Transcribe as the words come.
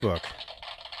Facebook.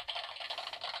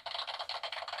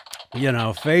 You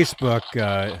know, Facebook,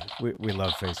 we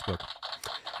love Facebook.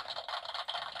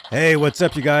 Hey, what's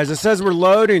up, you guys? It says we're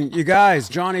loading. You guys,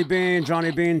 Johnny Bean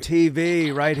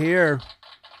TV right here.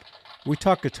 We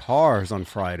talk guitars on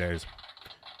Fridays.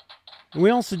 And we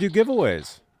also do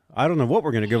giveaways. I don't know what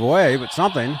we're going to give away, but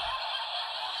something.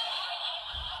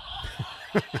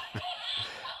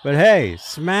 But hey,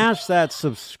 smash that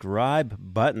subscribe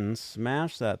button.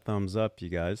 Smash that thumbs up, you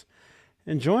guys.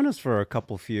 And join us for a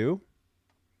couple few.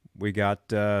 We got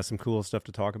some cool stuff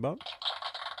to talk about.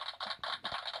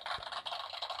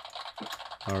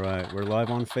 All right, we're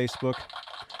live on Facebook.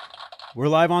 We're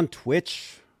live on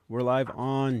Twitch. We're live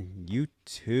on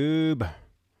YouTube.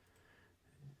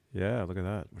 Yeah, look at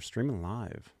that. We're streaming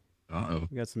live. Uh-oh.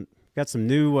 We got some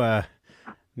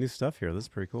new stuff here. This is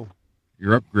pretty cool.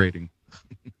 You're upgrading.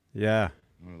 Yeah.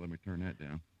 Oh, let me turn that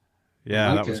down.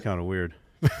 Yeah, that was kind of weird.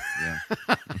 Yeah.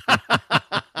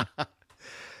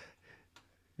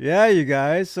 Yeah, you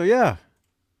guys. So yeah,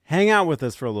 hang out with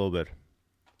us for a little bit.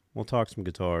 We'll talk some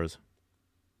guitars.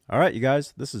 All right, you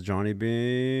guys. This is Johnny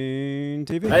Bean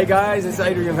TV. Hey guys, it's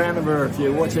Adrian Vandenberg.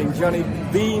 You're watching Johnny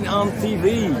Bean on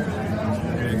TV.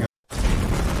 There you go.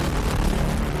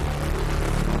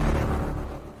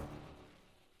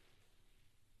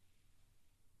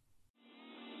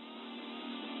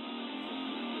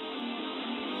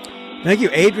 Thank you,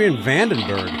 Adrian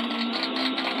Vandenberg.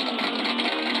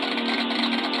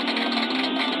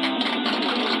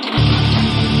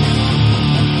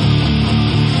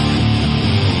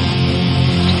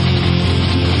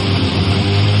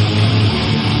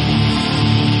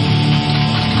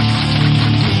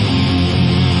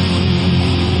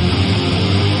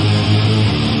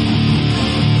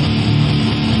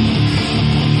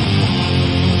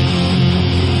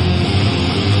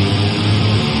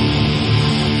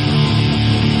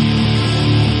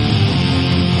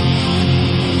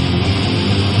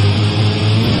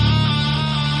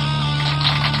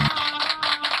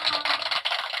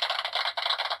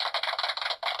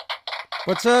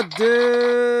 What's up,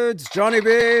 dudes? Johnny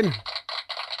Bean.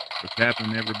 What's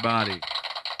happening, everybody?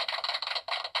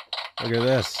 Look at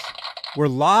this. We're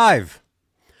live.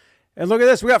 And look at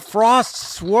this. We got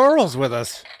FrostSwirls with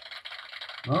us.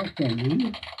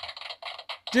 Okay.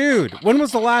 Dude, when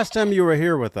was the last time you were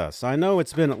here with us? I know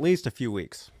it's been at least a few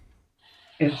weeks.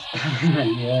 It's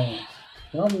yeah,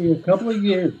 probably a couple of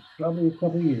years.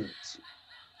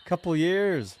 Couple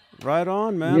years. Right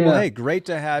on, man. Yeah. Well, hey, great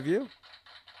to have you.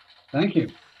 Thank you.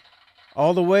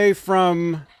 All the way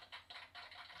from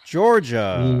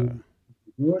Georgia.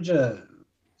 Georgia,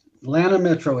 Atlanta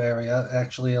metro area,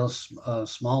 actually a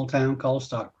small town called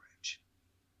Stockbridge.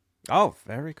 Oh,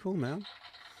 very cool, man.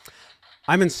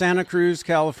 I'm in Santa Cruz,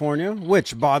 California,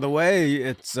 which, by the way,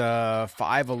 it's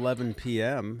 5:11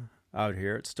 p.m. out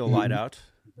here. It's still light out,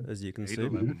 as you can see.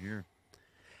 8:11 here.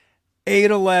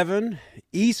 8:11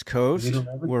 East Coast,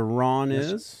 8:11? where Ron Yes,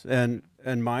 is,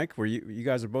 and Mike, where you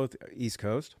guys are both East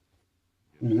Coast.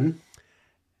 Mm-hmm.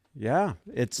 Yeah,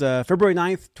 it's February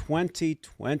 9th,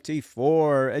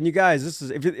 2024. And you guys, this is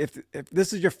if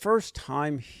this is your first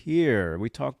time here, we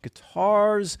talk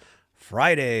guitars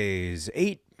Fridays,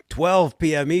 8:12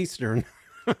 p.m. Eastern,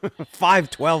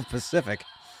 5:12 Pacific.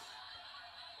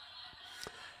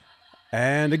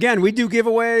 And again, we do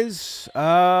giveaways.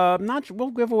 We'll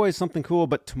give away something cool,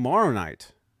 but tomorrow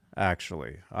night,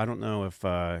 actually, I don't know if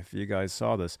you guys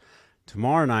saw this.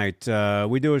 Tomorrow night,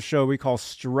 we do a show we call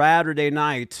Straturday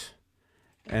Night,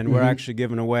 and we're actually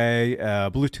giving away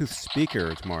a Bluetooth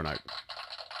speaker tomorrow night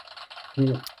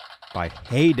Yeah. by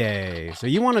Heyday. So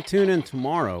you want to tune in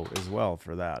tomorrow as well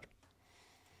for that.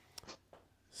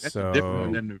 That's a different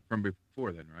one than from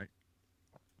before then, right?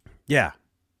 Yeah,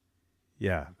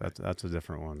 that's a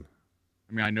different one.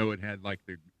 I mean, I know it had like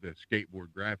the skateboard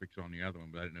graphics on the other one,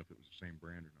 but I didn't know if it was the same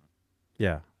brand or not.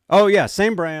 Yeah. Oh yeah,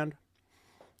 same brand.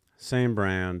 Different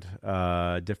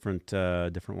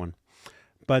one.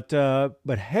 But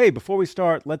hey, before we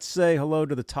start, let's say hello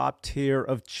to the top tier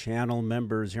of channel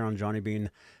members here on Johnny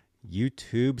Bean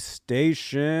YouTube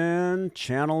station.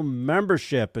 Channel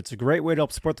membership. It's a great way to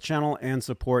help support the channel and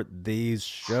support these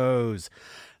shows.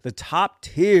 The top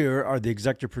tier are the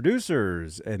executive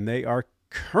producers, and they are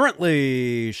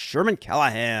currently Sherman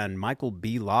Callahan, Michael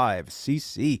B. Live,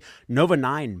 CC, Nova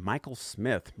 9, Michael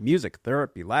Smith, Music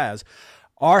Therapy Laz,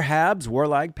 R. Habs,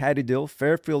 Warlag, Patty Dill,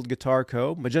 Fairfield Guitar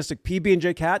Co., Majestic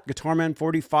PB&J Cat, Guitarman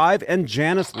 45, and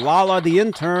Janice Lala, the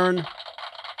intern,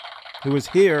 who is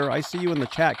here. I see you in the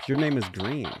chat 'cause your name is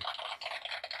green.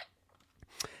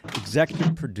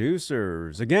 Executive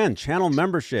producers. Again, channel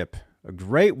membership. A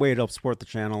great way to help support the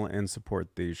channel and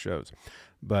support these shows.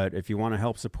 But if you want to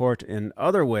help support in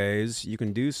other ways, you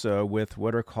can do so with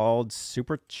what are called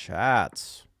super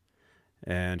chats.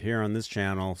 And here on this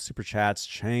channel, super chats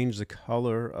change the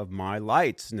color of my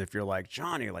lights. And if you're like,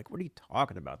 Johnny, like, what are you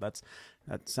talking about? That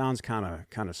sounds kind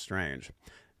of strange.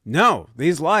 No,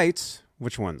 these lights,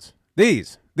 which ones?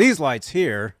 These lights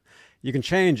here, you can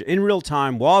change in real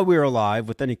time while we're live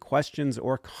with any questions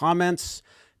or comments.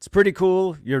 It's pretty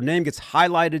cool. Your name gets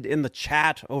highlighted in the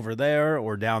chat over there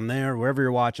or down there, wherever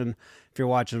you're watching. If you're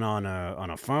watching on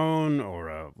a phone or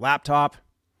a laptop,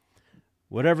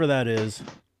 whatever that is.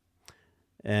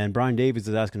 And Brian Davies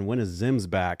is asking, when is Zims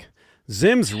back?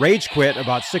 Zims rage quit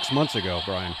about 6 months ago,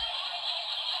 Brian.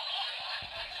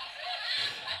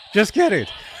 Just kidding.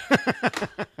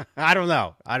 I don't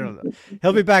know.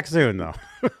 He'll be back soon, though.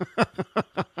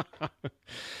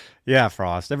 Yeah,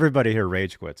 Frost. Everybody here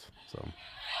rage quits. So,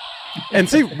 and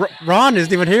see, Ron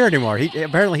isn't even here anymore.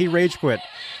 Apparently he rage quit.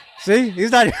 See,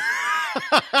 he's not.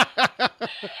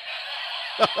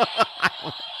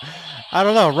 I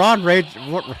don't know. Ron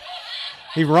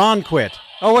quit.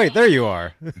 Oh wait, there you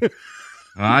are.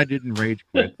 I didn't rage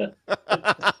quit.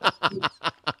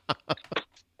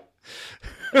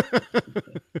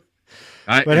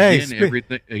 But hey,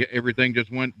 everything just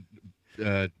went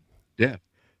deaf.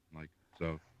 Like,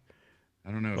 so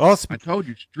I don't know. Well, I told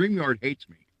you, StreamYard hates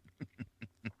me.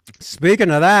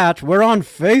 Speaking of that, we're on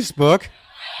Facebook,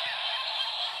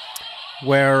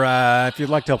 where if you'd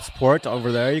like to help support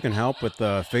over there, you can help with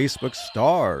Facebook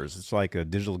Stars. It's like a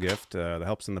digital gift that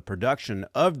helps in the production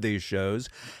of these shows.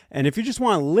 And if you just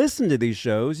want to listen to these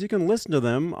shows, you can listen to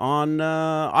them on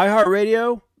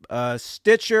iHeartRadio,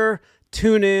 Stitcher,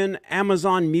 TuneIn,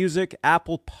 Amazon Music,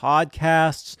 Apple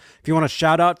Podcasts. If you want a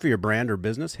shout out for your brand or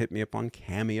business, hit me up on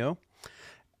Cameo.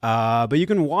 But you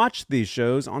can watch these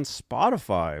shows on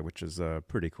Spotify, which is a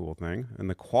pretty cool thing. And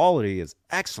the quality is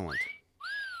excellent.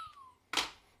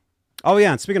 Oh,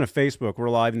 yeah, and speaking of Facebook, we're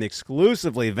live in the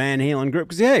exclusively Van Halen group.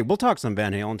 Because, hey, we'll talk some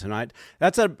Van Halen tonight.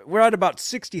 We're at about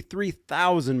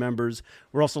 63,000 members.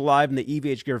 We're also live in the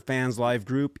EVH Gear Fans Live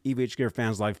group, EVH Gear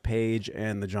Fans Live page,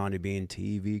 and the Johnny Bean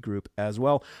TV group as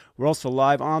well. We're also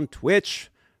live on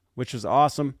Twitch, which is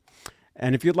awesome.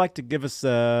 And if you'd like to give us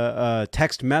a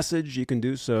text message, you can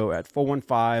do so at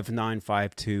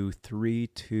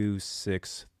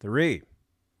 415-952-3263.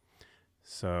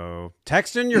 So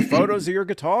text in your photos of your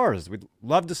guitars. We'd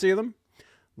love to see them.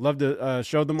 Love to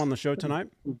show them on the show tonight.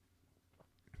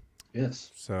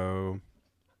 Yes. So,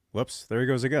 whoops, there he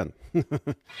goes again.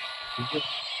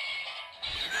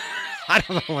 I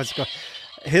don't know what's going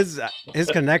on. His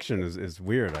connection is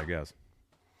weird, I guess.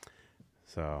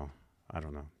 So, I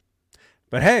don't know.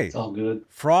 But hey, it's all good.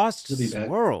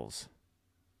 FrostSwirls.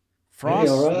 Hey,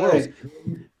 all right.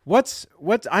 What's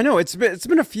I know it's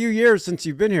been a few years since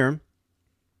you've been here.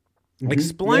 Mm-hmm.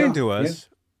 Explain to us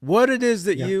what it is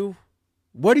that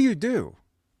what do you do?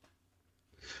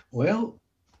 Well,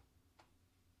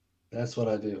 that's what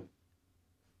I do.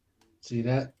 See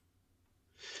that?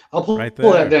 I'll pull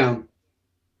that down.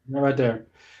 Right there.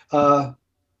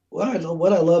 What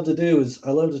I love to do is I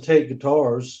love to take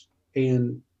guitars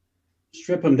and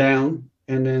strip them down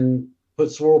and then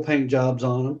put swirl paint jobs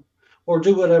on them or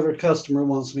do whatever customer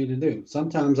wants me to do.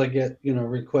 Sometimes I get,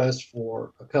 requests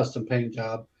for a custom paint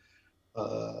job,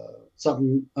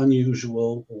 something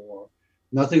unusual or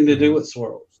nothing to do with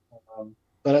swirls.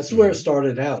 But that's where it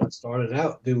started out. I started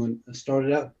out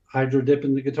hydro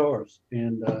dipping the guitars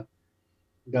and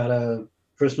got a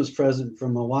Christmas present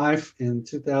from my wife in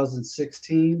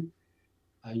 2016.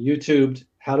 I YouTubed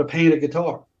how to paint a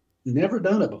guitar. Never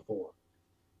done it before.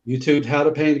 YouTubed how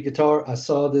to paint a guitar. I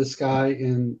saw this guy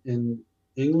in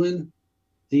England,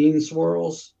 Dean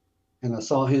Swirls, and I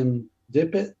saw him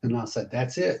dip it, and I said,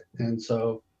 "That's it." And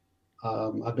so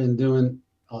I've been doing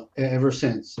ever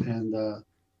since. And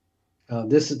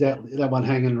this is that one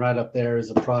hanging right up there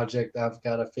is a project I've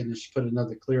got to finish, put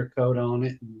another clear coat on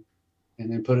it, and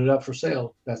then put it up for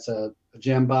sale. That's a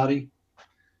gem body,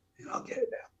 and I'll get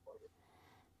it out.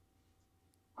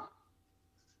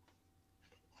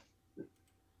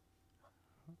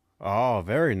 Oh,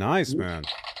 very nice, man.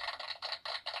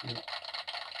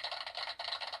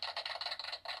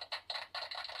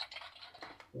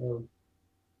 So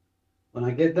when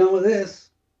I get done with this,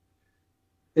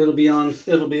 it'll be up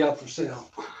for sale.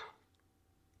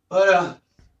 But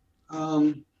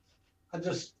I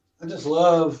just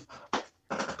love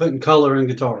putting color in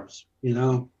guitars.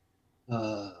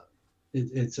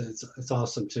 It's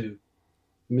awesome to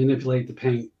manipulate the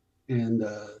paint and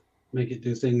make it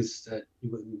do things that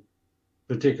you wouldn't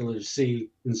particularly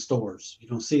see in stores. You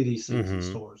don't see these things in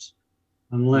stores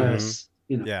unless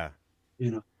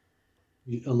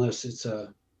unless it's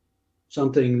a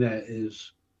something that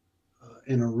is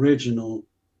an original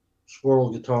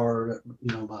swirl guitar,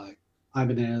 by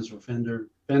Ibanez or Fender.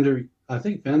 Fender, I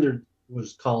think Fender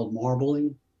was called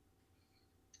marbling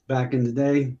back in the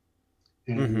day,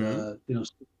 and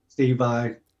Steve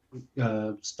Vai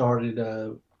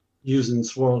started using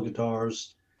swirl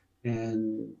guitars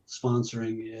and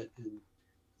sponsoring it, and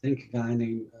I think a guy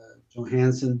named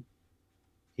Johansson,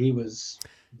 he was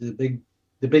the big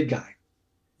guy.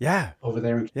 Yeah. Over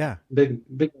there. Yeah. Big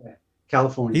guy,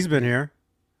 California. He's been here.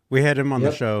 We had him on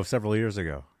the show several years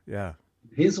ago. Yeah.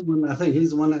 He's the one. I think he's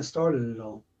the one that started it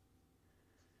all.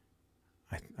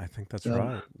 I think that's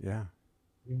right. Yeah.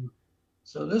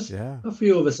 So there's a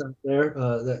few of us out there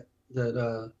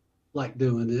that like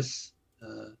doing this.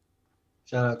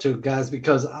 Shout out to guys,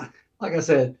 because like I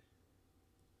said,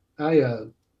 I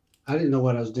didn't know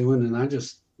what I was doing, and I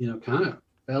just kind of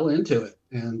fell into it,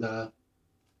 and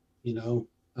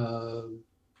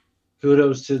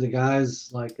kudos to the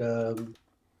guys like the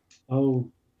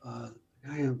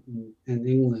guy in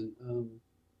England,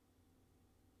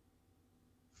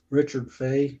 Richard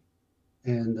Fay,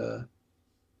 and the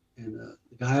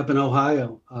guy up in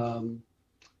Ohio.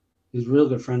 He's a real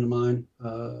good friend of mine,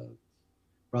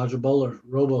 Roger Bowler,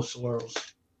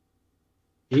 FrostSwirls.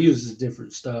 He uses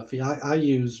different stuff. I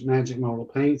use Magic Marble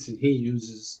paints, and he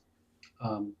uses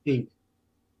ink,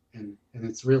 and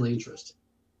it's really interesting.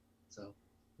 So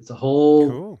it's a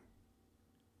whole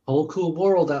cool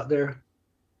world out there.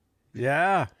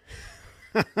 Yeah.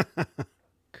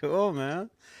 Cool, man.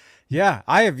 Yeah,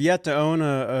 I have yet to own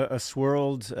a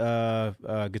swirled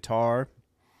guitar,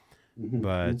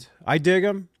 but I dig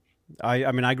them.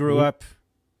 I mean, I grew up.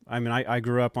 I mean, I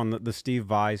grew up on the Steve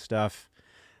Vai stuff,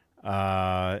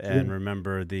 and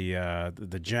remember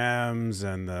the gems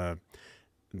and the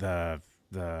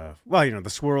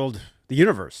swirled, the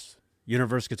universe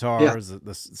guitars,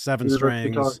 the seven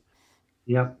strings. Guitar.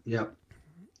 Yep.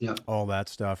 All that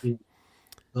stuff.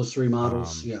 Those three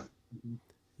models. Yeah.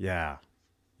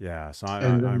 So I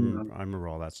remember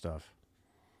all that stuff.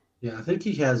 Yeah, I think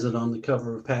he has it on the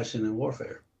cover of Passion and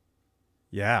Warfare.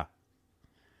 Yeah.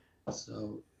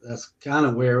 So that's kind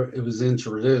of where it was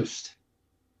introduced.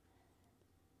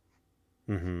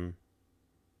 Mm-hmm.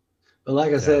 But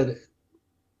like I said,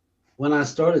 when I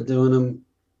started doing them,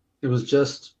 it was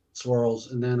just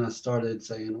swirls, and then I started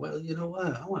saying, well, you know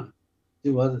what? I want to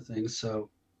do other things. So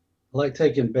I like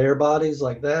taking bare bodies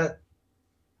like that.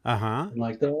 And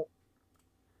like that.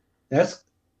 This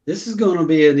is going to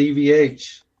be an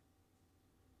EVH.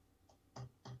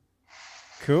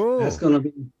 Cool. That's going to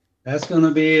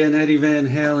be an Eddie Van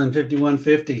Halen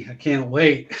 5150. I can't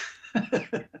wait.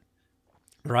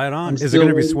 Right on. Is it going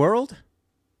to be swirled?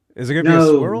 Is it going to be a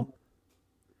swirl?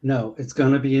 No, it's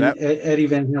going to be an Eddie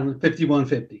Van Halen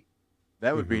 5150.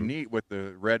 That would be neat with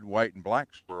the red, white, and black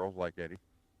swirls like Eddie.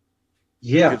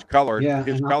 Yeah. His colors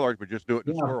would just do it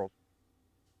in swirls.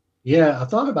 Yeah, I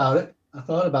thought about it,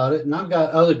 and I've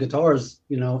got other guitars,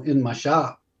 in my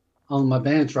shop on my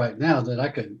bench right now that I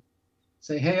could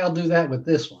say, hey, I'll do that with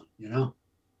this one,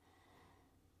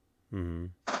 Mm-hmm.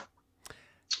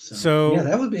 So yeah,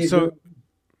 that would be good.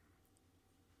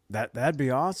 That'd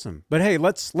be awesome. But hey,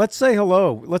 let's say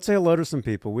hello. Let's say hello to some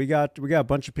people. We got a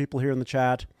bunch of people here in the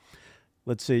chat.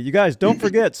 Let's see. You guys, don't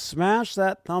forget, smash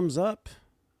that thumbs up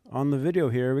on the video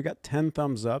here. We got 10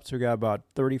 thumbs up, so we got about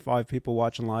 35 people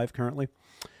watching live currently.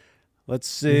 Let's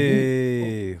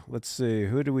see. Let's see.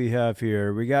 Who do we have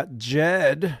here? We got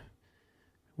Jed.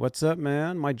 What's up,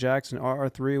 man? My Jackson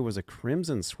RR3 was a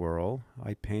crimson swirl.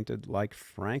 I painted like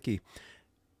Frankie.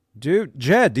 Dude,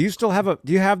 Jed, do you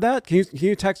have that? Can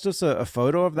you text us a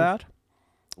photo of that?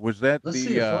 Was that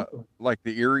like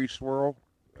the Erie swirl?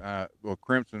 Well,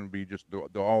 crimson would be just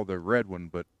all the red one,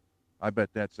 but I bet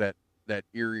that's that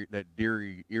Erie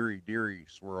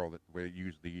swirl that we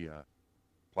use the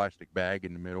plastic bag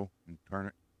in the middle and turn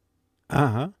it.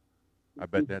 I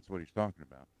bet that's what he's talking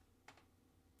about.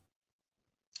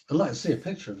 I'd like to see a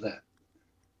picture of that.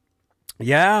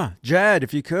 Yeah, Jed,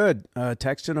 if you could,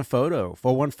 text in a photo,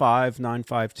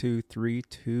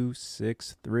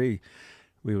 415-952-3263.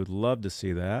 We would love to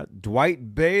see that.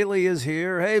 Dwight Bailey is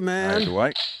here. Hey, man. Hi,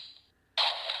 Dwight.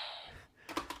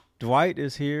 Dwight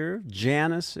is here.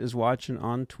 Janice is watching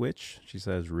on Twitch. She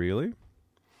says, really?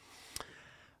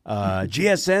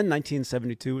 GSN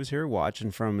 1972 is here watching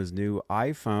from his new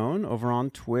iPhone over on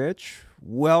Twitch.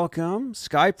 Welcome.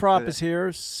 Skyprop is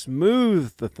here.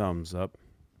 Smooth the thumbs up.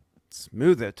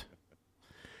 Smooth it.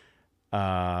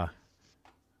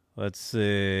 Let's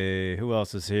see. Who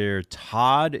else is here?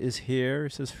 Todd is here. He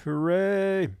says,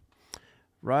 hooray.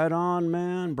 Right on,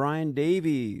 man. Brian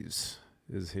Davies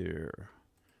is here.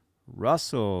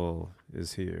 Russell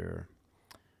is here.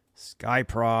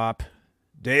 Skyprop.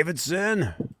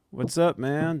 Davidson. What's up,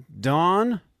 man?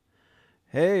 Don.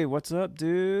 Hey, what's up,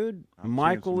 dude?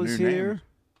 Michael is here. Names.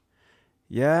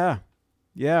 Yeah.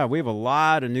 Yeah, we have a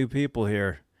lot of new people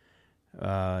here.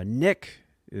 Nick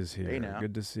is here. Hey now.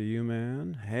 Good to see you,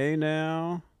 man. Hey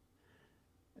now.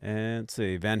 And let's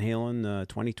see, Van Halen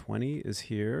 2020 is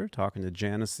here, talking to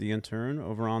Janice the intern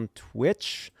over on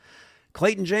Twitch.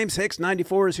 Clayton James Hicks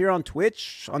 94 is here on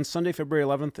Twitch. On Sunday, February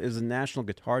 11th is National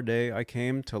Guitar Day. I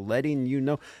came to letting you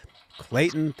know.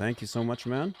 Clayton, thank you so much,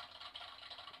 man.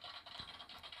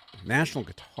 National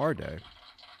Guitar Day.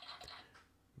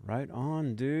 Right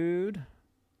on, dude.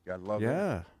 Gotta love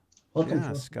it. Welcome, yeah,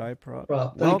 Skyprop.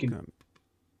 Welcome. You.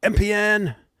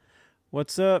 MPN.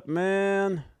 What's up,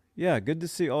 man? Yeah, good to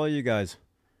see all you guys.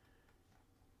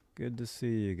 Good to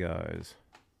see you guys.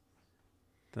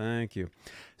 Thank you.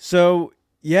 So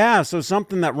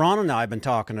something that Ron and I have been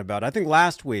talking about. I think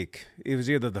last week, it was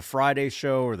either the Friday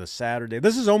show or the Saturday.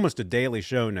 This is almost a daily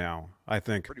show now, I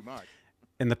think. Pretty much.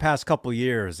 In the past couple of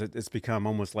years, it's become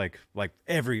almost like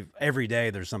every day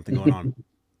there's something going on.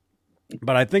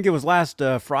 But I think it was last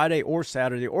Friday or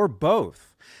Saturday or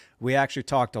both. We actually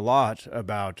talked a lot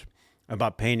about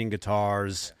painting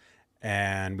guitars,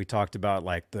 and we talked about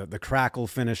like the crackle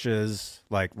finishes.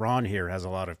 Like Ron here has a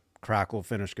lot of crackle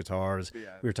finish guitars.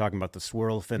 Yeah. We were talking about the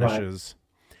swirl finishes,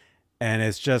 and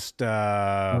it's just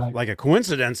like a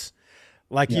coincidence.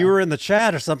 Like you were in the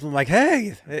chat or something. Like,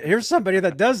 hey, here's somebody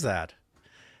that does that.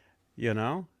 You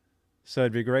know, so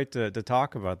it'd be great to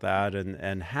talk about that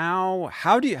and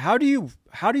how do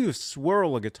you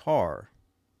swirl a guitar?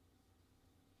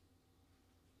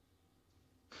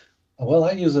 Well,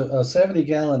 I use a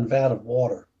 70-gallon vat of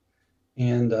water,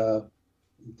 and the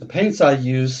paints I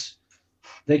use,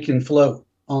 they can float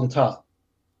on top.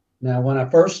 Now, when I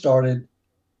first started,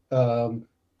 I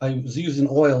was using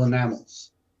oil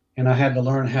enamels, and I had to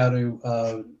learn how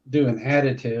to do an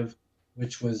additive,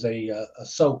 which was a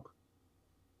soap.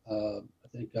 I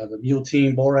think the Mule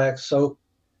Team Borax soap.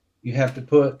 You have to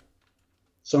put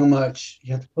so much.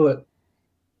 You have to put.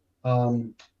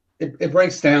 It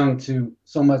breaks down to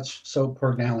so much soap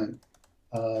per gallon.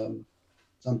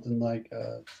 Something like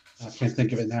I can't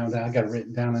think of it now. I got it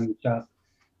written down in the shop.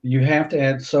 You have to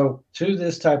add soap to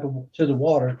the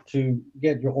water to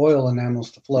get your oil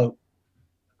enamels to float.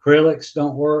 Acrylics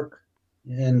don't work,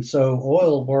 and so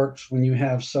oil works when you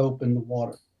have soap in the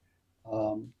water.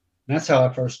 That's how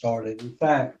I first started. In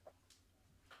fact,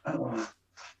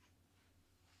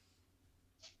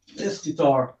 this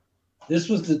guitar, this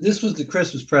was the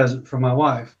Christmas present for my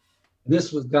wife. And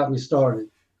this got me started.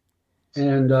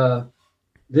 And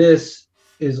this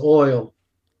is oil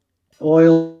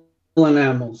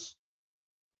enamels.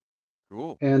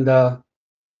 Cool. And I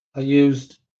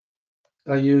used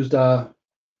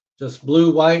just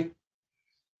blue, white,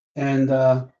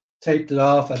 and taped it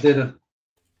off. I did a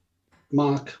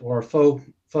mock or faux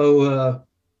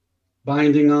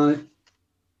binding on it.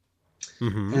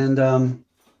 Mm-hmm. And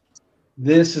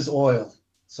this is oil.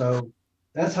 So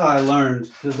that's how I learned,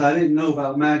 because I didn't know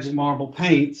about Magic Marble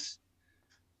paints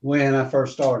when I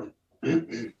first started.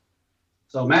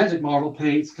 So Magic Marble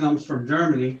paints comes from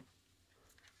Germany,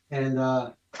 and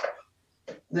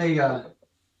they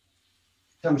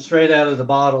come straight out of the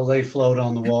bottle. They float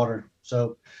on the water.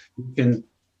 So you can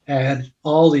add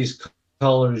all these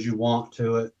colors you want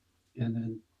to it and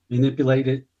then manipulate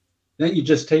it. Then you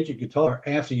just take your guitar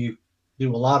after you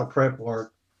do a lot of prep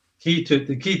work.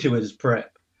 The key to it is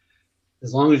prep.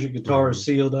 As long as your guitar is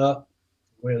sealed up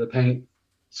where the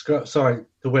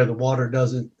where the water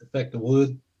doesn't affect the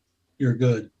wood, you're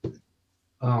good.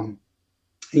 And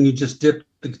you just dip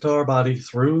the guitar body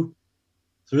through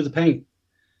the paint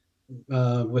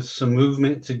with some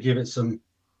movement to give it some,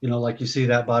 like you see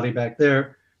that body back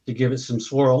there, to give it some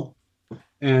swirl.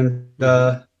 And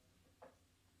let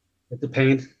the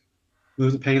paint,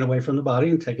 move the paint away from the body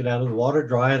and take it out of the water,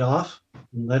 dry it off,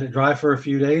 and let it dry for a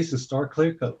few days and start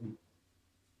clear coating.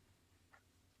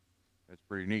 That's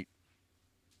pretty neat.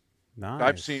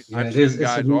 Nice.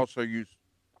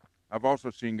 I've also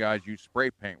seen guys use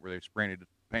spray paint where they've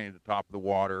painted the top of the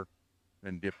water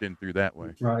and dipped in through that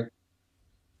way. Right.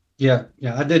 Yeah.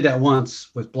 I did that once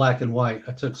with black and white.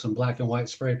 I took some black and white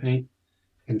spray paint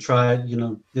and tried,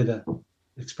 did a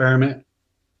experiment,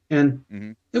 and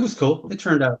it was cool. It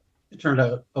turned out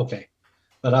okay.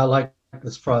 But I like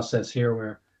this process here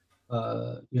where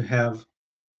you have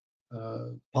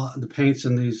the paints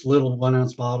in these little 1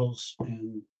 ounce bottles,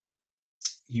 and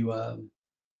you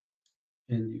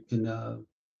can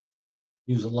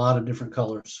use a lot of different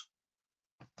colors.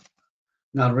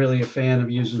 Not really a fan of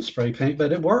using spray paint,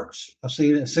 but it works. I've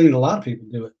seen a lot of people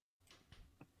do it.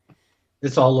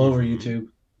 It's all over YouTube.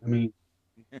 I mean,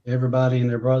 everybody and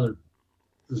their brother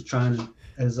is trying to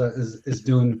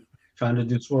trying to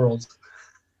do swirls.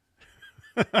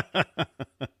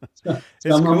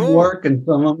 Some of them work and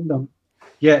some of them don't.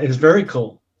 Yeah, it's very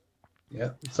cool.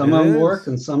 Yeah, some of them work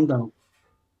and some don't.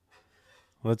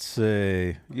 Let's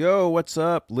see. Yo, what's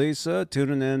up, Lisa?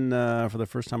 Tuning in for the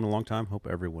first time in a long time. Hope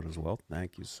everyone is well.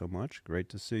 Thank you so much. Great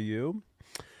to see you.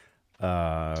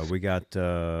 We got,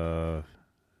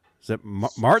 is it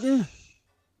Martin?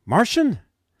 Martian?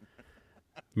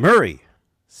 Murray.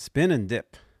 Spin and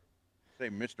dip. Say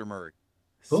Mr. Murray.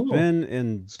 Spin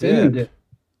and dip.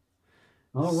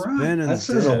 All right. That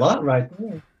says a lot right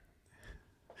there.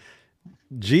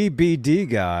 GBD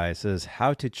guy says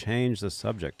how to change the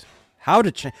subject. How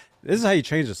to change? This is how you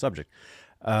change the subject.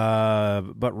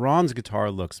 But Ron's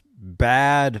guitar looks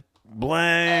bad.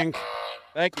 Blank.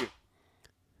 Thank you.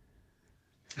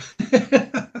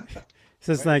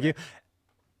 Says thank you.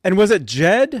 And was it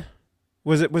Jed?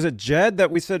 Was it Jed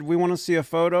that we said we want to see a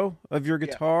photo of your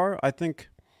guitar? Yeah. I think.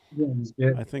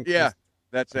 Yeah,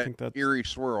 that's Eerie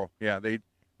Swirl. Yeah,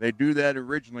 they do that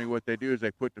originally. What they do is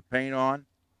they put the paint on,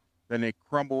 then they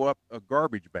crumble up a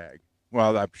garbage bag.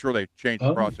 Well, I'm sure they changed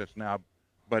the process now,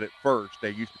 but at first they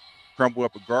used to crumble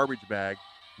up a garbage bag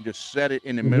and just set it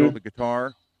in the middle of the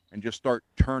guitar and just start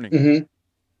turning it.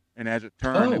 And as it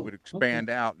turned, it would expand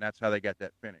out, and that's how they got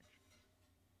that finish.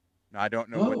 Now, I don't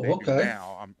know what they do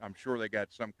now. I'm sure they got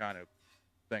some kind of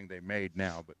thing they made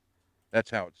now, but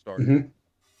that's how it started.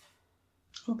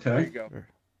 Okay. There you go.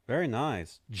 Very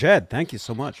nice. Jed, thank you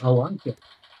so much. I like it.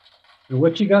 And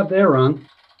what you got there, Ron?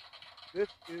 This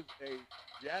is a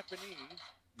Japanese,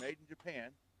 made in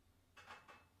Japan,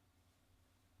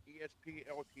 ESP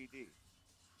LTD.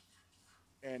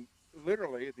 And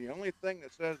literally, the only thing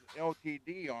that says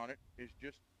LTD on it is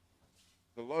just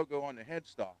the logo on the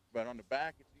headstock. But on the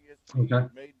back, it's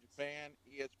ESP, made in Japan,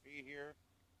 ESP here,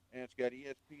 and it's got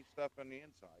ESP stuff on the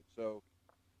inside. So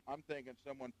I'm thinking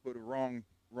someone put a wrong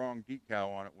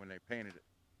decal on it when they painted it.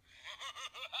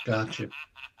 Gotcha.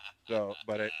 So,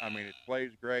 but it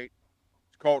plays great.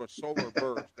 It's called a solar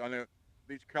burst. I know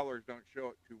these colors don't show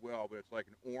it too well, but it's like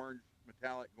an orange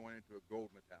metallic going into a gold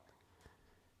metallic.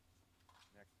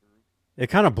 Next through. It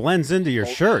kind of blends into your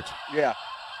shirt. Yeah.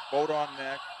 Bolt on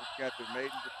neck. It's got the made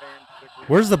in Japan sticker.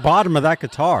 Where's the bottom of that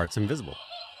guitar? It's invisible.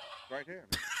 Right here.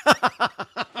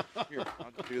 Here,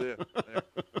 I'll just do this. There.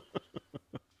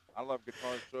 I love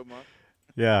guitars so much.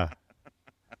 Yeah.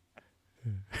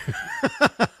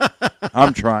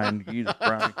 I'm trying. He's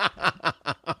trying.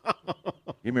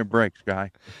 Give me a break,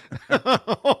 Sky.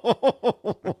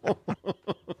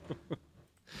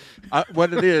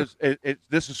 What it is,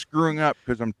 this is screwing up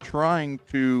because I'm trying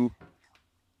to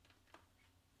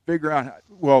figure out.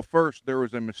 Well, first there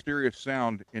was a mysterious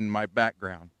sound in my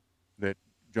background that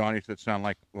Johnny said sounded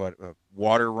like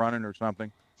water running or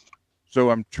something.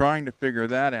 So I'm trying to figure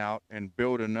that out and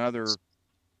build another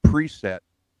preset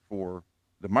for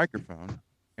the microphone.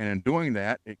 And in doing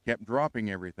that, it kept dropping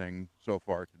everything so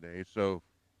far today. So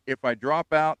if I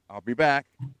drop out, I'll be back.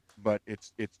 But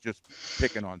it's just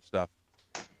picking on stuff.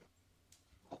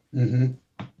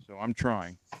 So I'm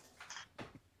trying.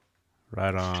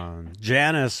 Right on.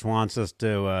 Janice wants us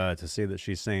to see that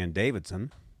she's singing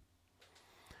Davidson.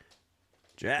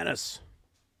 Janice.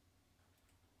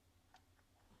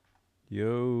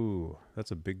 Yo,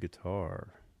 that's a big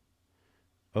guitar.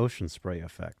 Ocean spray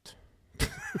effect. Hey,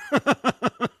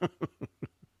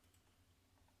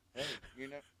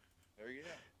 there you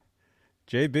go.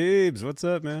 J Beebs, what's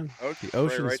up, man?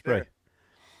 Ocean spray.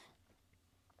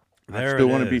 There I still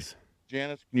want to be.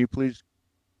 Janice, can you please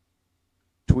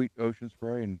tweet Ocean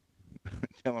Spray and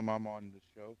tell them I'm on this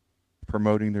show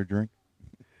promoting their drink?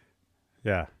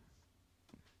 Yeah.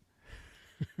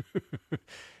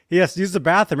 He has to use the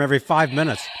bathroom every 5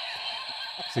 minutes.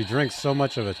 So he drinks so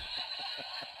much of it.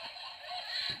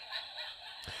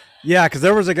 Yeah, because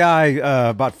there was a guy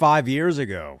about 5 years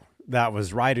ago that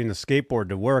was riding a skateboard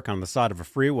to work on the side of a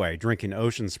freeway drinking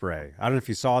Ocean Spray. I don't know if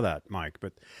you saw that, Mike,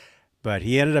 but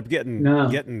he ended up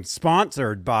getting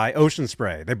sponsored by Ocean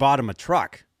Spray. They bought him a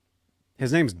truck.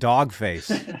 His name's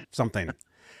Dogface something.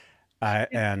 I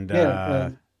don't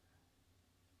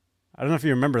know if you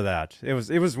remember that. It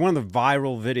was one of the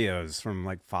viral videos from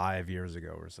like 5 years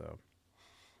ago or so.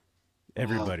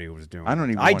 Everybody was doing it. I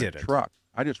don't even want a truck.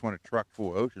 I just want a truck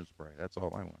full of Ocean Spray. That's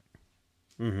all I want.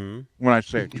 When I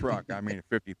say a truck, I mean a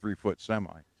 53-foot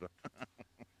semi. So.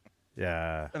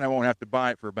 Yeah. And I won't have to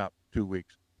buy it for about 2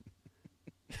 weeks.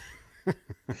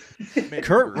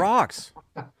 Kurt rocks.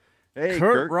 Hey,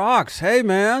 Kurt rocks. Hey,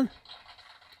 man.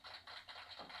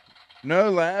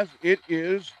 No, Laz, it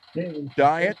is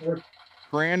Diet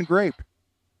Cran Grape.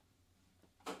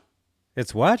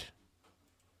 It's what?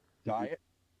 Diet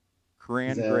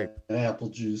Cran Grape. Apple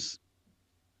juice.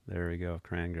 There we go,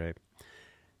 cran grape.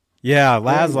 Yeah,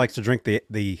 Laz likes to drink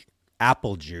the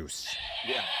apple juice.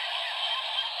 Yeah.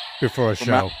 Before a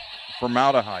show.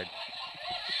 Formaldehyde.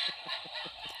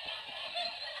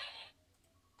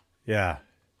 Yeah.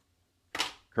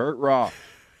 Kurt Roth.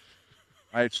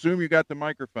 I assume you got the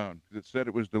microphone because it said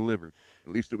it was delivered.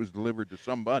 At least it was delivered to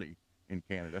somebody in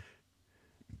Canada.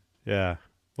 Yeah.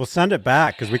 We'll send it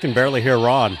back because we can barely hear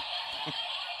Ron.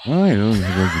 I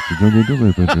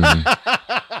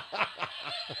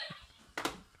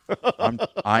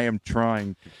am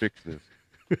trying to fix this.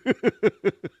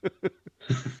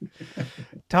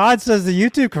 Todd says the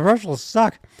YouTube commercials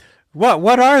suck.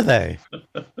 What are they?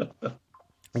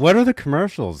 What are the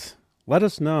commercials? Let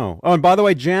us know. Oh, and by the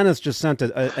way, Janice just sent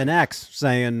an X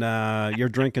saying you're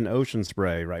drinking ocean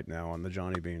spray right now on the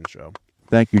Johnny Bean Show.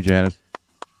 Thank you, Janice.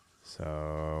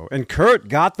 So, and Kurt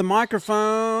got the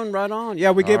microphone right on.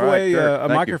 Yeah, we gave away a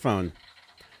microphone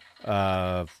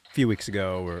a few weeks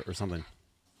ago or something.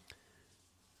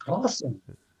 Awesome.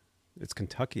 It's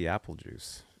Kentucky apple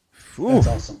juice. That's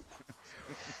awesome.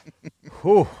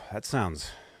 Whew, that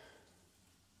sounds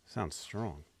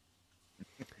strong.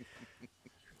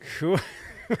 Cool.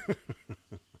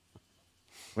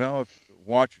 Well,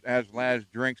 watch as Laz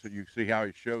drinks it, you see how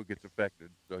his show gets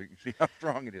affected. So you can see how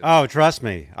strong it is. Oh, trust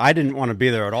me. I didn't want to be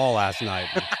there at all last night.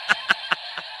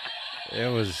 It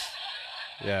was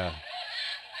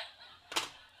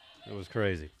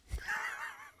crazy.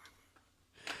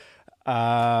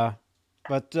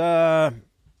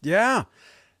 Yeah.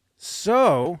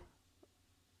 So,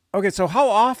 okay. So how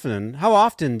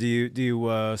often do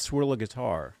you swirl a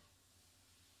guitar?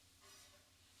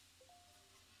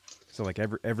 So like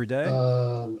every day?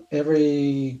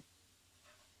 Probably.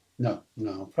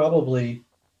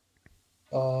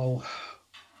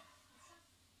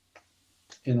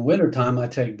 In wintertime, I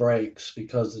take breaks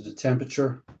because of the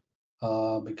temperature,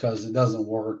 because it doesn't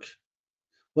work.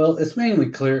 Well, it's mainly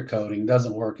clear coating.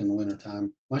 Doesn't work in the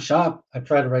wintertime. My shop, I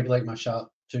try to regulate my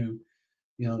shop to,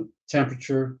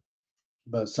 temperature,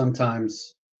 but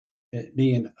sometimes it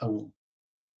being a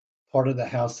part of the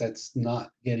house that's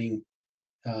not getting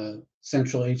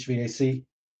central HVAC,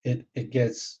 it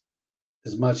gets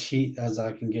as much heat as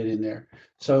I can get in there.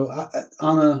 So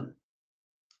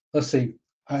let's see,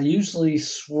 I usually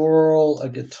swirl a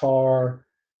guitar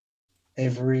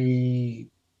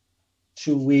every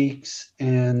 2 weeks,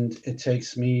 and it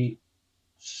takes me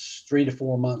 3 to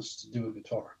 4 months to do a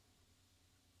guitar.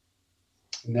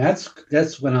 And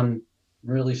that's when I'm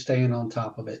really staying on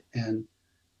top of it and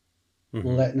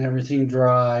letting everything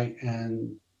dry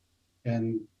and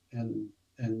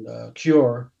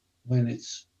cure when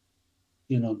it's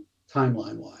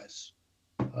timeline wise.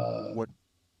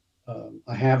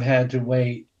 I have had to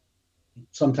wait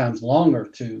sometimes longer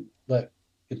to let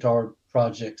guitar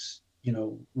projects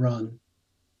run,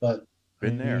 but I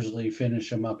usually finish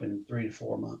them up in 3 to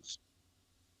 4 months.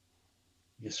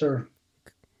 Yes, sir.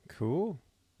 Cool.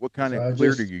 What kind of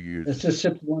clear do you use? It's just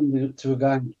shipped one to a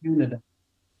guy in Canada.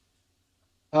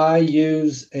 I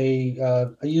use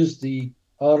the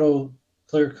Auto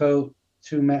Clear Coat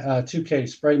 2K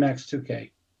Spray Max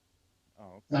 2K.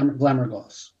 Oh, okay. Glamour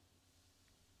Gloss.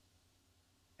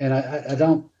 And I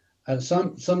don't.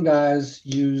 Some guys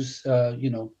use air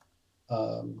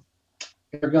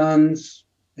guns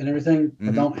and everything.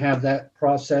 I don't have that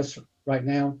process right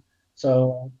now,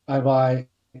 so I buy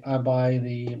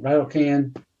the Rattle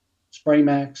Can Spray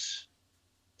Max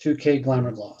 2K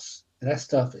Glamour Gloss. And that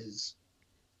stuff is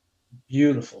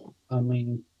beautiful. I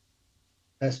mean,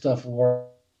 that stuff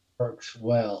works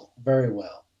well, very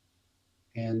well.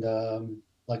 And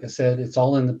like I said, it's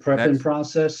all in the prepping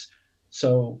process.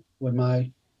 So when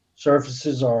my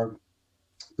surfaces are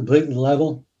completely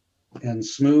level and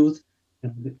smooth,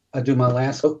 and I do my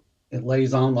last coat, it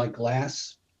lays on like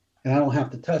glass, and I don't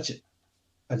have to touch it.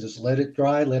 I just let it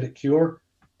dry, let it cure,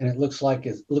 and it looks like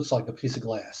a piece of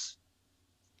glass.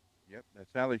 Yep,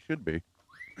 that's how they should be.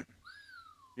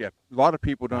 Yeah, a lot of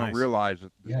people don't realize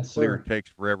that the clear takes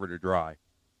forever to dry.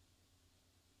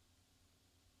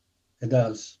 It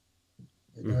does.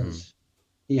 It does.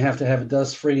 You have to have a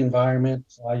dust-free environment.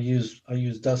 So I use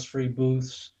dust-free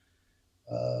booths.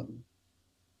 I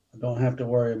don't have to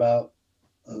worry about.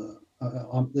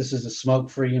 This is a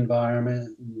smoke-free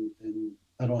environment, and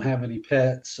I don't have any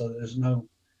pets, so there's no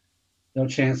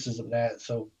chances of that.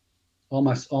 So all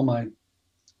my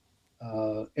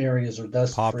areas are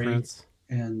dust-free,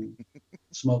 and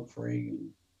smoke free,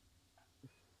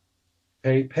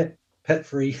 pet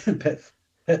free,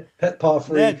 pet paw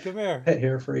free, Ned, come here. pet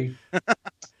hair free. I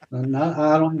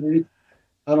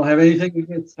don't have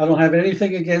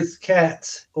anything against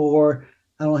cats, or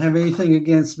I don't have anything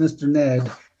against Mr.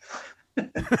 Ned.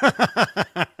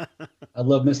 I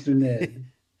love Mr. Ned.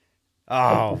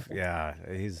 Oh yeah,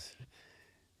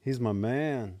 he's my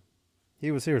man. He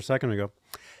was here a second ago.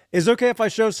 Is it okay if I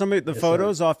show some of the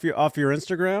photos off your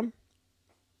Instagram?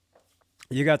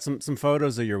 You got some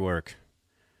photos of your work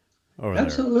over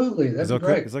Absolutely, there. that's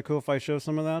great. Is that cool if I show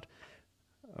some of that?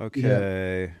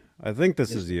 Okay, yeah. I think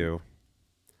this is you.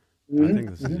 Mm-hmm. I think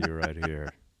this is you right here.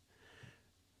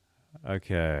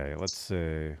 Okay, let's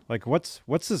see. Like, what's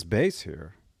this base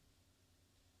here?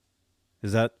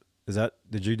 Is that?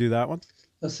 Did you do that one?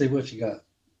 Let's see what you got.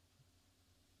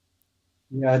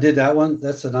 Yeah, I did that one.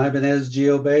 That's an Ibanez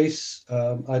Geo base.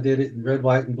 I did it in red,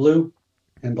 white, and blue,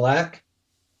 and black.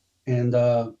 And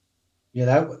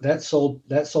yeah, that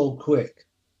sold quick.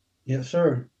 Yes,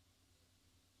 sir.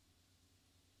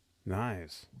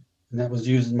 Nice. And that was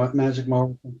using magic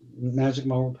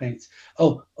marble paints.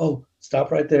 Oh,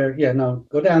 stop right there. Yeah, no,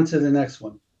 go down to the next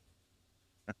one.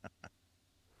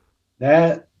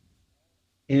 That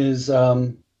is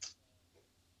Mully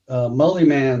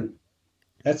Man.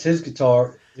 That's his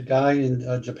guitar. The guy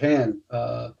in Japan.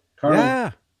 Colonel.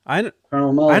 Yeah,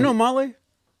 Colonel Mully. I know Mully.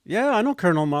 Yeah, I know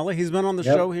Colonel Mully. He's been on the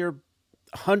show here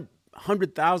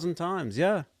 100,000 times.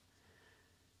 Yeah.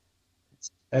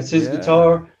 That's his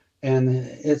guitar, and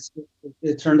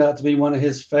it turned out to be one of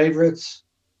his favorites.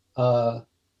 Yeah,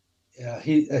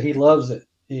 he loves it.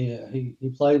 He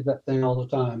plays that thing all the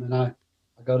time, and I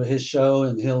go to his show,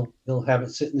 and he'll have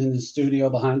it sitting in his studio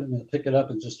behind him, and pick it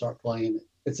up and just start playing it.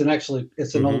 It's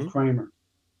an old Kramer.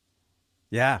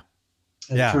 Yeah,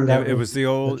 It was the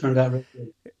old. It turned out really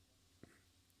good.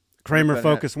 Kramer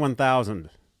Focus 1000.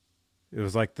 It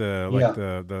was like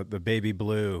the baby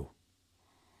blue.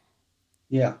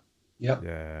 Yeah. Yep.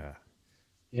 Yeah.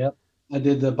 Yep. I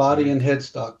did the body and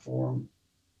headstock for him.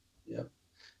 Yep.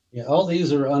 Yeah. All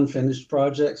these are unfinished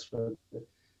projects, but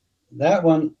that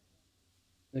one,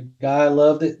 the guy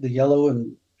loved it. The yellow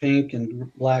and pink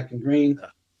and black and green.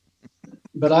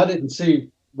 But I didn't see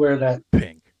where that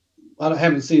pink. I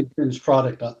haven't seen the finished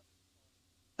product.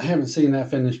 I haven't seen that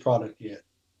finished product yet.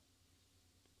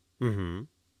 Mm-hmm.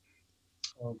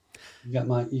 You got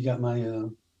my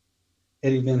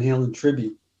Eddie Van Halen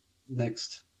tribute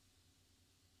next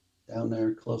down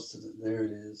there close to there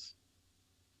it is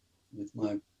with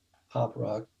my pop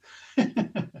rock.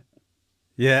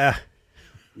 Yeah.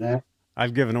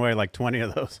 I've given away like 20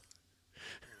 of those.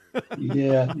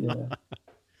 Yeah.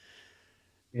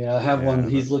 Yeah, I have one.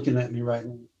 He's looking at me right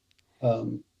now.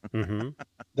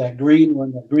 That green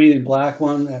one, that green and black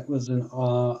one, that was an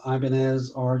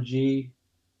Ibanez RG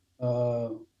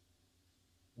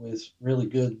with really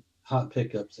good hot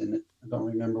pickups in it. I don't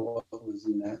remember what was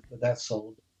in that, but that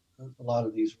sold. A lot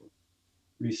of these were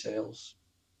resales.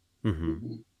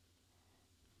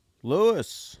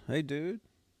 Lewis, hey dude.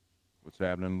 What's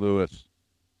happening, Lewis?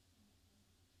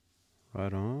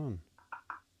 Right on.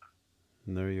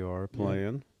 And there you are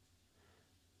playing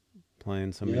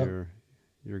some of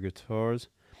your guitars.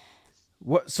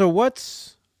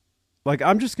 What's like?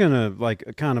 I'm just gonna like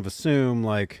kind of assume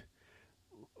like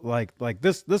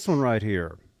this one right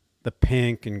here, the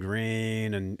pink and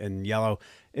green and yellow.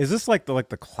 Is this like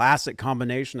the classic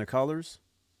combination of colors?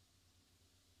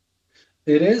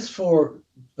 It is for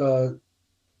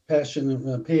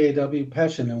passion, PAW,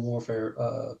 passion and warfare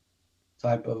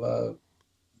type of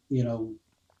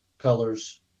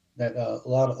colors that a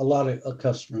lot of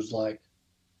customers like.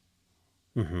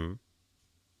 But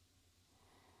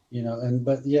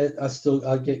yet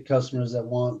I get customers that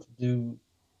want to do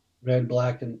red,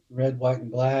 white, and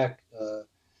black.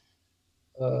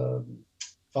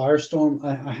 Firestorm.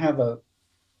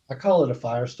 I call it a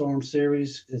Firestorm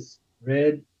series. It's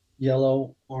red,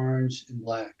 yellow, orange, and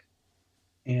black,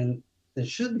 and there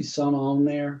should be some on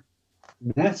there.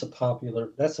 And that's a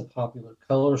popular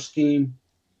color scheme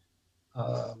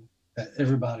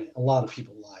that a lot of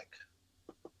people like.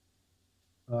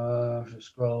 Just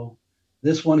scroll.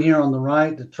 This one here on the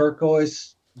right, the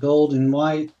turquoise, gold, and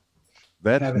white.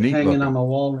 That's I have it neat hanging looking. on my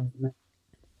wall right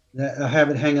now. I have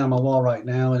it hanging on my wall right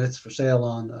now, and it's for sale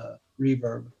on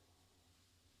Reverb.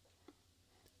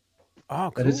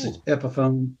 Oh, cool. But it's an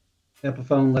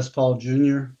Epiphone Les Paul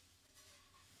Jr.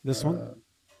 This one?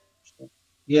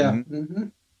 Yeah.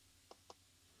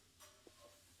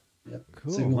 Yep.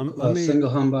 Cool. Single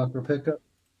humbucker pickup.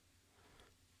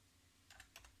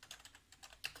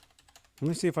 Let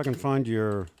me see if I can find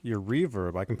your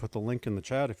reverb. I can put the link in the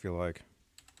chat if you like.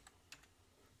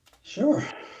 Sure,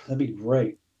 that'd be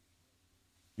great.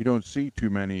 You don't see too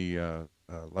many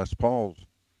Les Pauls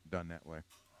done that way.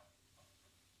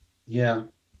 Yeah.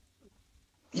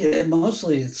 Yeah,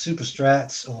 mostly it's Super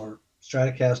Strats or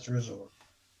Stratocasters or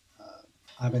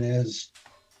Ibanez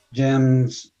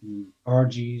Gems,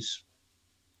 RGs.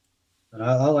 But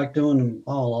I like doing them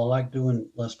all. I like doing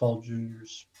Les Paul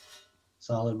Juniors,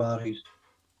 solid bodies.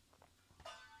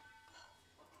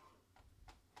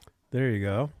 There you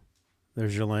go.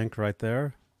 There's your link right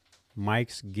there.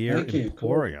 Mike's Gear Thank you.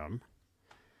 Emporium.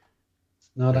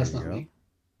 Cool. No, There that's you not go. me.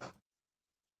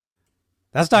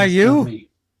 That's not That's you? not me.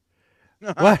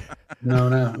 What?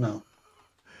 No.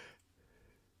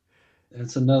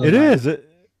 It's another. It Mike. is.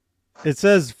 It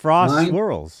says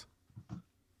FrostSwirls.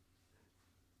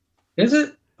 Is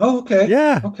it? Oh, okay.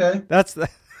 Yeah. Okay. That's the.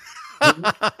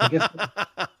 I guess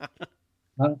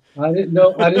I didn't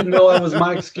know. I didn't know I was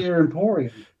Mike's Gear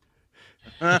Emporium.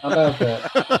 How about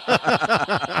that?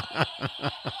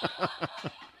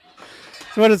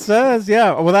 That's what it says.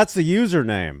 Yeah. Well, that's the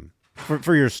username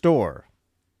for your store.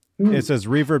 It says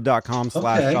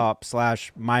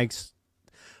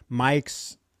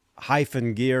reverb.com/shop/Mike's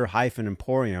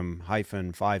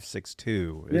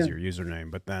 -gear-emporium-562 is your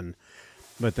username. But then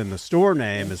the store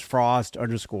name is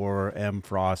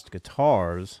Frost_M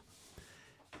Guitars.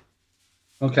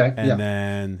 Okay. And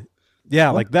then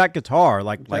like that guitar,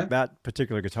 like that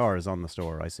particular guitar is on the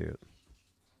store. I see it.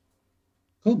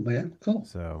 Cool, man. Cool.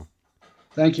 So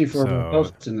thank you for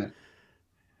posting that.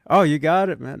 Oh, you got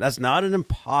it, man. That's not an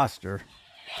imposter.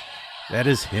 That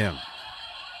is him.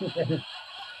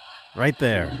 Right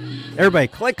there. Everybody,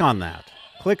 click on that.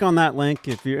 Click on that link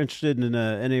if you're interested in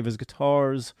any of his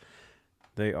guitars.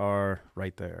 They are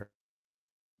right there.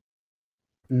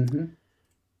 Mm-hmm.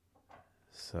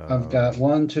 So I've got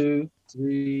 1, 2,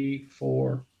 3,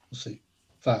 4. Let's see,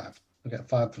 5. I've got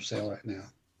 5 for sale right now,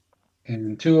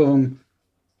 and two of them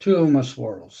are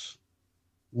swirls.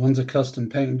 One's a custom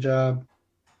paint job,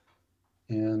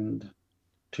 and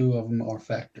 2 of them are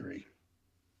factory.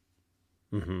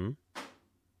 Mm-hmm.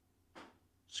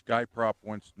 Skyprop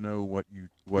wants to know what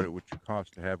it would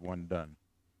cost to have one done.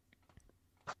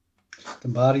 The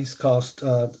bodies cost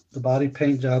the body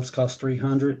paint jobs cost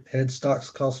 $300.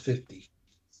 Headstocks cost $50.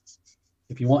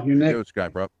 If you want your neck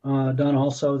done,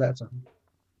 also that's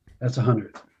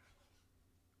 $100.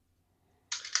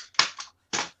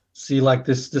 See, like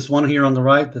this one here on the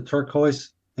right, the turquoise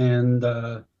and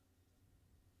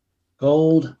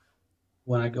gold.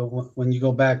 When you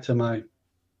go back to my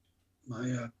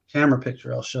camera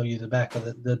picture, I'll show you the back of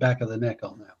the neck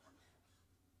on that one.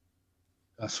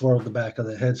 I swirled the back of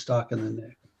the headstock and the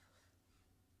neck.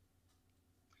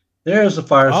 There's a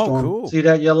Firestorm. Cool. See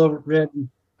that yellow, red, and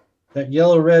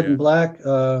black,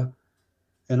 and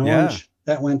orange.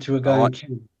 That went to a guy in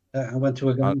Canada. I went to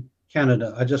a guy in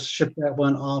Canada. I just shipped that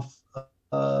one off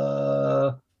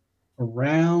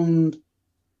around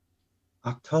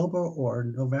October or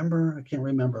November. I can't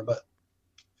remember, but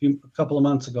a couple of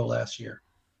months ago last year.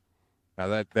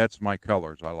 Now that's my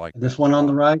colors. I like this one on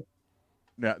the right.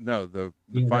 No, the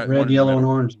red, yellow, and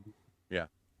orange. Yeah.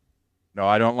 No,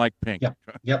 I don't like pink.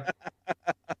 Yep.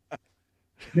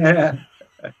 Yeah.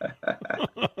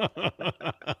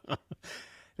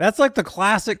 That's like the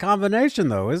classic combination,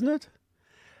 though, isn't it?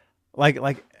 Like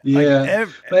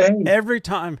every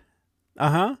time.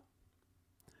 I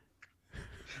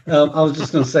was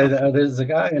just going to say that there's a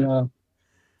guy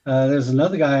there's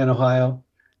another guy in Ohio.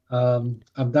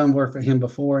 I've done work for him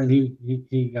before, and he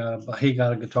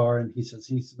got a guitar, and he says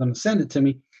he's going to send it to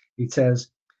me. He says,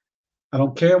 I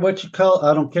don't care what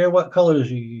I don't care what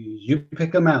colors you use. You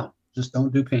pick them out. Just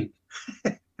don't do pink.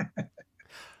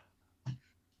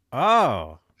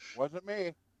 Oh, wasn't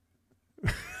me.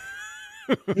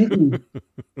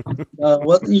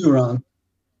 Wasn't you, Ron?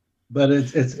 But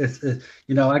it's I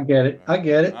get it.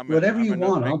 Whatever you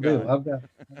want, I'll do.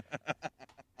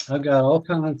 I've got all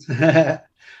kinds. I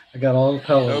got all the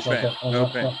colors. No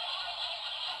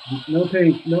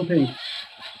pink. No pink.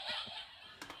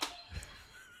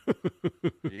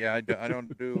 Yeah, I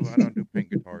don't do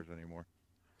pink guitars anymore.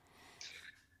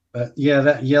 But yeah,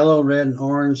 that yellow, red, and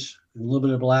orange, and a little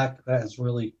bit of black, that is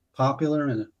really popular,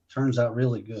 and it turns out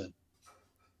really good.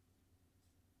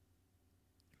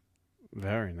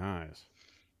 Very nice.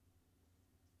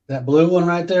 That blue one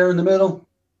right there in the middle,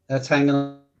 that's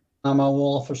hanging on my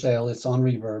wall for sale. It's on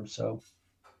Reverb, so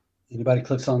anybody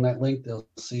clicks on that link, they'll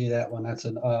see that one. That's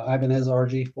an Ibanez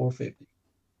RG 450.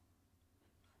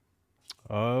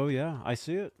 Oh yeah, I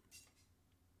see it.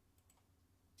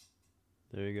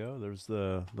 There you go. There's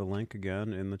the link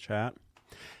again in the chat.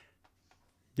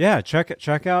 Yeah, check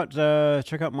out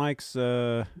Mike's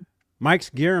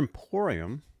Mike's Gear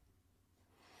Emporium.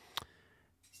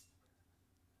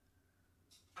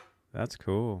 That's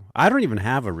cool. I don't even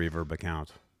have a Reverb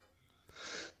account,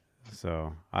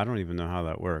 so I don't even know how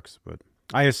that works. But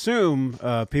I assume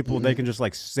people they can just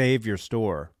like save your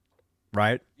store,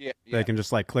 right? Yeah. They can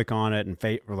just like click on it and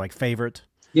or like favorite.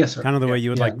 Yes, sir. Kind of the way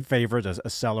you would like favorite a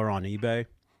seller on eBay.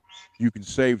 You can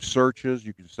save searches.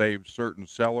 You can save certain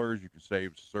sellers. You can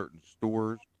save certain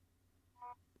stores.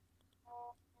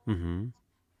 Mm-hmm.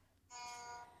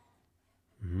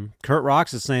 Kurt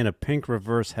Rocks is saying a pink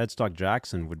reverse headstock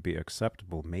Jackson would be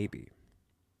acceptable, maybe.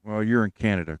 Well, you're in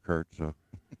Canada, Kurt, so.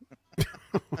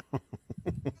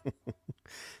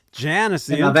 Janice,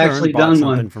 the I've intern, actually bought done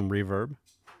something one from Reverb.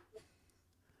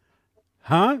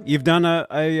 Huh? You've done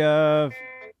a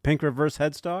pink reverse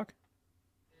headstock?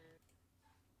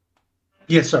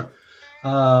 Yes, sir.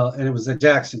 And it was a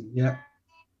Jackson. Yeah,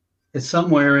 it's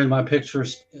somewhere in my picture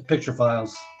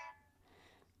files.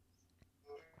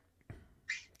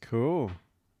 Cool.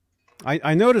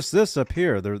 I noticed this up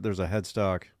here. There's a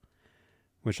headstock,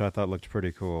 which I thought looked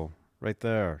pretty cool, right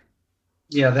there.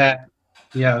 Yeah, that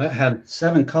had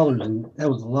 7 colors, and that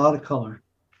was a lot of color.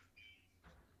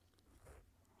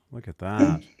 Look at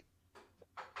that.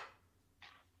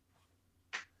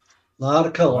 A lot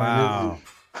of color. Wow.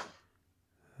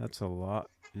 That's a lot.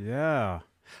 Yeah.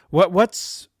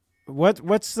 What's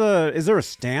the, is there a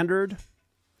standard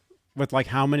with like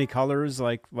how many colors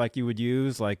like you would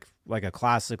use like a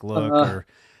classic look or?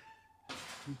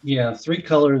 Yeah, 3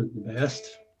 colors is the best.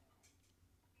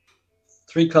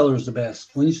 3 colors the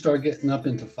best. When you start getting up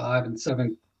into 5 and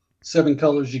 7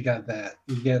 colors, you got that.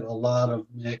 You get a lot of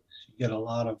mix. You get a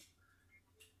lot of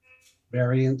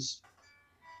variance.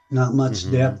 Not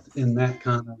much depth in that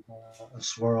kind of a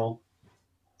swirl.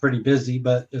 Pretty busy,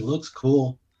 but it looks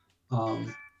cool.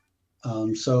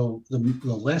 So the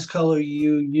less color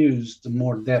you use, the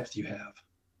more depth you have.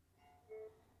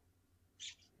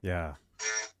 Yeah.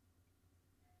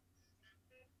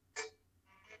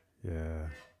 Yeah.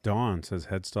 Dawn says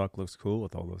headstock looks cool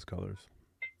with all those colors.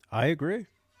 I agree.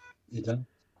 It does.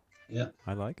 Yeah.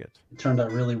 I like it. It turned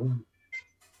out really well.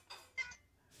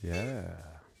 Yeah.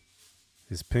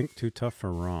 Is pink too tough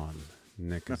for Ron?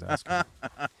 Nick is asking.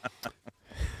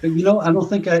 You know, I don't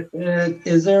think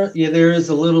is there. Yeah, there is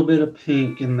a little bit of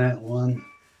pink in that one.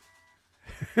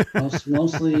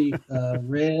 Mostly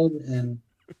red and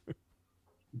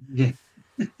yeah.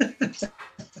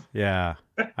 Yeah,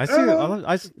 I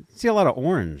see a lot of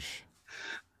orange.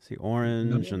 I see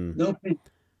orange and no pink.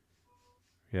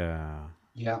 Yeah.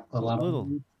 Yeah, a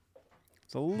little.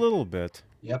 It's a little bit.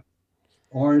 Yep,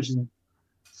 orange and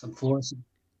some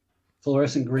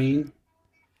fluorescent green.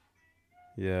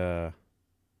 Yeah.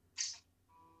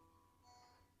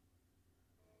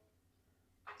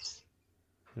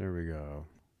 There we go.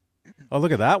 Oh,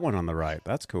 look at that one on the right.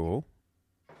 That's cool.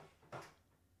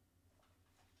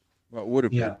 Well, it would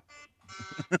have been.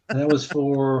 That was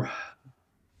for a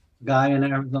guy in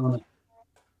Arizona.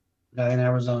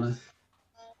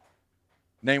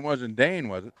 Name wasn't Dane,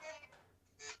 was it?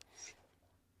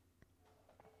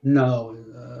 No.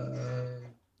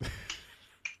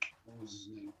 What was his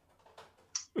name?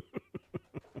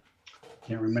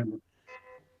 Can't remember.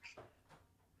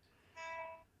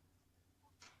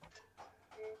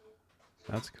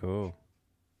 That's cool.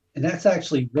 And that's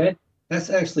actually red. That's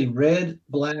actually red,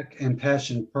 black, and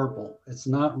passion purple. It's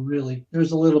not really.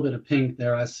 There's a little bit of pink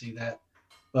there. I see that,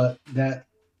 but that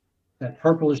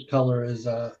purplish color is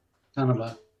kind of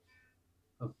a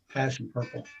passion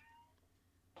purple.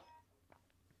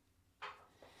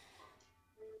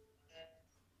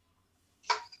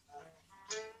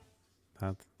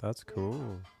 That's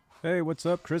cool. Hey, what's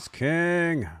up, Chris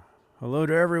King? Hello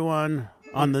to everyone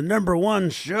on the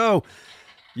 #1 show.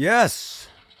 Yes.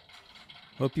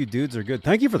 Hope you dudes are good.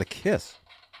 Thank you for the kiss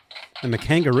and the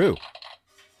kangaroo.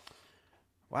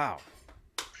 Wow.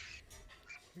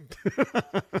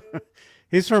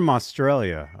 He's from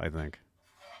Australia, I think.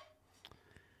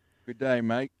 Good day,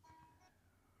 mate.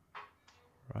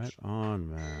 Right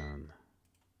on, man.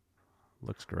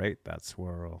 Looks great, that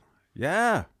swirl.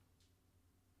 Yeah.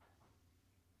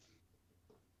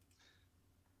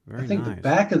 Very I think nice. the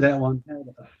back of that one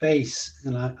had a face,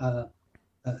 and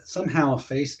somehow a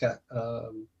face got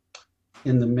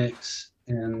in the mix,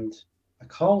 and I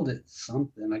called it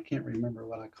something. I can't remember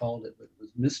what I called it, but it was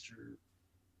Mr.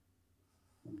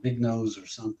 Big Nose or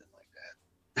something like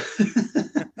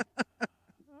that.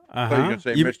 I thought you were going to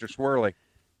say Mr. Swirly.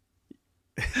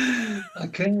 I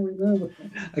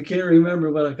can't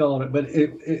remember what I called it, but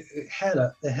it had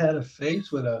a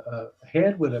face with a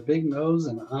head with a big nose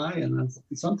and an eye, and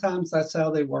sometimes that's how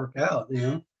they work out, you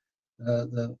know.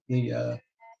 the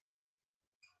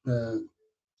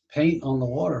paint on the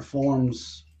water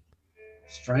forms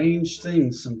strange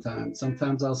things sometimes.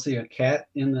 Sometimes I'll see a cat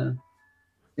in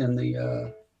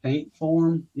the paint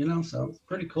form, so it's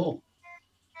pretty cool.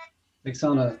 Takes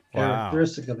on a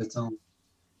characteristic of its own.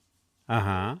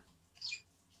 Uh-huh.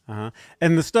 Uh-huh.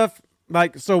 And the stuff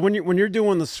like so when you're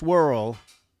doing the swirl,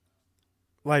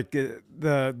 like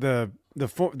the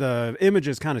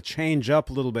images kind of change up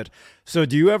a little bit. So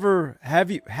do you ever have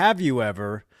you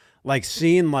ever like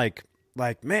seen like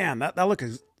man that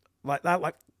looks like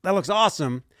that looks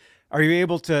awesome? Are you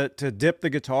able to dip the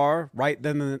guitar right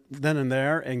then and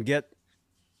there and get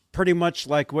pretty much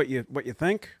like what you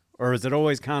think, or is it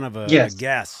always kind of a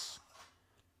guess?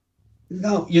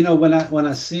 No, when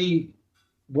I see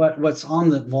what's on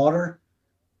the water,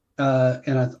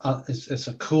 and it's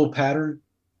a cool pattern,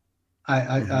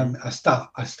 I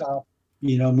stop,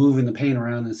 moving the paint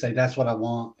around and say that's what I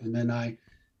want, and then I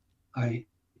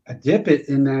dip it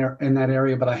in that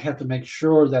area, but I have to make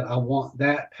sure that I want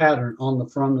that pattern on the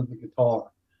front of the guitar.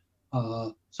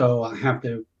 So I have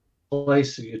to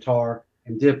place the guitar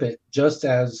and dip it just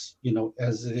as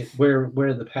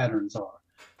where the patterns are.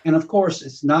 And of course,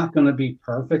 it's not going to be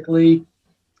perfectly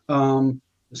the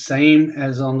same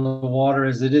as on the water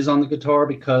as it is on the guitar,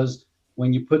 because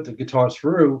when you put the guitar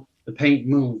through, the paint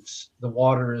moves. The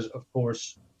water is, of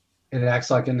course, it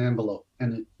acts like an envelope,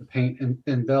 and the paint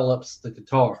envelops the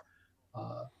guitar.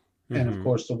 And of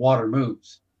course, the water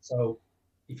moves. So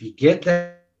if you get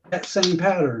that same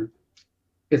pattern,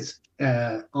 it's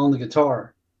on the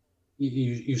guitar,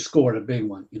 you scored a big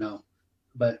one,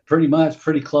 but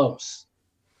pretty close.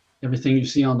 Everything you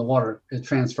see on the water, it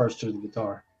transfers to the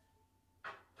guitar.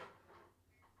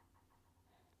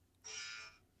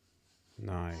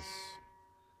 Nice.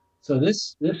 So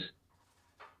this see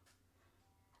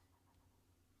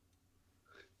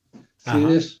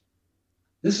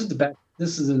this is the back.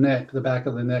 This is the back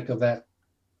of the neck of that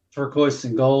turquoise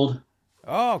and gold.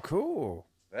 Oh, cool.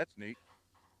 That's neat.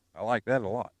 I like that a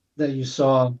lot. That you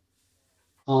saw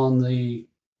on the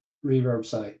Reverb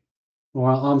site. Or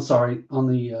I'm sorry, on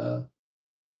the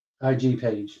IG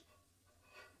page.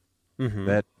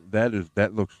 Mm-hmm.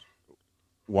 That looks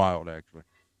wild, actually.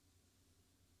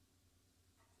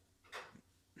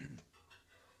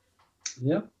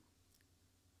 Yep.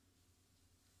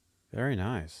 Very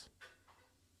nice.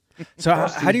 So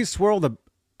how do you swirl the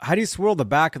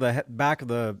back of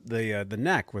the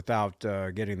neck without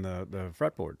getting the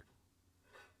fretboard?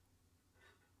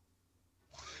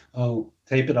 Oh,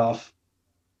 tape it off.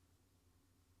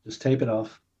 Just tape it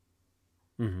off.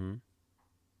 Mm-hmm.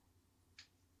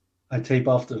 I tape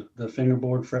off the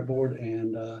fingerboard, fretboard,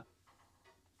 and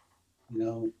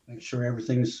make sure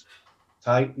everything's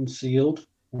tight and sealed,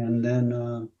 and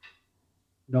then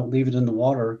don't leave it in the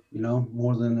water,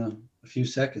 more than a few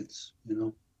seconds.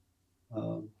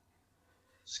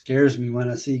 Scares me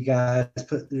when I see guys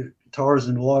put their guitars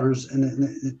in waters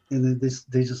and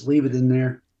they just leave it in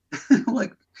there.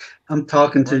 Like, I'm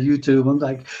talking to YouTube. I'm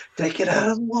like, take it out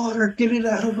of the water. Get it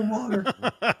out of the water.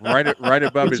 Right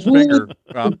above his finger.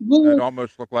 It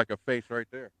almost looked like a face right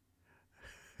there.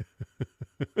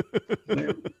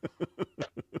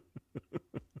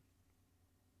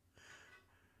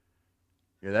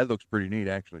 Yeah, that looks pretty neat,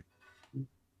 actually.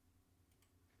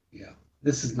 Yeah,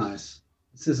 this is nice.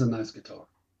 This is a nice guitar.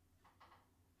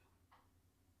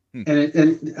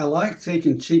 And I like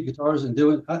taking cheap guitars and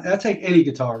doing. I take any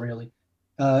guitar really,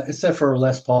 except for a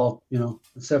Les Paul.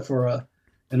 Except for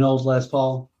an old Les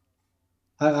Paul.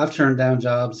 I've turned down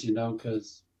jobs,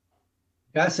 because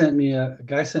a guy sent me a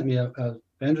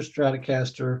Fender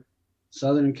Stratocaster,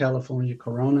 Southern California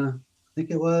Corona, I think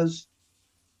it was.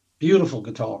 Beautiful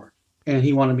guitar, and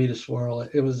he wanted me to swirl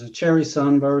it. It was a cherry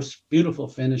sunburst, beautiful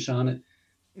finish on it,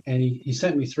 and he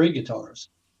sent me 3 guitars.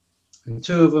 And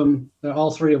 2 of them, all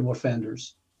 3 of them were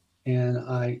Fenders. And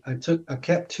I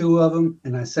kept 2 of them,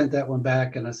 and I sent that one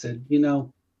back, and I said,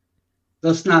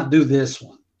 let's not do this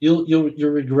one. You'll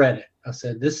regret it. I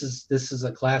said, this is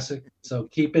a classic, so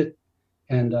keep it,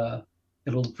 and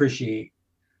it'll appreciate.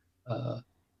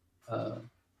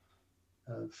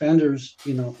 Fenders,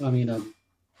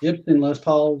 Gibson Les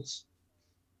Pauls,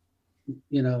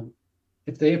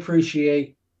 if they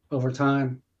appreciate over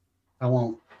time, I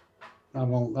won't.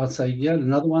 I'll say, yeah,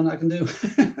 another one I can do,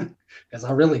 because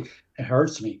it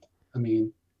hurts me. I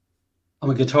mean, I'm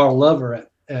a guitar lover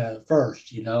at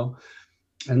first,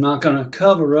 I'm not going to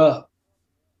cover up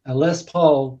a Les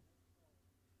Paul,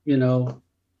 a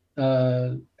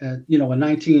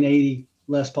 1980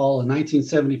 Les Paul, a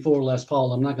 1974 Les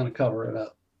Paul. I'm not going to cover it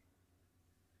up.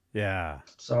 Yeah.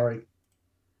 Sorry.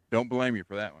 Don't blame you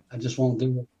for that one. I just won't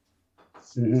do it.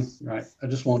 Right. I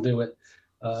just won't do it,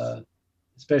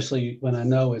 especially when I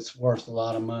know it's worth a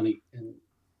lot of money, and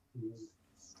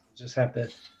just have to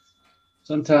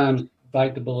sometimes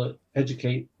bite the bullet,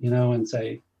 educate, and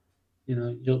say,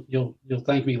 you'll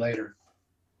thank me later.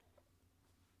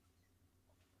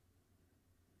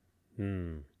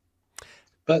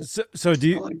 But so do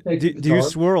you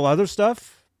swirl other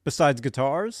stuff besides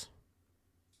guitars?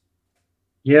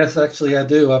 Yes, actually I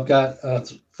do. I've got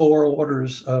 4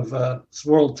 orders of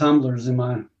swirled tumblers in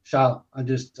my shop. I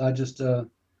just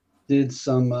did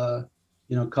some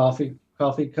coffee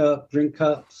drink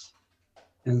cups,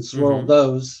 and swirled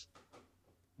those,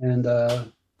 and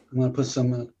I'm going to put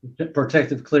some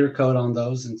protective clear coat on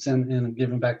those and send and give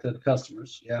them back to the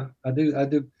customers. Yeah, I do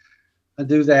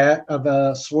that.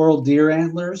 I've swirled deer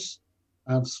antlers.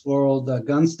 I've swirled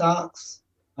gun stocks.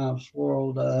 I've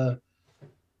swirled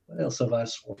what else have I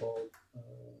swirled?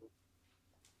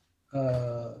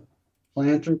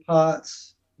 Planter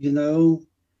pots,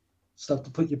 stuff to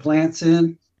put your plants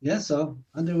in. Yeah, so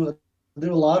I do a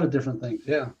lot of different things.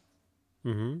 Yeah.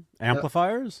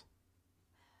 Amplifiers?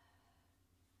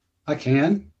 I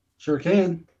can. Sure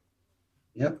can.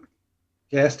 Yep.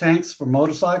 Gas tanks for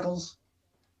motorcycles.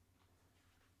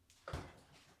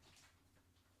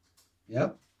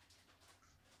 Yep.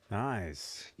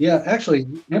 Nice. Yeah, actually,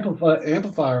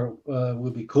 amplifier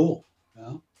would be cool.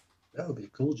 That would be a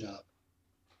cool job.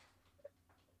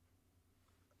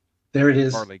 There it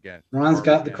is. Ron's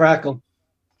got the crackle.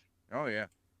 Oh yeah.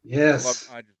 Yes.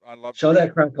 I love. Show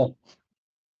that crackle.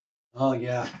 Oh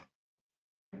yeah.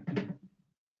 And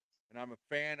I'm a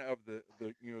fan of the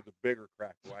bigger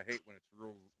crackle. I hate when it's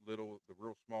real little, the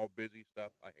real small busy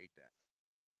stuff. I hate that.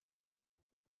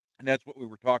 And that's what we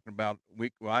were talking about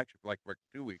actually for like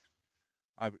 2 weeks.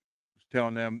 I was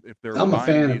telling them if they're I'm a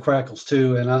fan of crackles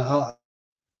too, and I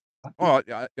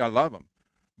love them.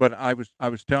 But I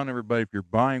was telling everybody, if you're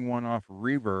buying one off of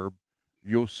Reverb,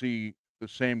 you'll see the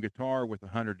same guitar with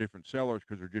 100 different sellers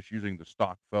because they're just using the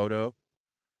stock photo.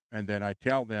 And then I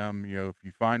tell them, if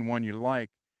you find one you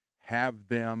like, have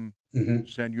them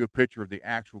send you a picture of the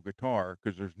actual guitar,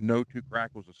 because there's no 2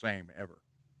 crackles the same ever.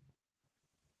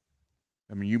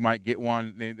 I mean, you might get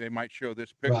one, they might show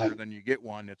this picture, right. Then you get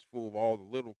one that's full of all the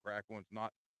little crackle, and it's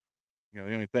not, the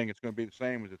only thing it's going to be the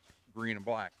same is it's green and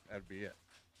black. That'd be it.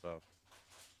 So.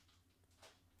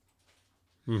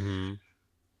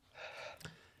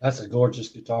 That's a gorgeous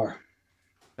guitar.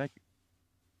 Thank you.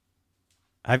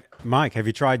 Mike, have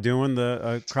you tried doing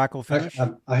the crackle finish?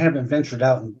 I haven't ventured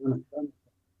out and done it.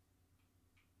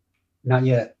 Not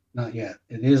yet.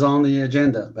 It is on the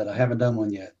agenda, but I haven't done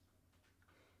one yet.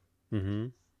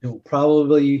 It will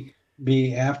probably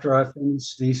be after I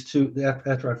finish these 2.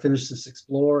 After I finish this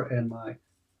Explorer and my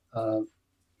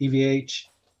EVH,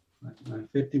 my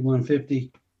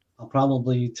 5150, I'll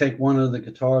probably take one of the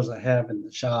guitars I have in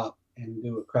the shop and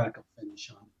do a crackle finish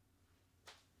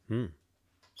on.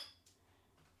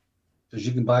 Because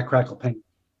you can buy crackle paint.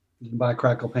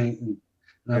 And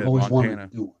I've always wanted to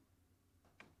do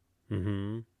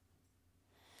one.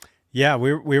 Yeah,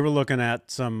 we were looking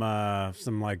at some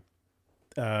like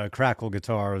crackle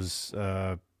guitars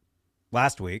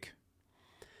last week,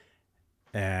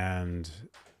 and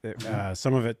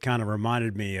some of it kind of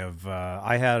reminded me of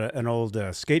I had an old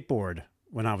skateboard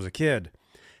when I was a kid.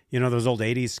 Those old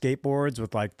 80s skateboards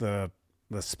with like the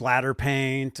splatter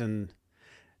paint and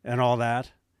all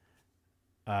that.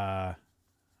 I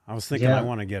was thinking I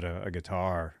want to get a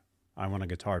guitar. I want a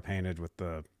guitar painted with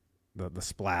the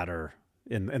splatter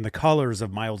in the colors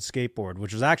of my old skateboard,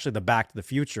 which was actually the Back to the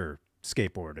Future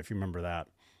skateboard, if you remember that.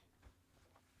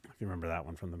 If you remember that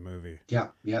one from the movie. Yeah.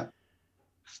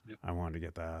 I wanted to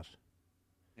get that.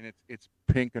 And it's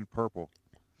pink and purple.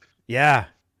 Yeah.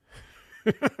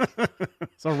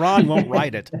 So Ron won't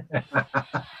write it. News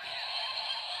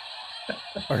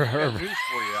for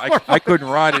you. I couldn't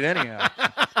ride it anyhow.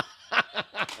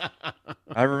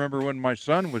 I remember when my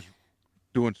son was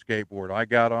doing skateboard, I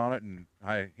got on it and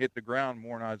I hit the ground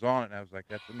more than I was on it, and I was like,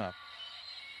 that's enough.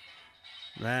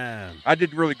 Man. I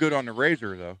did really good on the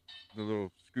Razor, though. The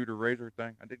little scooter Razor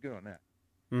thing. I did good on that.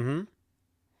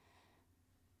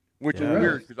 Which is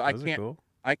weird, because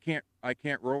I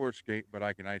can't roller skate, but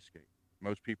I can ice skate.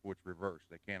 Most people, it's reverse.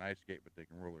 They can't ice skate, but they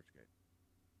can roller skate.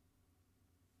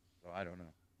 So I don't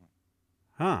know.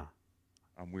 Huh.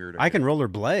 I'm weird. I can roller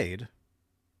blade.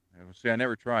 See, I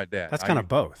never tried that. That's kind of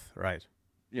both, right?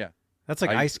 Yeah. That's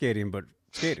like ice skating, but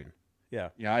skating. Yeah.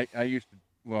 Yeah, I used to,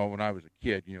 when I was a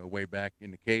kid, way back in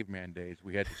the caveman days,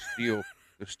 we had the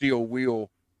steel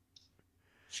wheel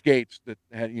skates that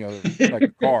had, like a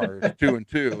car, 2 and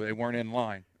 2. They weren't in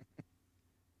line.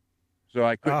 So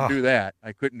I couldn't do that.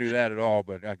 I couldn't do that at all.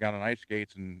 But I got on ice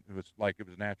skates, and it was like it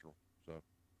was natural. So.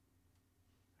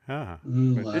 Huh.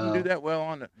 But didn't do that well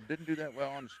on the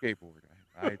skateboard.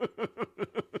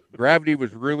 Gravity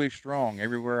was really strong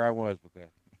everywhere I was with that.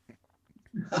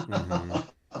 Mm-hmm.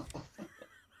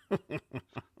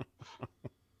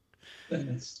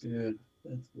 That's good.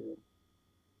 That's good.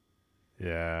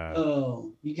 Yeah.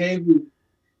 Oh,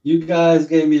 you guys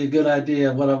gave me a good idea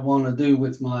of what I want to do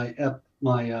with my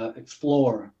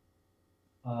Explorer.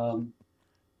 Because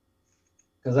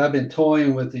I've been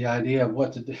toying with the idea of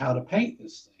how to paint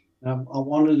this thing. I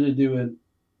wanted to do a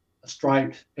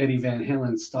striped Eddie Van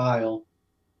Halen style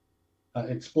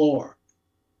Explorer,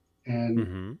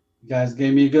 and you guys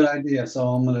gave me a good idea. So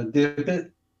I'm gonna dip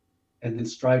it and then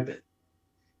stripe it.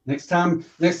 Next time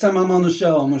I'm on the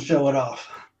show, I'm gonna show it off.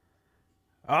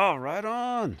 Oh, right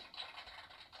on.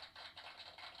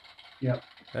 Yep.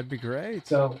 That'd be great.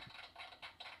 So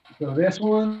this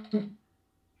one,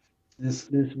 this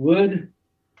wood,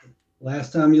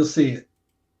 last time you'll see it.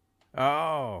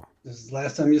 Oh. This is the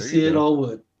last time you'll see it, all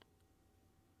wood.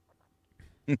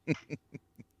 Look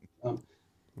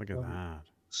at that.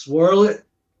 Swirl it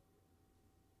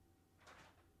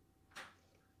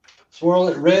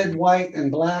red, white,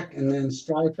 and black, and then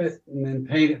stripe it, and then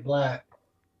paint it black.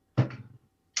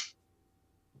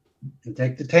 And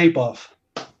take the tape off.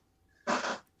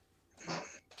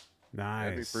 Nice.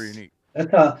 That'd be pretty neat.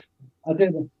 That's how I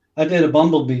did a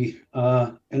bumblebee,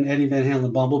 an Eddie Van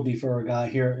Halen bumblebee for a guy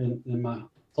here in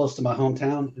close to my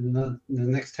hometown, in the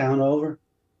next town over.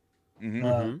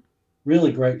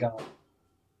 Really great guy,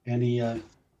 and he had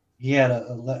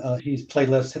he's played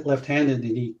left-handed,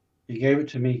 and he gave it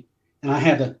to me, and I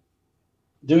had to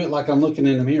do it like I'm looking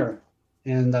in the mirror,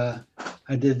 and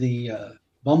I did the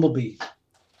bumblebee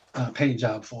paint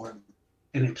job for him,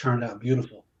 and it turned out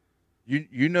beautiful.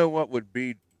 You know what would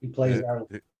be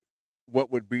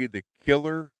what would be the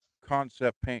killer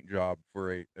concept paint job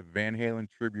for a Van Halen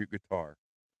tribute guitar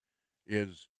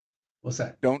is what's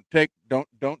that? Don't take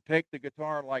the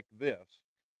guitar like this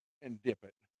and dip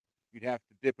it. You'd have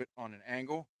to dip it on an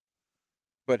angle,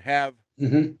 but have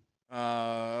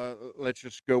let's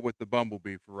just go with the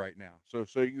bumblebee for right now. So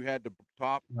you had the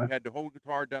top, you had the whole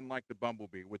guitar done like the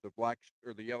bumblebee with the black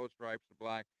or the yellow stripes, the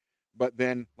black, but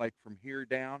then like from here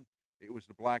down, it was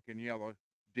the black and yellow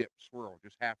dip swirl,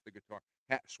 just half the guitar,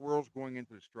 swirls going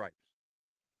into the stripes.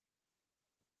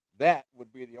 That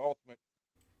would be the ultimate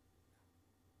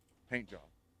paint job.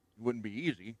 It wouldn't be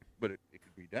easy, but it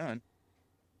could be done.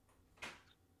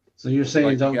 So you're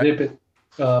saying don't dip it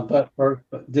butt first,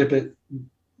 but dip it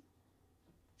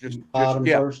bottom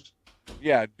first?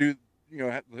 Yeah, the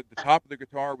top of the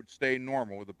guitar would stay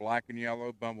normal with the black and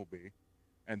yellow bumblebee,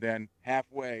 and then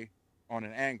halfway on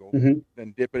an angle,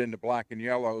 then dip it into black and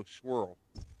yellow swirl.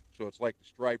 So it's like the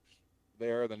stripes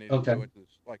there, then they go into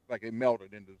this, like they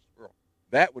melted into the swirl.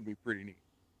 That would be pretty neat.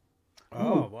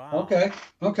 Oh, wow. Okay.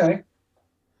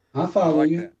 I follow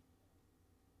you.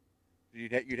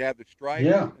 That. You'd have the stripe,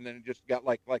 and then it just got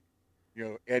like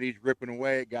Eddie's ripping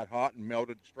away. It got hot and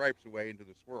melted the stripes away into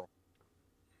the swirl.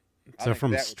 So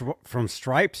from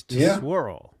stripes to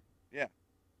swirl. Yeah.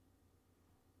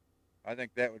 I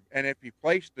think that would, and if you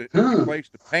placed the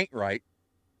paint right,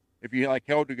 if you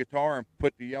held the guitar and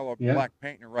put the yellow black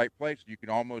paint in the right place, you can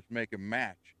almost make a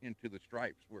match into the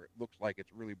stripes where it looks like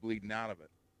it's really bleeding out of it.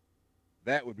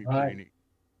 That would be pretty neat.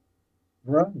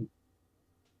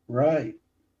 Right.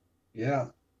 Yeah.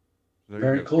 So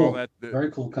very cool.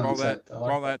 Very cool concept.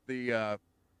 Call that the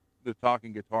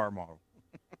talking guitar model.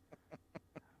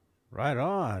 Right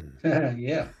on.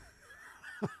 Yeah.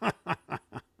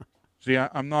 See,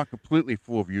 I'm not completely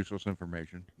full of useless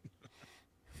information.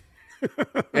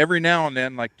 Every now and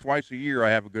then, like twice a year,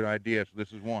 I have a good idea. So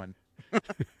this is one.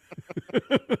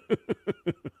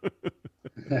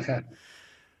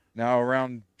 Now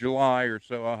around July or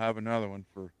so, I'll have another one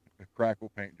for a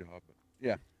crackle paint job. But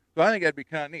yeah, so I think that'd be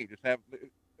kind of neat. Just have,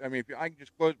 I mean, I can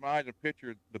just close my eyes and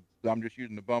picture I'm just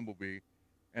using the bumblebee,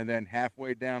 and then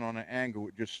halfway down on an angle,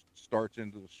 it just starts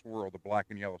into the swirl, the black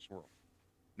and yellow swirl.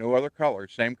 No other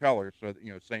colors, same colors, so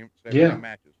same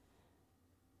matches.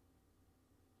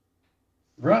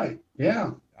 Right.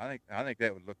 Yeah. I think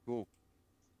that would look cool.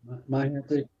 Might have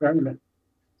to experiment.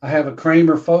 I have a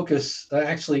Kramer Focus. I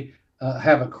actually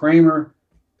have a Kramer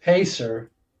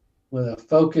Pacer with a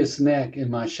Focus neck in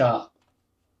my shop,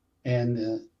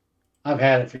 and I've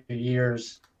had it for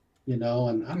years, and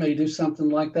I may do something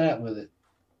like that with it.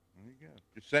 There you go.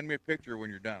 Just send me a picture when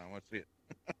you're done. I want to see it.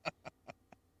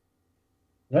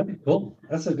 That'd be cool.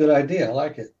 That's a good idea. I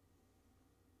like it.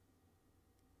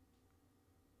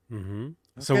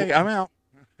 Okay, I'm out.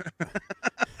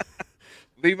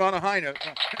 Leave on a high note.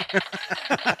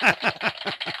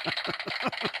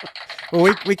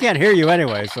 Well, we can't hear you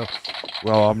anyway, so.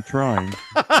 Well, I'm trying.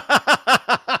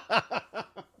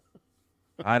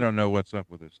 I don't know what's up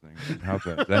with this thing. How's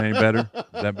that? Is that any better?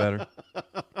 Is that better?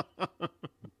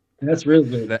 That's real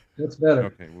good. That's better.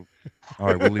 Okay. Well, all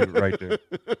right. We'll leave it right there.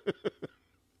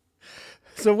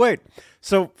 So wait.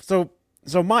 So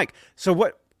Mike. So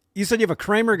what? You said you have a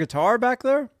Kramer guitar back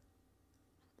there?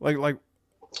 Like.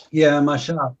 Yeah, in my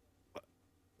shop.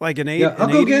 Like an I'll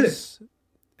go get it.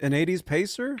 An 80s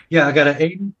Pacer? Yeah, I got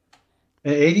an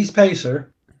 80s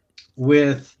Pacer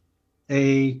with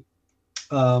a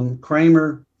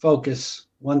Kramer Focus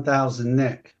 1000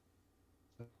 neck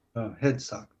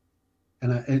headstock,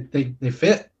 and they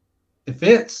fit. It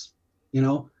fits. You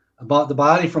know, I bought the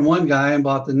body from one guy and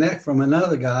bought the neck from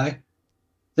another guy,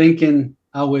 thinking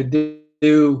I would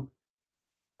do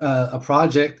a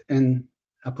project, and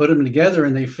I put them together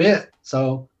and they fit.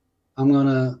 So I'm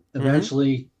gonna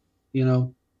eventually,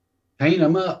 paint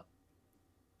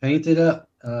it up.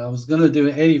 I was gonna do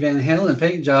an Eddie Van Halen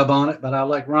paint job on it, but I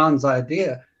like Ron's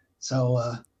idea. So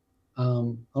I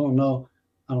don't know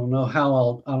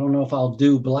if I'll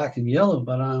do black and yellow,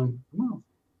 but I'm gonna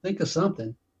think of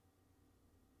something.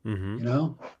 Yeah,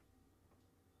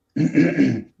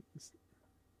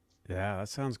 that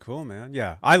sounds cool, man.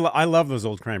 Yeah, I love those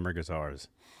old Kramer guitars.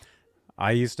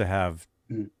 I used to have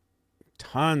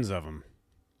tons of them.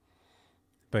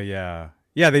 But yeah,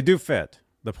 they do fit.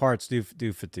 The parts do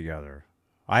fit together.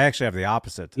 I actually have the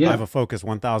opposite. Yeah. I have a Focus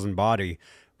 1000 body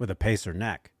with a Pacer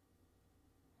neck.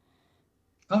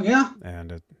 Oh, yeah?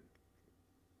 And it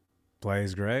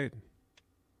plays great.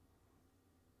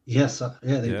 Yes,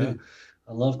 they do.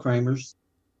 I love Kramers.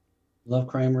 I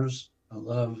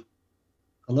love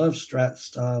Strat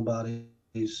style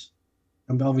bodies.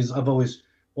 I've always,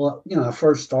 well, I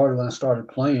first started when I started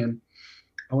playing.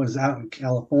 I was out in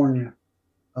California.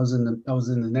 I was in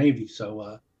the Navy, so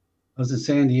I was in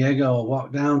San Diego. I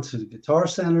walked down to the Guitar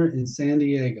Center in San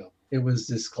Diego. It was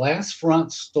this glass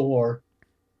front store.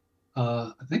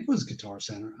 I think it was Guitar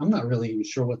Center. I'm not really even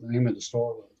sure what the name of the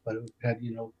store was, but it had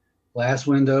glass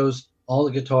windows, all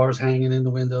the guitars hanging in the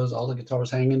windows, all the guitars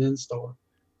hanging in the store.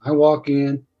 I walk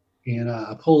in and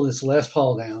I pull this Les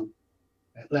Paul down.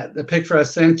 The picture I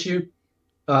sent you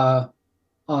a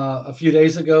few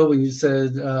days ago when you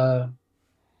said,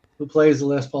 who plays the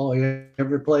Les Paul? You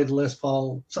ever played the Les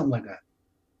Paul? Something like that.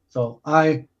 So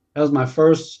that was my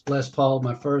first Les Paul.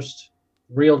 My first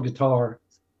real guitar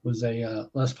was a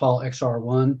Les Paul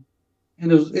XR1,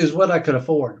 and it was what I could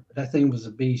afford. But that thing was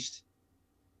a beast.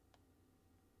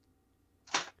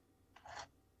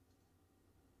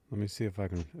 Let me see if I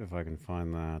can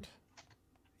find that.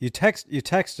 You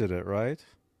texted it, right?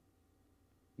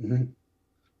 Mm-hmm.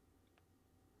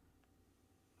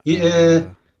 Yeah.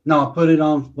 No, I put it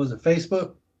on, was it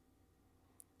Facebook?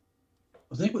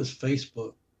 I think it was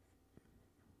Facebook.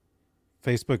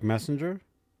 Facebook Messenger?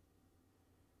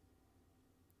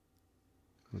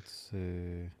 Let's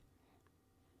see.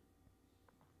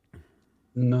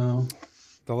 No.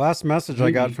 The last message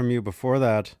I got from you before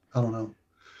that. I don't know.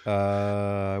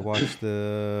 I watched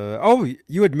Oh,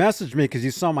 you had messaged me because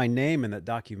you saw my name in that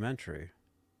documentary.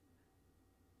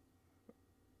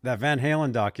 That Van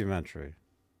Halen documentary.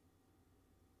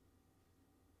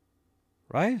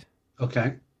 Right?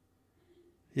 Okay.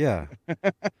 Yeah.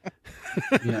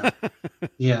 Yeah.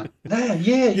 You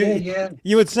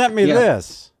had sent me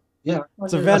this. Yeah.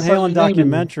 It's a Van Halen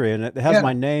documentary, and it has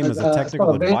my name as a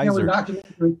technical advisor.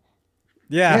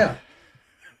 Yeah.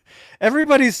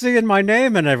 Everybody's seeing my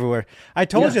name and everywhere. I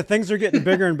told you things are getting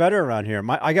bigger and better around here.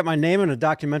 I got my name in a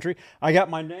documentary. I got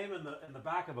my name in the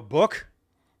back of a book.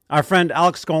 Our friend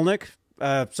Alex Skolnick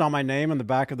saw my name in the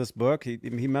back of this book. He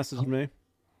messaged me.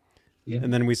 Yeah.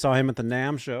 And then we saw him at the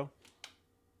NAMM show.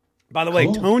 By the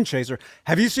way, Tone Chaser.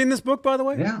 Have you seen this book, by the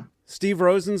way? Yeah. Steve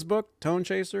Rosen's book, Tone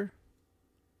Chaser?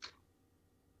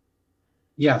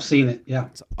 Yeah, I've seen it. Yeah.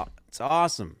 It's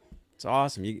awesome. It's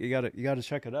awesome. You gotta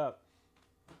check it out.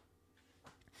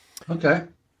 Okay.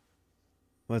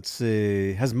 Let's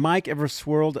see. Has Mike ever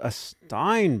swirled a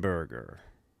Steinberger?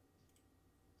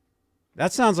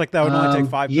 That sounds like that would only take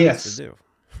 5 minutes to do.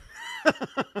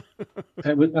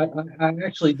 I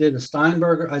actually did a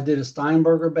Steinberger. I did a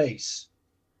Steinberger bass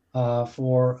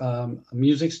for a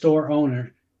music store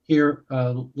owner here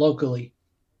locally.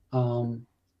 I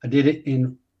did it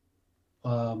in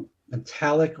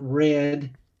metallic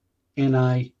red, and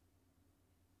I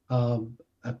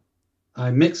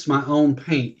mixed my own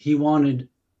paint. He wanted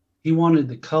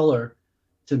the color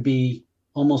to be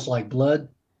almost like blood,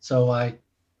 so I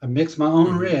mixed my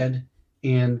own red,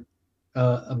 and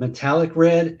a metallic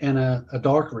red and a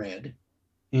dark red,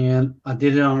 and I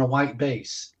did it on a white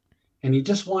base. And he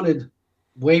just wanted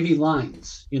wavy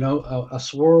lines, a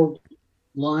swirled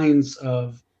lines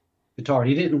of guitar.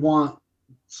 He didn't want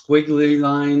squiggly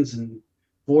lines and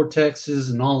vortexes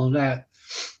and all of that.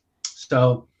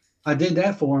 So I did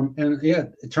that for him, and yeah,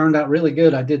 it turned out really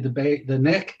good. I did the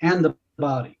neck and the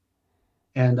body,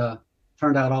 and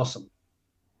turned out awesome.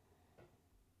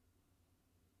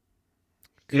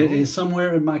 Cool. It is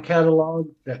somewhere in my catalog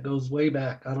that goes way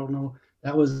back. I don't know.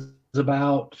 That was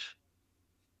about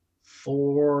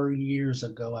 4 years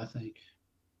ago, I think.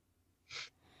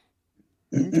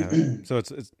 Okay. So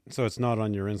it's not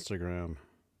on your Instagram.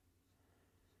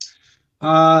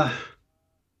 I'll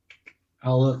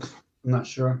look. I'm not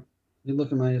sure. You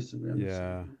look at my Instagram.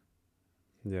 Yeah.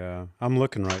 Yeah. I'm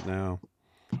looking right now.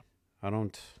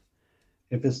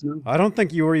 If it's not, I don't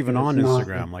think you were even on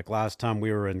Instagram like last time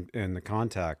we were in the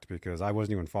contact, because I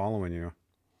wasn't even following you.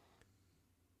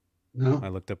 No. When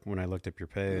I looked up your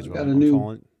page.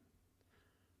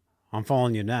 I'm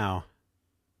following you now.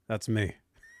 That's me.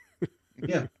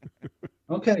 Yeah.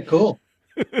 Okay, cool.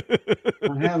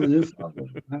 I have a new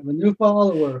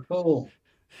follower. Cool.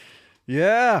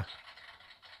 Yeah.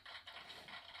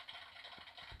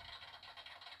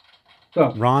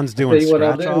 So, Ron's doing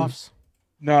scratch offs.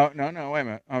 No, wait a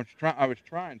minute. I was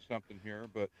trying something here,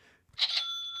 but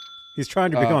he's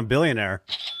trying to become a billionaire.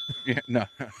 Yeah, no.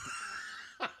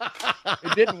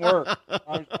 It didn't work.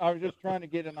 I was just trying to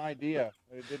get an idea.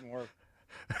 It didn't work.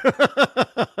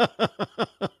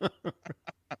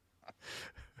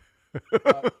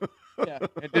 Yeah,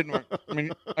 it didn't work. I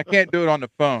mean, I can't do it on the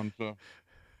phone, so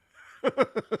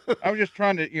I was just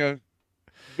trying to,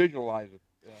 visualize it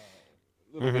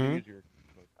a little bit easier.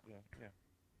 But, yeah.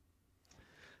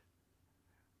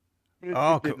 But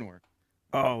it didn't work.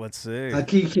 Oh, let's see.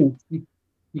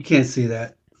 You can't see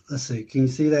that. Let's see. Can you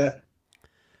see that?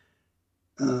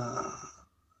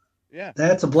 Yeah.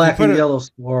 That's a black and yellow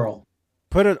swirl.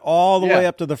 Put it all the way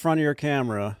up to the front of your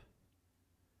camera.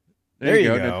 There you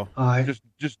go.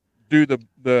 Just do the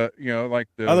like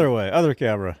the other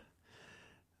camera.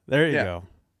 There you go.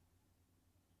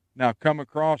 Now come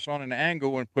across on an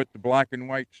angle and put the black and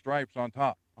white stripes on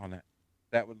top on that.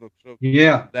 That would look so.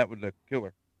 Yeah. That would look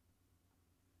killer.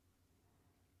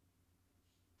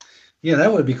 Yeah,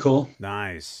 that would be cool.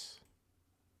 Nice.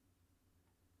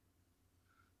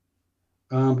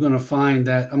 I'm gonna find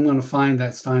that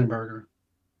Steinberger.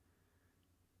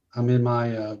 I'm in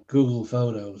my Google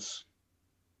Photos.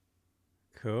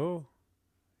 Cool.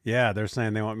 Yeah, they're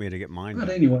saying they want me to get mine. But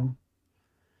anyway,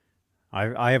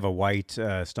 I have a white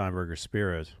Steinberger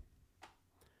Spirit.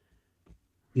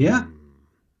 Yeah.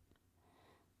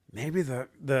 Maybe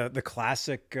the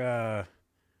classic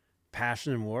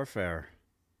Passion and Warfare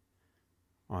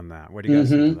on that. What do you guys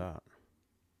think of that?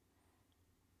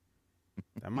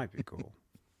 That might be cool.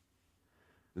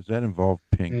 Does that involve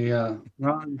pink? Hey,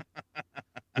 Ron,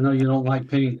 I know you don't like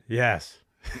pink. Yes.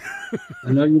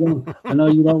 I know you don't. I know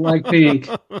you don't like pink.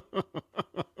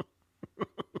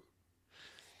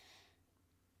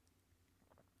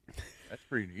 That's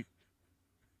pretty neat.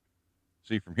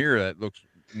 See, from here, that looks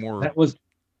more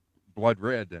blood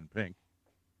red than pink.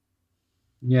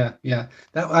 Yeah.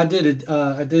 That I did it.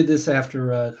 I did this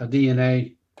after a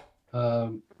DNA,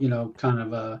 kind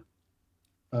of a,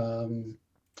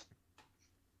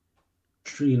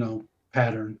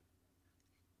 pattern.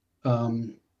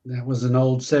 That was an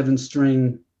old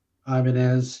 7-string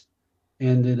Ibanez,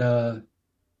 and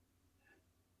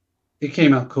it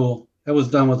came out cool. That was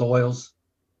done with oils.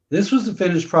 This was the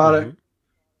finished product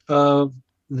of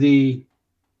the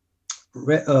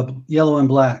yellow and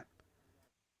black.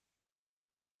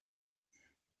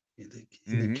 Get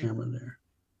the camera there.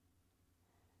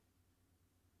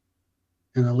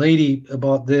 And a lady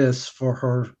bought this for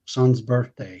her son's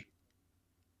birthday.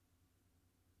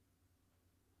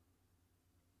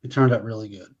 It turned out really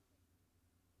good.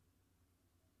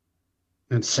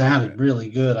 And sounded really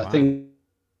good. Wow. I think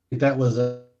that was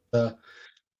I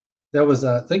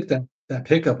think that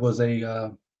pickup was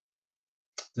a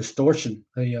distortion,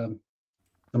 the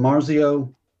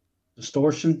Marzio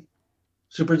distortion,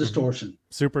 super distortion.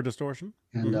 Super distortion.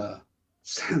 And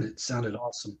sounded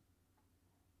awesome.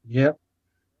 Yep.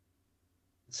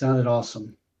 It sounded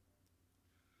awesome.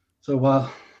 So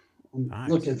I'm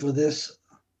looking for this.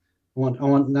 I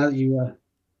want now that you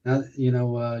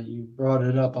you brought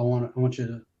it up, I want you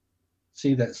to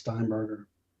see that Steinberger.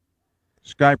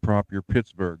 Skyprop, you're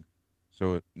Pittsburgh,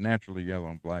 so naturally yellow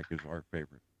and black is our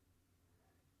favorite.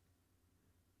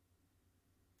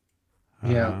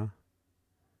 Yeah.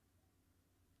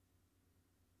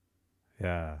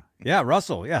 Yeah. Yeah,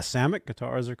 Russell. Yeah, Samick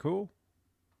guitars are cool.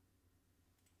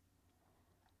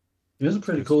 It was a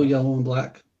pretty cool yellow and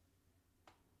black.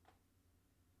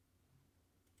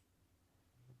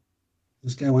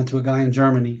 This guy went to a guy in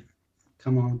Germany.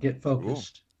 Come on, get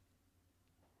focused.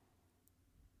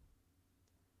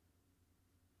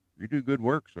 Cool. You do good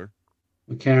work, sir.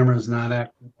 The camera's not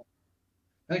active.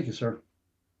 Thank you, sir.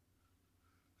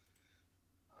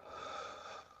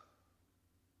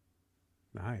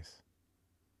 Nice.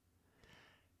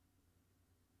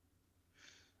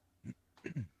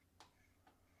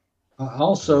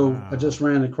 I just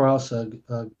ran across a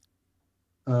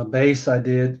bass I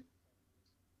did.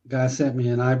 Guy sent me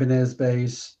an Ibanez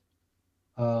bass,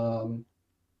 and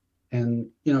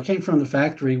it came from the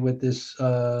factory with this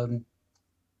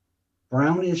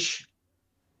brownish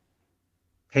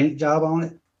paint job on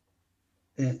it.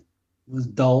 It was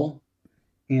dull,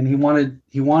 and he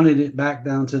wanted it back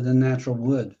down to the natural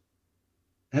wood.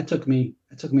 That took me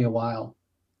a while.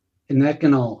 Neck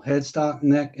and all, headstock,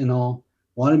 neck and all.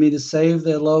 Wanted me to save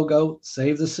the logo,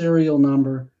 save the serial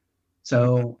number.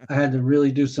 So I had to really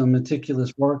do some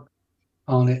meticulous work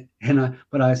on it.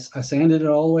 But I sanded it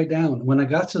all the way down. When I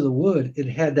got to the wood, it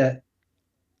had that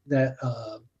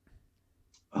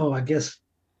I guess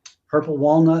purple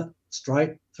walnut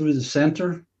stripe through the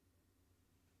center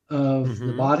of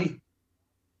the body.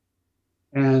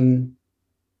 And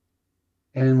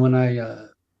when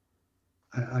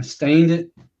I stained it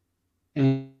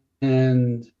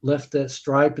and left that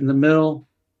stripe in the middle,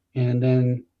 and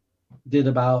then did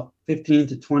about 15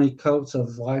 to 20 coats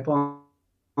of wipe on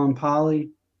poly,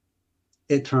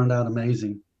 it turned out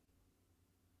amazing.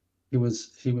 He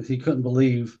couldn't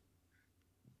believe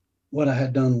what I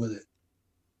had done with it.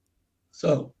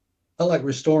 So I like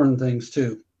restoring things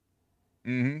too.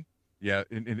 Mm-hmm. Yeah,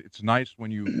 and it's nice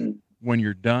when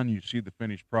you're done, you see the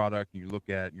finished product, and you look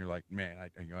at it, and you're like, man,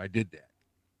 I did that.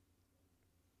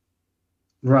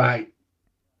 Right.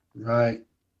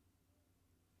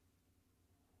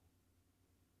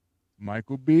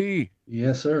 Michael B.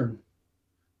 Yes, sir.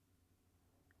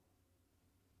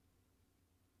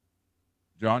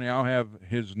 Johnny, I'll have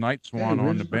his Night Swan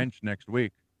on the bench next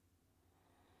week.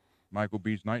 Michael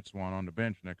B's Night Swan on the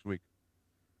bench next week.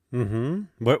 Mm-hmm.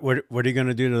 What are you going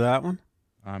to do to that one?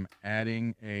 I'm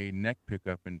adding a neck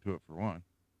pickup into it for one.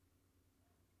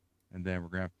 And then we're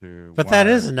going to have to But that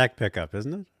is a neck pickup,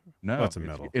 isn't it? No. It's a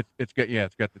middle. It's got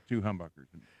the two humbuckers,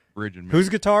 bridge and middle. Whose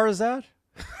guitar is that?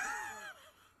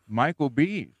 Michael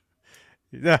B's.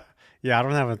 Yeah, I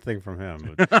don't have a thing from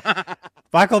him. But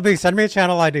Michael B, send me a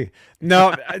channel ID.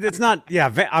 No, it's not.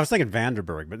 Yeah, I was thinking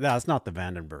Vandenberg, but that's not the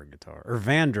Vandenberg guitar. Or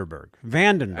Vandenberg.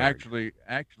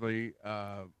 Actually,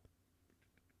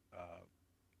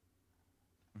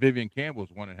 Vivian Campbell's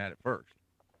the one that had it first.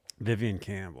 Vivian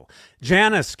Campbell.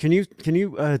 Janice, can you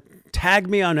tag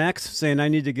me on X saying I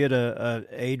need to get a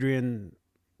Adrian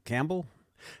Campbell?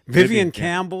 Vivian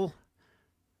Campbell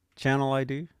channel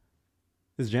ID?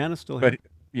 Is Janice still here?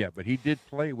 But he did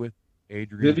play with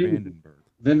Adrian Vandenberg.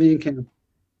 Vivian Campbell.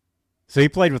 So he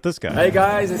played with this guy. Hey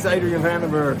guys, it's Adrian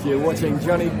Vandenberg. You're watching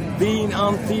Johnny Bean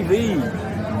on TV.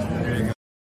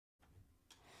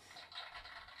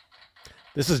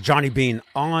 This is Johnny Bean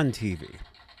on TV.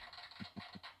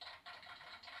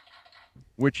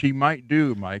 Which he might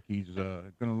do, Mike. He's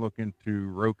going to look into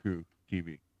Roku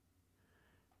TV.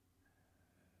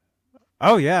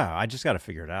 Oh, yeah. I just got to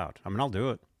figure it out. I mean, I'll do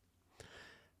it.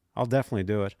 I'll definitely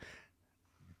do it.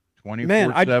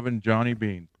 24/7 Johnny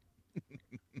Bean.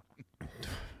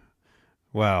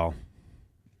 Well,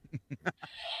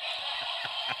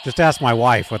 just ask my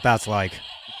wife what that's like.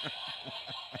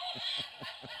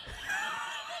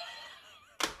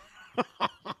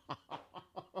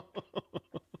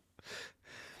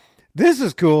 This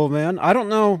is cool, man. I don't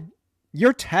know.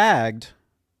 You're tagged.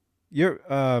 You're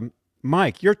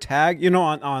Mike. You're tagged.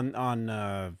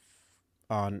 On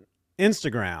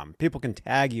Instagram, people can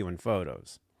tag you in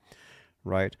photos,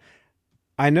 right?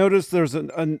 I noticed there's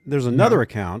another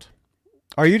account.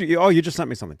 You just sent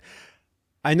me something.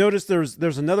 I noticed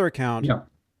there's another account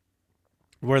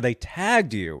where they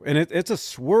tagged you, and it's a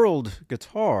swirled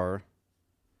guitar.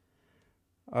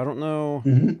 I don't know.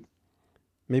 Mm-hmm.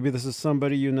 Maybe this is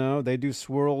somebody you know. They do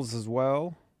swirls as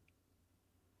well.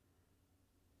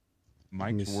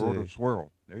 Mike's World of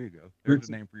Swirl. There you go. There's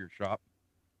a name for your shop.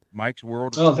 Mike's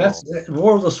World of Swirl. Oh, that's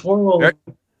World of Swirl.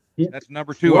 That's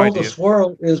number 2 World idea. of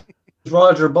Swirl is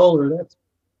Roger Bowler. That's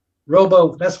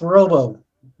Robo.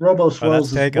 Robo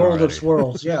Swirls is World of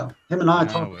Swirls. Yeah. Him and I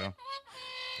talk. Well.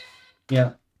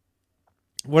 Yeah.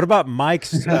 What about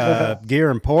Mike's Gear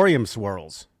Emporium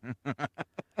swirls?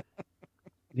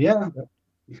 Yeah.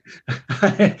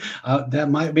 That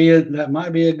might be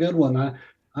a good one. How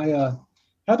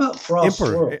about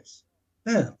FrostSwirls?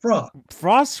 Yeah,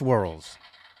 FrostSwirls.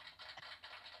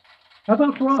 How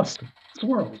about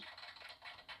FrostSwirls?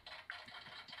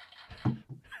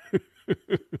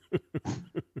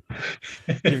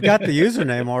 You've got the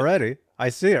username already. I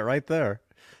see it right there.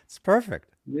 It's perfect.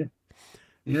 Yeah.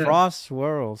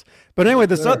 FrostSwirls. But anyway,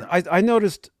 I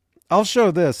noticed. I'll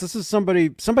show this. This is somebody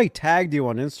tagged you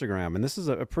on Instagram, and this is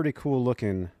a pretty cool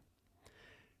looking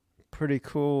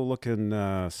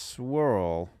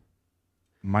swirl.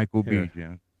 Michael B.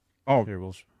 Jen. Oh, here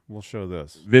we'll show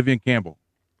this. Vivian Campbell.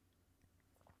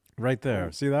 Right there.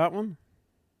 See that one?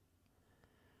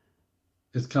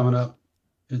 It's coming up.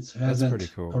 It hasn't pretty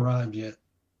cool. arrived yet.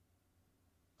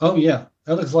 Oh yeah,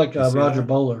 that looks like Roger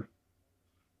Bowler.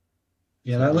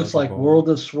 Yeah, that looks like World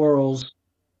of Swirls.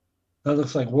 That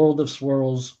looks like World of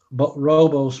Swirls, but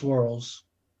Robo Swirls.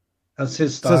 That's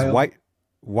his style. It says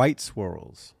white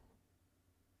swirls.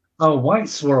 Oh, white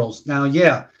swirls. Now,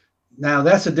 yeah. Now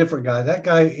that's a different guy. That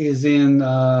guy is in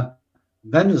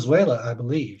Venezuela, I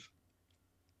believe.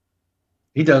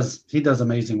 He does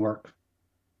amazing work.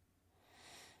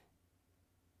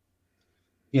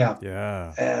 Yeah.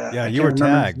 Yeah. You were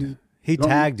tagged. He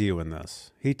tagged you in this.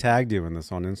 He tagged you in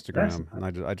this on Instagram,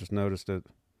 and I just noticed it.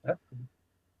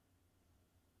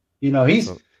 You know, he's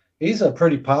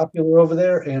pretty popular over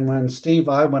there. And when Steve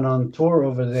I went on tour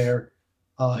over there,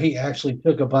 he actually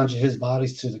took a bunch of his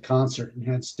bodies to the concert and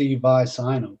had Steve I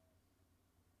sign them.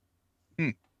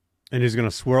 And he's going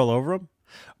to swirl over them?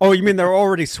 Oh, you mean they're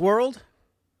already swirled?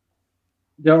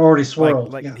 They're already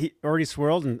swirled. He already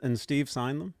swirled and Steve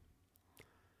signed them?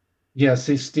 Yeah,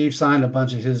 see, Steve signed a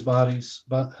bunch of his bodies,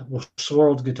 but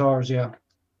swirled guitars, yeah.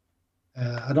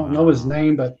 I don't know his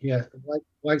name, but yeah,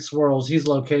 White Swirls. He's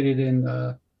located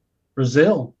in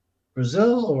Brazil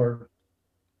or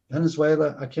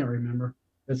Venezuela. I can't remember.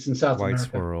 It's in South America. White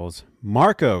Swirls.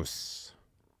 Marcos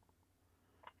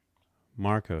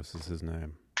is his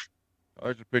name. Oh,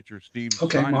 there's a picture of Steve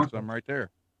signing some right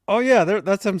there. Oh yeah,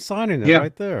 that's him signing it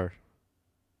right there.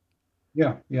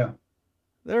 Yeah.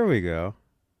 There we go.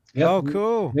 Yep. Oh,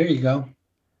 cool. There you go.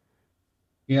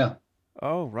 Yeah.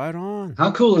 Oh, right on. How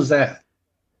cool is that?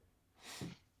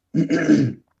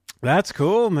 That's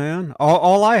cool, man.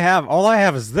 All I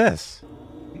have is this.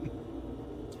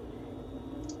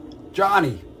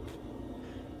 Johnny.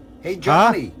 Hey,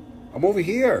 Johnny. Huh? I'm over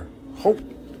here.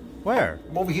 Where?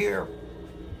 I'm over here.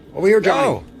 Over here, Johnny.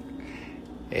 Oh.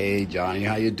 Hey, Johnny.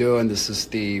 How you doing? This is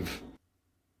Steve.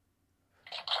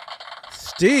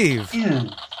 Steve. Yeah.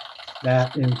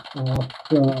 That is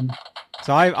awesome.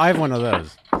 So I have one of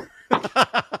those.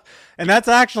 And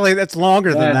that's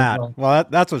longer than that. Awesome. Well,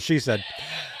 that's what she said.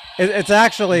 It's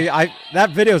actually,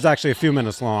 that video is actually a few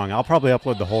minutes long. I'll probably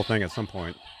upload the whole thing at some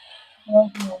point.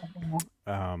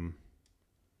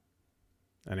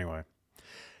 Anyway.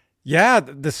 Yeah,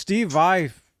 the Steve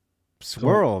Vai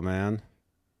swirl, man.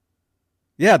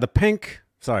 Yeah, the pink.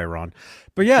 Sorry, Ron.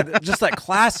 But yeah, just that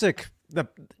classic, the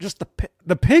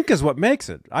pink is what makes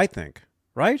it, I think.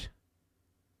 Right?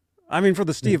 I mean, for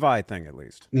the Steve Vai thing, at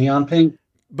least. Neon pink.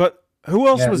 But who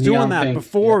else was doing that pink,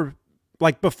 before,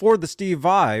 before the Steve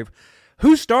Vai?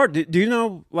 Who started? Do you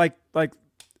know, like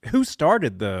who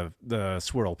started the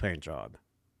swirl paint job?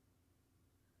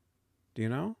 Do you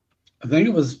know? I think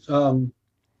it was,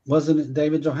 wasn't it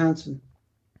David Johansen?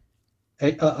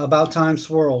 About Time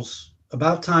Swirls,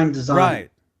 About Time Design.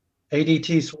 Right.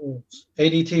 ADT Swirls.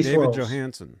 ADT Swirls. David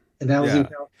Johansen. And that was in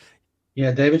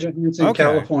David Johansen,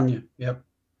 California. Yep.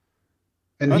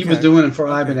 And he was doing it for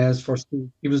Ibanez for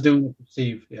Steve. He was doing it for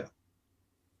Steve. Yeah.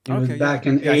 He was back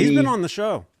in 80. He's been on the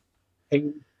show.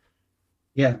 80,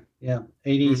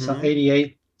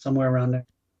 88, somewhere around there.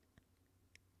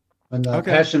 When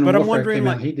Passion and Warfare came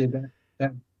out, he did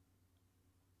that.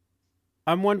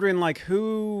 I'm wondering,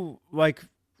 who,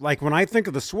 when I think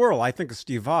of the swirl, I think of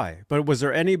Steve Vai. But was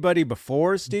there anybody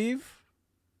before Steve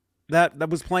that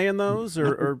was playing those,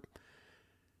 or?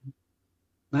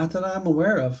 Not that I'm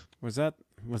aware of. Was that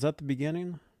the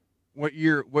beginning? What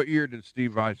year did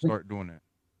Steve Vai start doing that?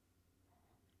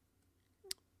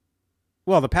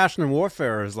 Well, the Passion and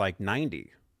Warfare is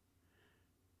 90.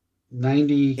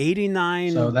 90.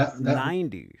 89, so that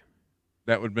 90.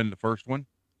 That would have been the first one?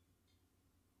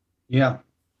 Yeah.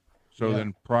 So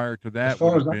then prior to that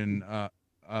would have been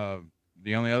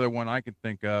the only other one I could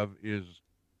think of is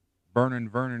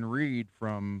Vernon Reed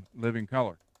from Living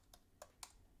Color.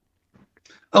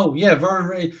 Oh, yeah, Vernon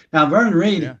Reed. Now, Vernon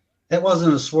Reed, that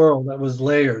wasn't a swirl. That was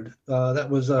layered. That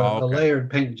was a layered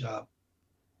paint job.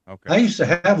 Okay. I used to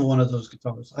have one of those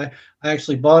guitars. I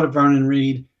actually bought a Vernon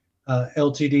Reed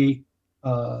LTD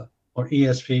or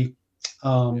ESP.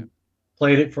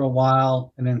 Played it for a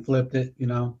while and then flipped it.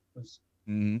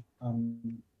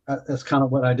 That's kind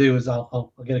of what I do. Is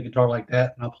I'll get a guitar like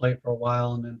that and I'll play it for a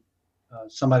while, and then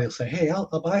somebody will say, "Hey, I'll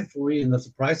buy it for you," and if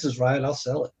the price is right, I'll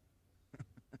sell it.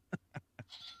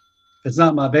 If it's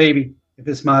not my baby, if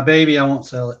it's my baby, I won't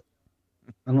sell it.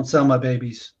 I don't sell my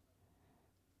babies.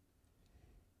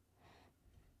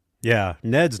 Yeah,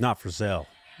 Ned's not for sale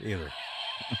either.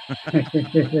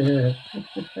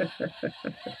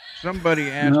 Somebody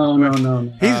asked.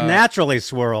 No. He's naturally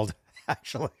swirled,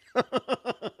 actually.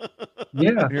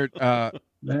 Yeah. Here, that's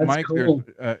Mike, cool.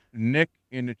 Nick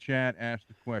in the chat asked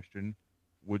the question: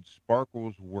 would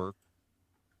sparkles work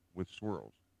with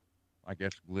swirls? I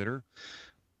guess glitter.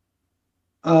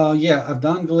 Yeah, I've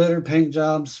done glitter paint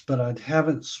jobs, but I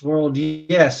haven't swirled.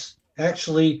 Yes,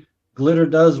 actually, glitter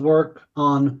does work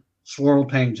on swirl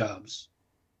paint jobs,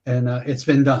 and it's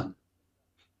been done.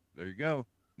 There you go,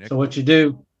 Nick. So what you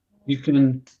do, you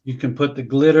can put the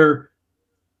glitter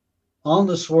on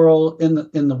the swirl in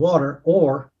the water,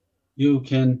 or you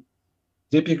can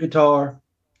dip your guitar,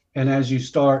 and as it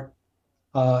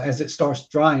starts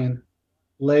drying,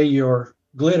 lay your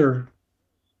glitter.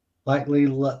 Lightly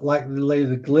lay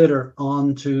the glitter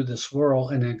onto the swirl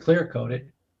and then clear coat it.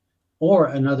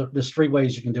 Or there's 3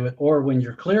 ways you can do it. Or when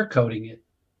you're clear coating it,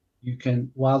 you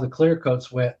can, while the clear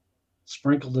coat's wet,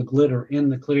 sprinkle the glitter in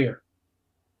the clear.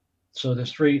 So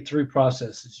there's three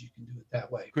processes you can do it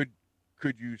that way. Could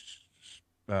you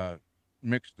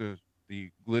mix the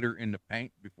glitter in the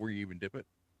paint before you even dip it?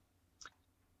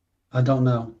 I don't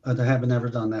know. I haven't ever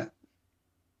done that.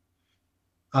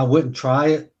 I wouldn't try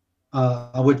it.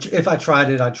 I would, if I tried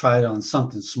it, I'd try it on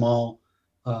something small,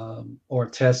 or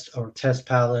test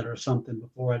palette or something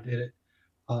before I did it.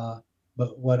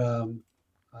 But what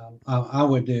I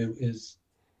would do is,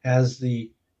 as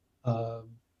the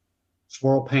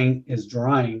swirl paint is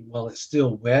drying while it's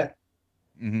still wet,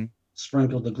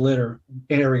 sprinkle the glitter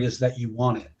areas that you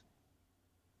want it,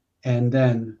 and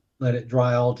then let it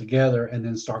dry all together, and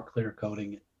then start clear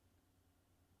coating it.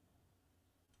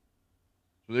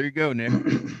 So there you go, Nick.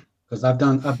 Because I've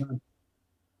done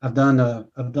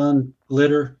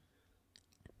glitter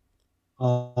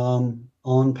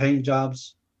on paint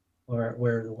jobs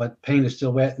where what paint is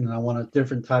still wet, and I want a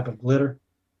different type of glitter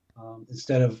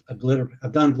instead of a glitter.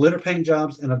 I've done glitter paint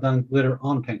jobs and I've done glitter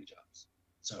on paint jobs.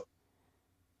 So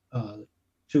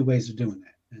 2 ways of doing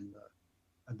that. And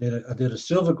I did a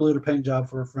silver glitter paint job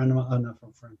for a friend of mine, not for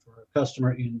a friend, for a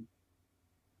customer in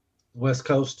the West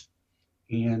Coast,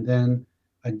 and then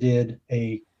I did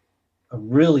a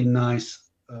really nice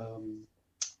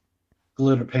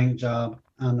glitter paint job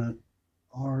on an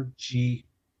RG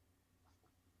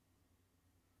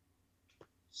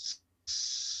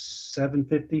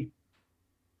 750,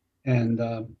 and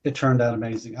it turned out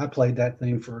amazing. I played that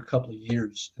thing for a couple of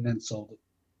years and then sold it.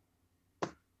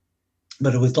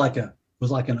 But it was like an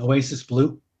Oasis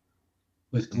blue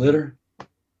with glitter.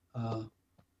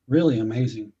 Really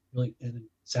amazing. Really, and it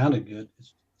sounded good.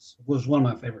 It was one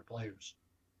of my favorite players.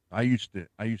 I used to.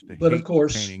 But hate of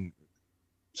course, painting.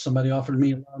 Somebody offered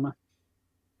me a lot of money.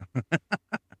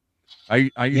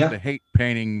 I used to hate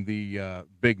painting the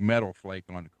big metal flake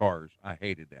on the cars. I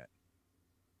hated that.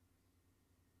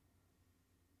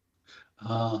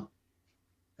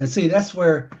 And see, that's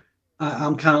where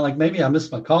I'm kind of like, maybe I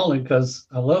missed my calling, because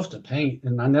I love to paint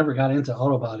and I never got into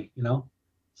auto body,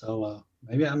 So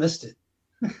maybe I missed it.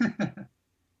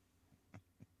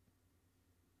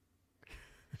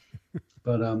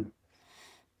 But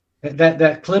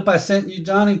that clip I sent you,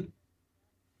 Johnny,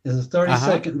 is a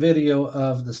 30-second video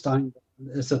of the Stein.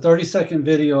 It's a 30-second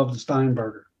video of the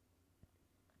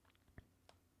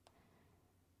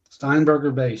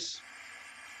Steinberger bass.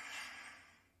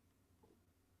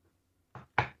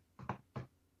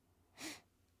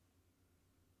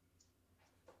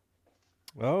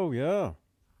 Oh yeah.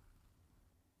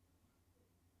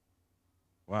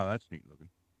 Wow, that's neat looking.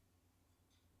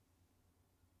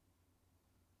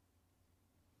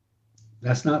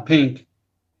 That's not pink.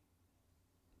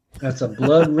 That's a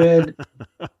blood red.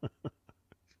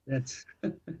 That's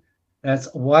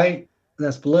white.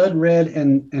 That's blood red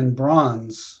and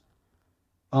bronze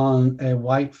on a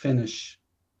white finish.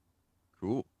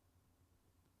 Cool.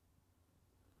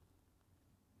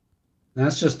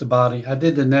 That's just the body. I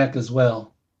did the neck as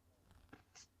well.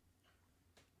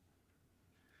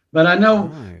 But I know,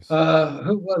 nice.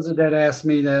 Who was it that asked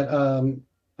me that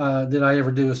did I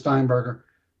ever do a Steinberger?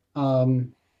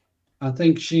 I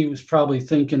think she was probably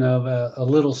thinking of a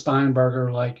little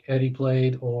Steinberger like Eddie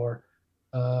played, or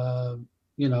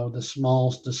the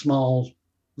small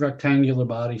rectangular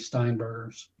body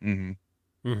Steinbergers. Mm-hmm.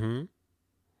 Mm-hmm.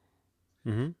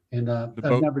 and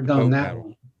I've never done that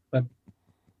one. But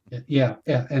yeah,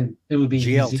 and it would be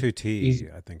GL2T, easy.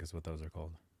 I think is what those are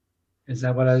called. Is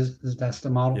that what that's the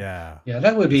model? Yeah. Yeah,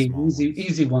 that would be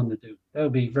easy one to do. That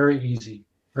would be very easy,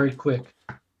 very quick.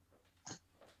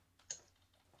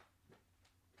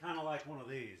 Kind of like one of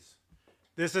these.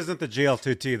 This isn't the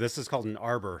GL2T. This is called an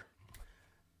Arbor.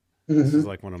 This is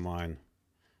like one of mine.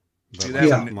 But see,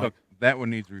 that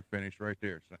one needs to be finished right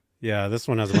there. So. Yeah, this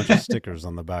one has a bunch of stickers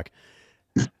on the back.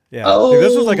 Yeah, see,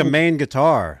 this was like a main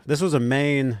guitar. This was a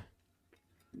main.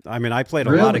 I mean, I played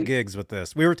a lot of gigs with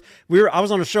this. I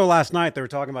was on a show last night. They were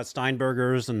talking about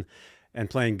Steinbergers and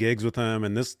playing gigs with them,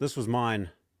 and this was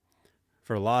mine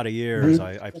for a lot of years.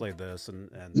 I played this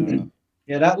and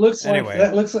yeah, that looks like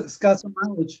it's got some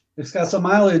mileage. It's got some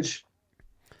mileage.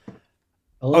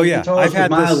 Oh yeah,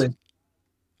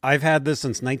 I've had this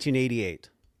since 1988.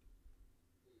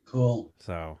 Cool.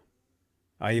 So,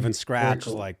 I even scratched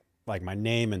like my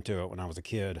name into it when I was a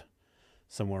kid,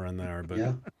 somewhere in there. But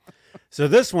yeah. So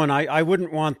this one, I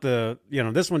wouldn't want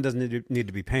this one doesn't need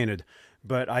to be painted,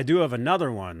 but I do have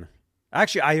another one.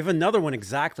 Actually, I have another one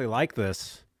exactly like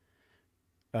this.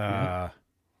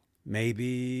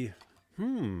 Maybe,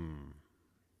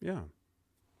 yeah,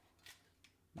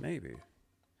 maybe.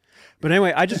 But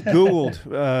anyway, I just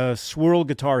Googled swirl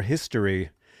guitar history,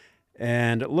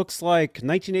 and it looks like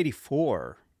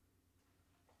 1984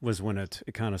 was when it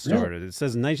kind of started. Really? It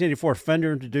says in 1984,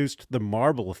 Fender introduced the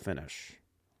marble finish.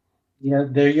 Yeah,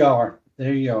 there you are.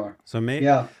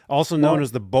 So also known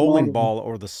as the bowling ball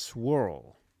or the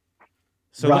swirl.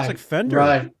 So it looks like Fender.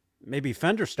 Right. Maybe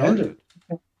Fender started.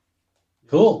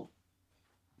 Cool.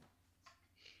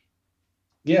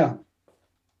 Yeah.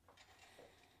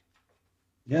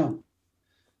 Yeah.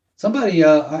 Somebody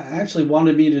actually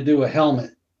wanted me to do a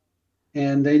helmet,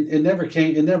 and it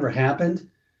never happened.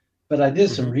 But I did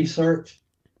some research,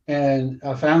 and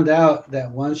I found out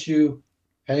that once you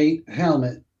paint a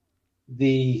helmet,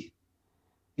 the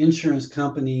insurance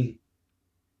company,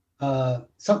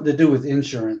 something to do with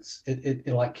insurance, it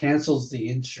like cancels the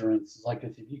insurance. Like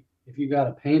if you got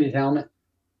a painted helmet,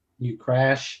 you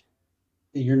crash,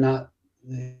 the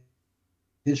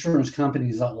insurance company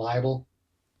is not liable.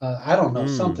 I don't know,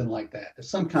 something like that. There's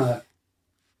some kind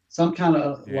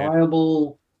of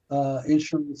liable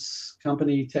insurance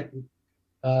company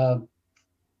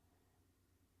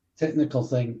technical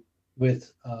thing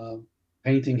with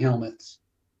painting helmets.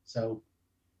 So,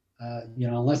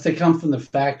 unless they come from the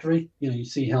factory, you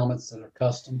see helmets that are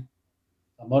custom,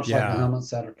 motorcycle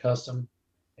helmets that are custom.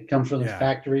 They come from the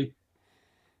factory.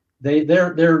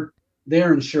 They're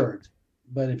insured,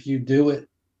 but if you do it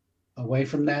away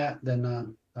from that,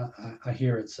 then I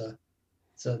hear it's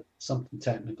something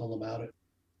technical about it.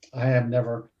 I have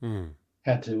never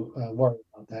had to worry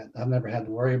about that. I've never had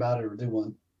to worry about it or do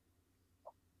one.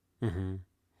 Mm-hmm.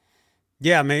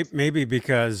 Yeah, maybe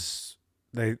because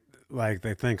they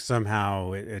think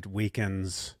somehow it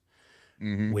weakens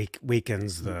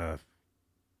weakens the.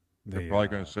 They're probably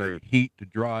going to say heat to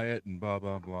dry it and blah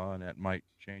blah blah, and that might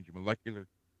change the molecular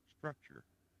structure.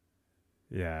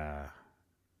 Yeah.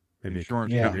 Maybe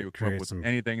insurance company will come up with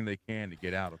anything they can to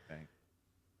get out of pain.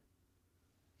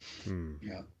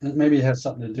 Yeah, and maybe it has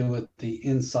something to do with the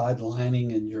inside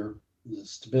lining and the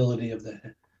stability of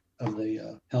the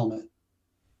helmet.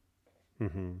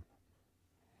 Mm-hmm.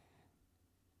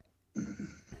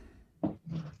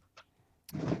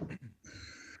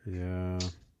 Yeah.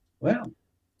 Well,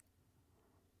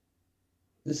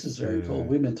 this is very cool.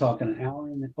 We've been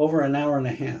talking over an hour and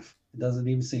a half. It doesn't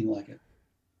even seem like it.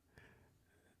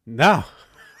 No.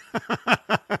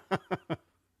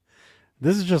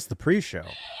 This is just the pre-show.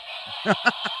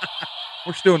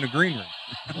 We're still in the green room.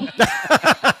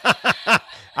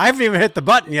 I haven't even hit the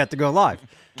button yet to go live.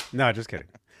 No, just kidding.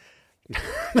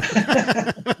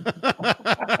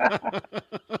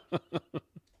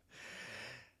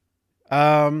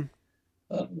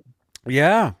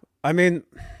 Yeah. I mean,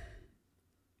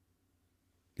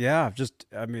 you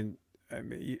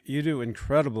do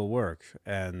incredible work,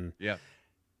 and this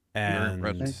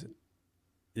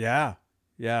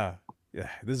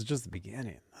is just the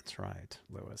beginning. That's right,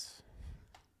 Lewis.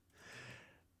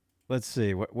 Let's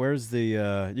see. Where's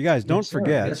the? You guys don't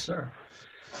forget. Yes, sir.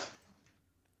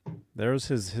 There's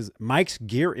his Mike's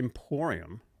Gear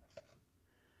Emporium.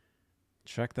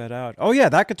 Check that out. Oh yeah,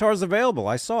 that guitar's available.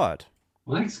 I saw it.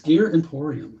 Mike's Gear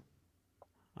Emporium.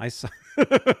 I saw.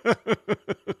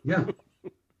 Yeah.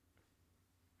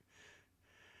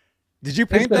 Did you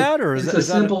paint that, or is it's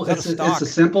a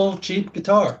simple, cheap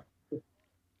guitar.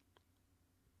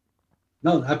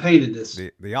 No, I painted this.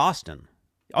 The Austin.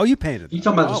 Oh, you painted. You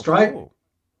talking about the stripe? Cool.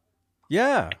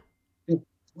 Yeah.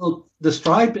 Well, the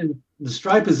stripe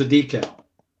is a decal.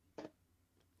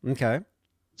 Okay.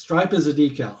 Stripe is a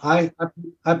decal. I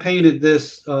painted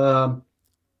this the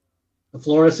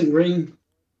fluorescent green,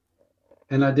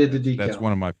 and I did the decal. That's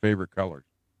one of my favorite colors.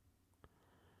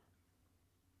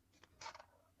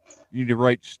 You need to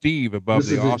write Steve above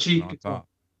the Austin on top.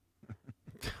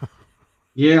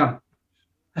 Yeah.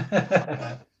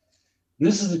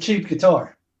 This is a cheap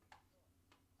guitar.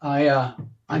 I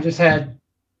just had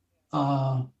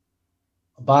a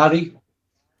body,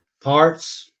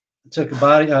 parts. I took a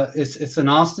body. It's an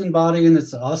Austin body and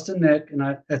it's an Austin neck,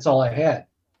 and that's all I had.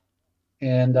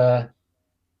 And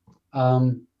I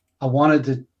wanted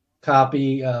to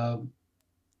copy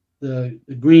the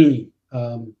greenie,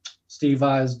 Steve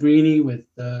Vai's greenie with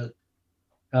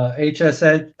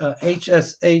HSH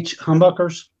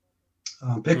humbuckers,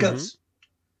 pickups.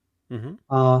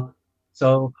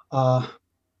 So I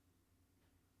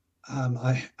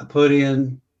put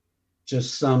in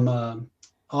just some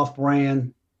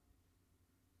off-brand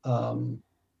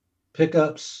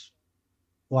pickups,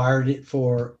 wired it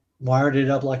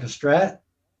up like a Strat,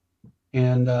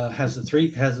 and has the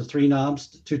three knobs,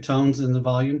 2 tones in the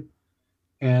volume,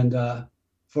 and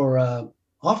for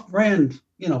off-brand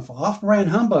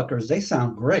humbuckers, they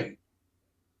sound great,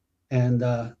 and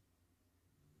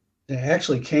they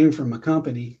actually came from a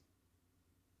company.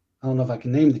 I don't know if I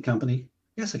can name the company.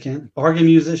 Yes, I can. Bargain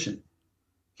Musician.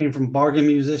 Came from Bargain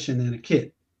Musician in a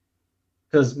kit.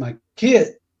 Because my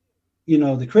kit,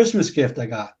 the Christmas gift I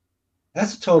got,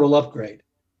 that's a total upgrade.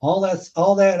 All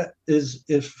that is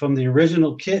from the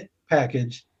original kit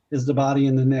package is the body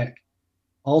and the neck.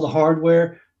 All the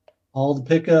hardware, all the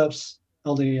pickups,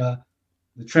 all the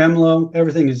tremolo,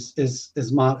 everything is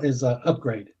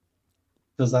upgraded.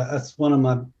 Because that's one of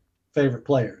my favorite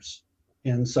players,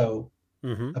 and so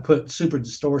I put super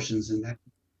distortions in that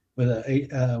with a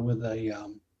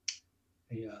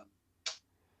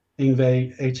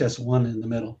Ingve HS1 in the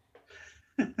middle.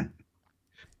 And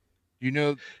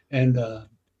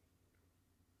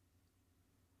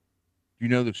you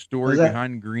know the story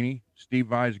behind Greenie, Steve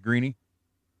Vai's Greenie?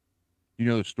 You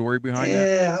know the story behind that?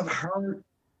 Yeah,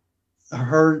 I've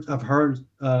heard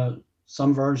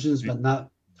some versions, but not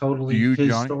totally his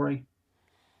Johnny? Story.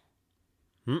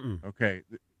 Okay,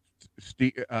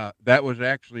 Steve, that was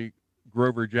actually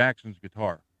Grover Jackson's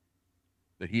guitar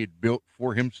that he had built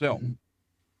for himself,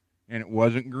 and it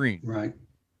wasn't green. Right.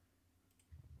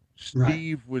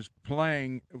 Steve was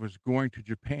going to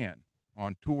Japan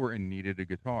on tour and needed a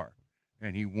guitar,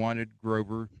 and he wanted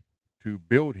Grover to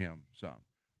build him some.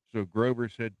 So Grover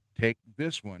said, "Take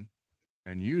this one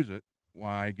and use it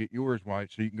while I get yours, so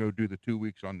you can go do the 2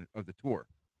 weeks of the tour."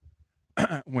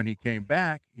 When he came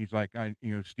back, he's like,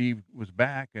 Steve was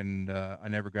back, and I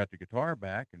never got the guitar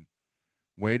back, and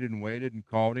waited and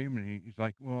called him, and he's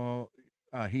like, well,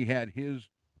 he had his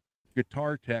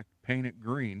guitar tech paint it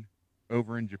green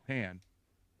over in Japan,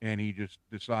 and he just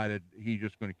decided he's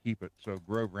just going to keep it. So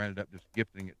Grover ended up just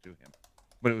gifting it to him,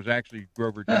 but it was actually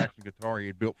Grover Jackson's guitar he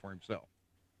had built for himself.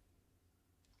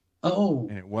 Oh,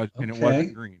 and it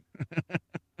wasn't green.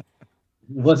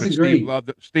 Wasn't green.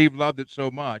 Steve loved it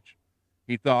so much.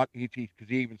 He thought because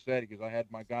he even said, because I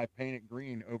had my guy paint it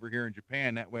green over here in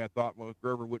Japan. That way, I thought, well,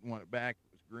 Grover wouldn't want it back if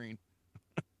it was green.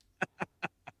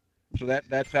 So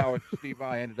that's how Steve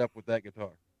Vai ended up with that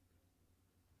guitar.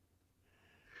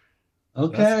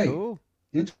 Okay. That's cool.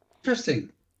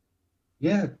 Interesting.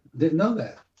 Yeah, didn't know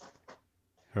that.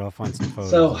 Here, I'll find some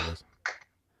photos So, of this.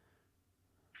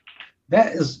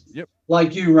 That is,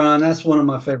 like you, Ron, that's one of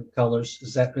my favorite colors,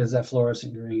 is that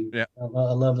fluorescent green. Yeah. I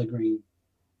love the green.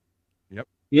 Yep.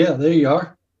 Yeah, there you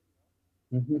are.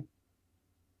 Mm-hmm.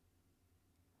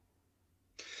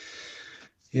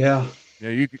 Yeah. Yeah,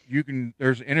 you can.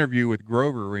 There's an interview with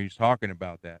Grover where he's talking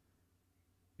about that.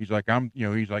 He's like,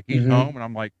 he's home, and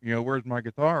I'm like, where's my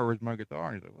guitar? Where's my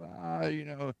guitar? And he's like,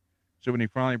 well, So when he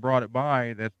finally brought it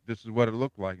by, this is what it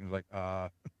looked like. And he's like,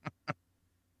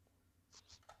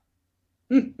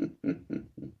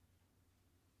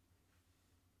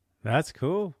 That's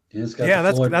cool. Yeah,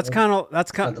 that's kind of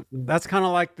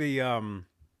like the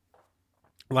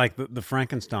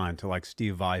Frankenstein to like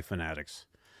Steve Vai fanatics.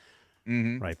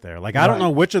 Mm-hmm. Right there. Like, I don't know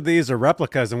which of these are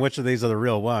replicas and which of these are the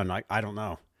real one. I don't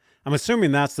know. I'm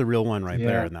assuming that's the real one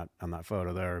there in on that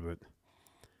photo there, but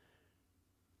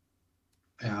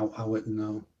yeah, I wouldn't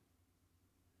know.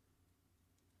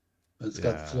 But it's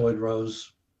got the Floyd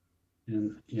Rose,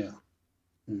 and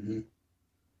mm-hmm.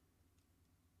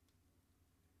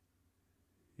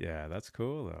 Yeah, that's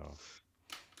cool though.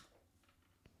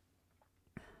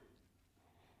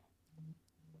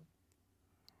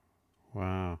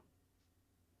 Wow.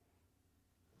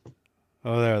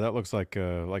 Oh, there. That looks like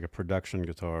a production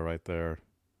guitar right there.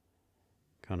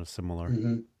 Kind of similar.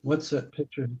 Mm-hmm. What's that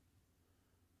picture?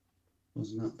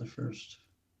 Was not the first.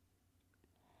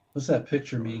 What's that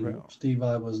picture mean? Steve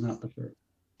Vai was not the first.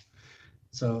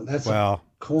 So that's a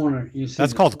corner. You see,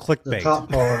 that's called clickbait. The top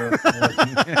part.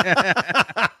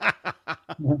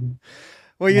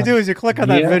 What you do is you click on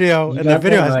that video, and the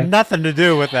video has nothing to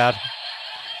do with that.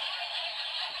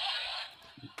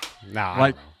 Nah,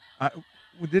 like,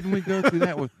 didn't we go through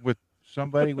that with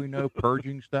somebody we know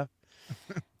purging stuff?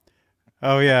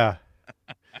 Oh yeah,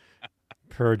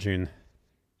 purging.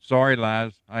 Sorry,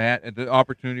 Laz. The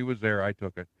opportunity was there. I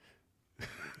took it.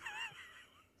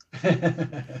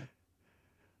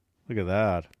 Look at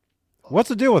that. What's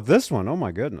the deal with this one? Oh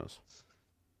my goodness.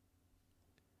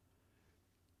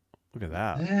 Look at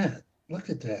that. Yeah, look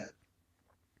at that.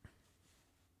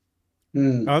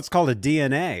 Oh, it's called a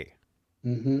DNA.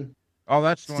 Mm-hmm. Oh,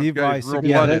 that's the Steve one real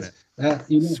blood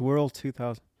in it. Swirl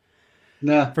 2000.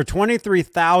 Nah. For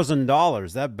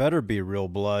 $23,000, that better be real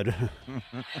blood.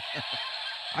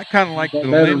 I kind of like that the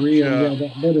Lynch.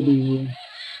 that better be real.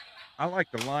 I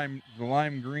like the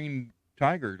lime green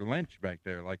tiger, the Lynch back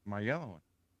there, like my yellow one.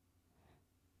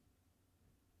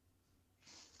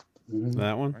 Mm-hmm.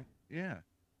 That one? Right? Yeah.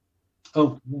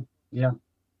 Oh, yeah.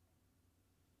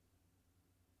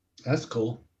 That's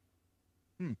cool.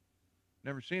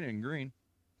 Never seen it in green.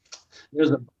 There's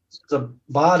a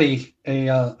body,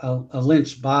 a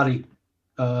Lynch body.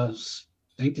 I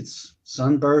think it's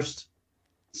Sunburst.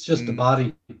 It's just a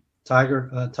body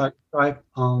tiger stripe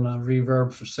on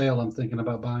Reverb for sale. I'm thinking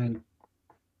about buying,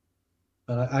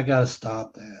 but I gotta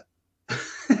stop that.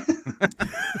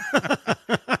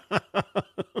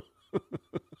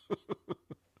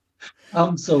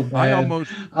 I'm so bad.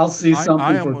 I'll see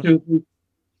something for 2 weeks.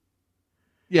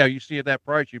 Yeah, you see at that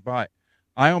price, you buy it.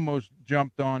 I almost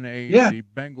jumped on the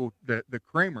Bengal, the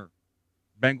Kramer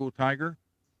Bengal Tiger,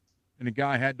 and the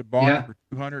guy had to buy it for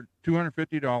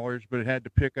 $250, but it had the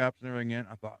pickups and everything in.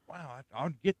 I thought, wow,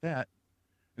 I'll get that.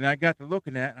 And I got to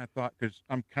looking at it, and I thought, because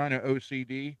I'm kind of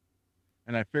OCD,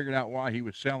 and I figured out why he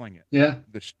was selling it. Yeah.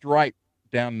 The stripe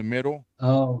down the middle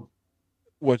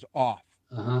was off.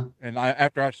 Uh-huh. And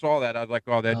after I saw that, I was like,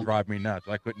 oh, that'd drive me nuts.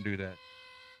 I couldn't do that.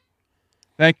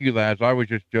 Thank you, Laz. I was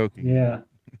just joking. Yeah.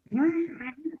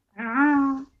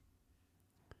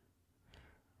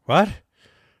 What?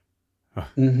 Oh.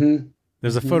 Mm-hmm.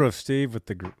 There's a photo of Steve with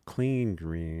the clean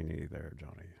greenie there,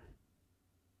 Johnny.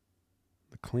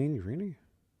 The clean greenie?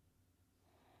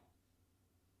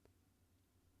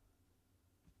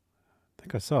 I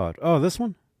think I saw it. Oh, this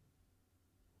one?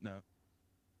 No.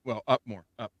 Well, up more.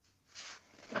 Up.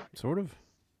 Sort of.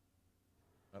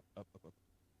 Up.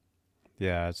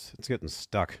 Yeah, it's getting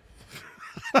stuck.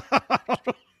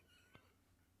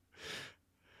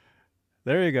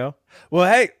 There you go. Well,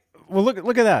 hey,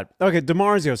 look at that. Okay,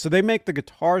 DiMarzio. So they make the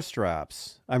guitar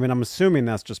straps. I mean, I'm assuming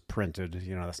that's just printed.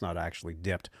 You know, that's not actually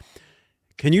dipped.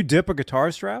 Can you dip a guitar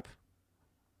strap?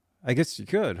 I guess you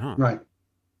could, huh? Right.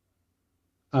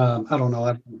 I don't know.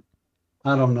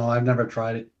 I don't know. I've never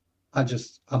tried it. I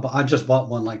just bought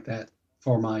one like that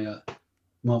for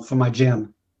my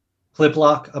gym. Clip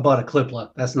lock. I bought a clip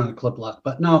lock. That's not a clip lock,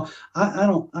 but no, I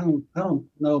don't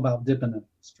know about dipping a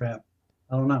strap.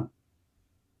 I don't know.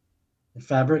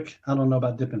 Fabric. I don't know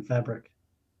about dipping fabric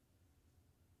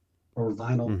or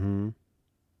vinyl. Mm-hmm.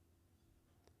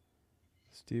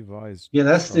 Steve Vai's. Yeah,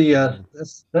 that's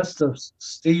the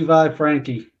Steve Vai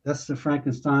Frankie. That's the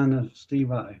Frankenstein of Steve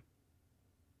Vai.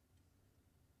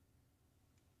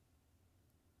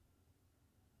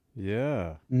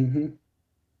 Yeah. Mm-hmm.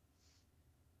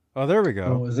 Oh, there we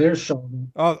go. Oh, there's Chardonnay.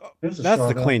 Oh, that's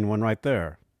the clean one right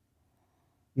there.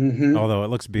 Mm-hmm. Although it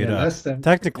looks beat up.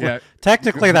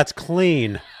 Technically, that's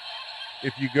clean.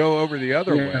 If you go over the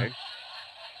other way,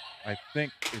 I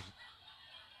think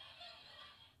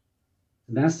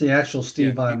and that's the actual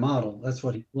Steve Vai model. That's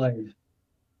what he played.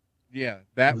 Yeah,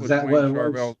 that was that what it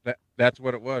was? That's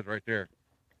what it was right there.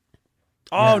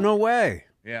 Oh, no way.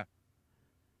 Yeah.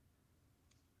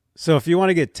 So if you want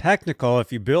to get technical,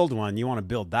 if you build one, you want to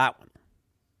build that one.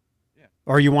 Yeah.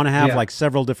 Or you want to have like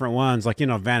several different ones. Like, Van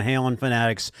Halen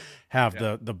fanatics have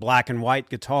the black and white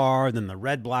guitar, then the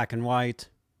red, black, and white.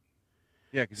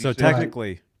 Yeah. So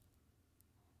technically.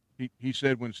 He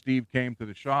said when Steve came to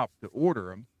the shop to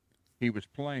order him, he was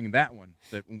playing that one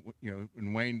that,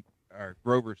 when Wayne or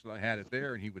Grover had it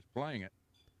there and he was playing it.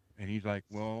 And he's like,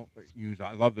 well,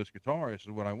 I love this guitar. This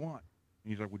is what I want.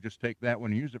 And he's like, well, just take that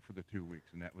one and use it for the 2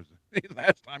 weeks. And that was the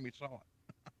last time he saw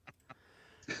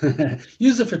it.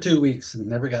 Use it for 2 weeks and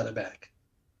never got it back.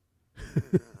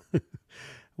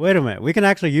 Wait a minute. We can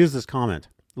actually use this comment.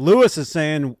 Lewis is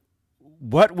saying,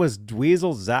 what was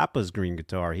Dweezil Zappa's green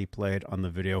guitar he played on the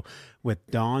video with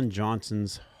Don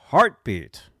Johnson's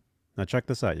Heartbeat? Now check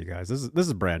this out, you guys. This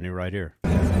is brand new right here.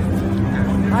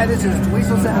 Hi, this is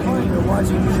Dweezil Zappa. You're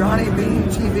watching Johnny Bean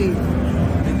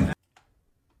TV.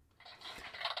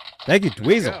 Thank you,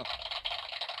 Dweezil. Yeah.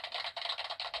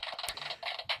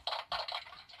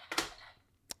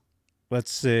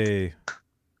 Let's see.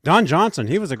 Don Johnson,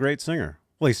 he was a great singer.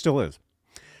 Well, he still is.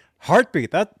 Heartbeat,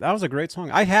 that was a great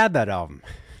song. I had that album.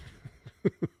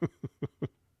 Do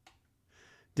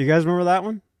you guys remember that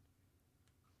one?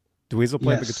 Dweezil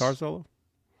played the guitar solo?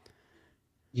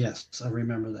 Yes, I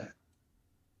remember that.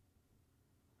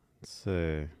 Let's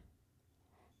see.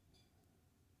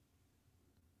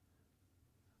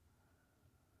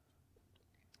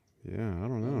 Yeah, I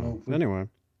don't know. Anyway. I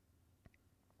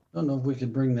don't know if we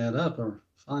could bring that up or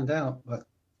find out, but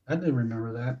I did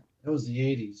remember that. It was the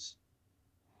 80s.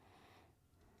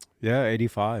 Yeah,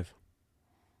 85.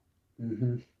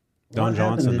 Mm-hmm. Don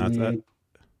Johnson, that's that.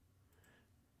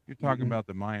 You're talking about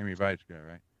the Miami Vice guy,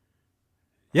 right?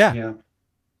 Yeah. Yeah.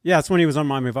 Yeah, that's when he was on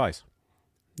Miami Vice.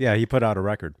 Yeah, he put out a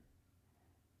record.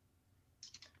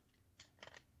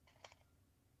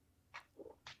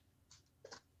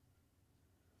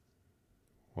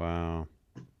 Wow.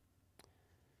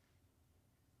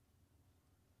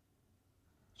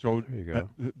 So there you go.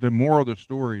 The moral of the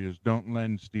story is don't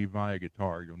lend Steve Vai a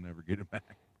guitar. You'll never get it back.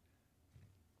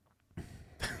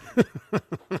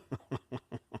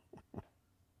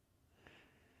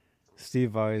 Steve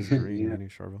Vai's green, Eddie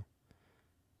Charvel.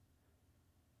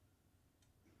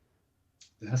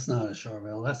 That's not a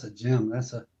Charvel. That's a gem.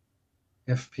 That's a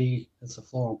FP. That's a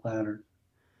floral pattern.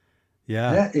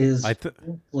 Yeah. That is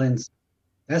Lynn's.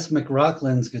 That's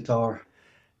McRocklin's guitar.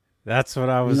 That's what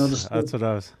I was. You know that's what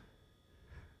I was.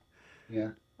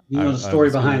 Yeah. You know the story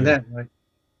behind that, right?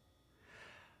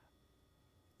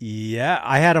 Yeah,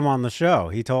 I had him on the show.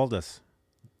 He told us.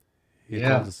 He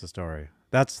told us the story.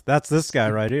 That's this guy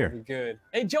right here. Very good.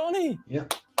 Hey, Johnny. Yeah.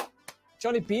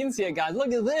 Johnny Bean's here, guys.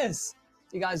 Look at this.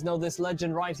 You guys know this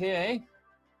legend right here, eh?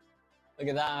 Look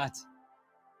at that.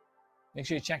 Make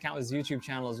sure you check out his YouTube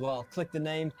channel as well. Click the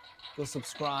name. Go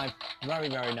subscribe. Very,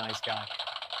 very nice guy.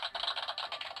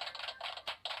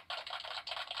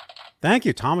 Thank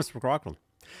you, Thomas McRockland.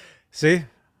 See?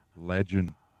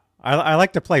 Legend. I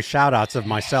like to play shout-outs of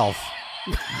myself.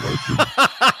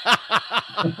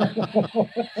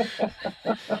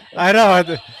 I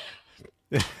know.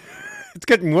 It's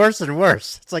getting worse and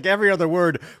worse. It's like every other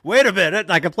word. Wait a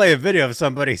minute. I can play a video of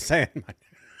somebody saying.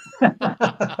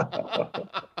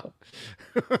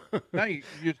 Now you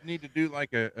just need to do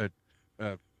like a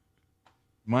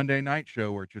Monday night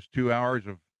show where it's just 2 hours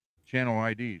of channel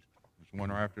IDs, just one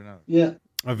after another. Yeah.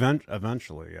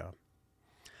 Eventually, yeah.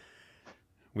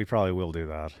 We probably will do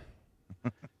that.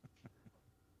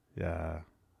 Yeah.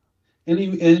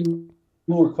 Any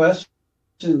more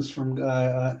questions from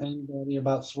anybody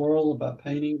about swirl, about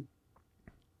painting?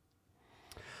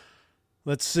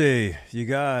 Let's see, you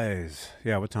guys.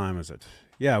 Yeah, what time is it?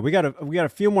 Yeah, we got a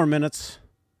few more minutes.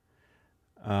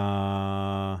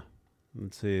 Let's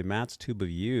see. Matt's Tube of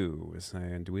You is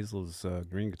saying Dweezil's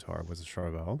green guitar was a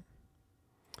Charvel.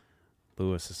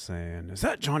 Lewis is saying, is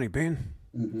that Johnny Bean?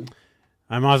 Mm-hmm.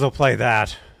 I might as well play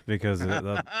that because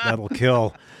that'll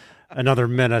kill another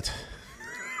minute.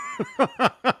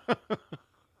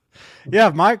 Yeah,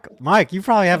 Mike, you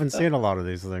probably haven't seen a lot of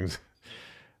these things.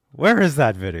 Where is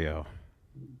that video?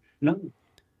 No,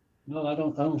 I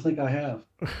don't think I have.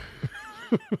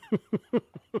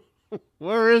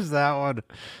 Where is that one?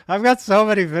 I've got so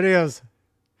many videos.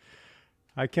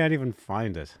 I can't even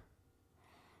find it.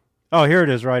 Oh, here it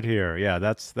is right here. Yeah,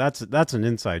 that's an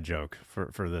inside joke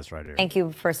for this right here. Thank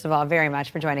you, first of all, very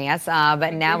much for joining us.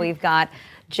 But now we've got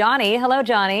Johnny. Hello,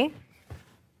 Johnny.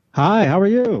 Hi, how are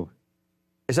you?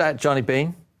 Is that Johnny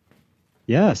Bean?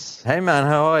 Yes. Hey, man,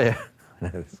 how are you?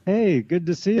 Hey, good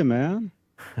to see you, man.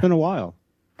 Been a while.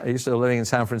 Are you still living in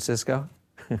San Francisco?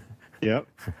 Yep.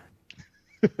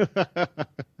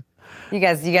 You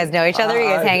guys know each other? You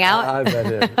guys hang out? I bet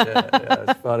it. Yeah,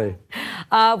 it's funny.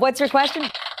 What's your question?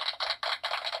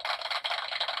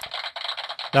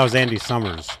 That was Andy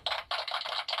Summers.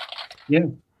 Yeah.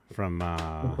 From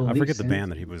Police, I forget the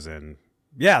band that he was in.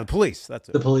 Yeah, the Police. That's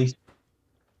it. The Police.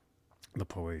 The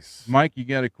Police. Mike, you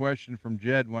got a question from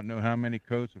Jed. Want to know how many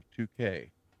coats of 2K?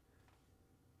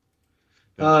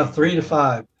 3 to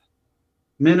 5.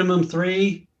 Minimum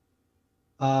 3.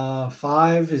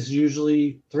 5 is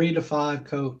usually 3 to 5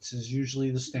 coats is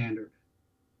usually the standard.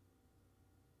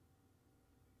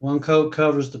 One coat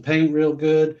covers the paint real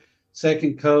good.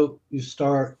 Second coat, you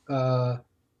start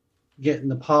getting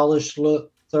the polished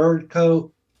look. Third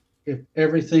coat, if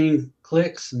everything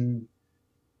clicks and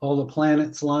all the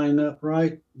planets line up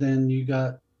right, then you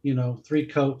got, 3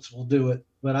 coats will do it.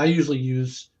 But I usually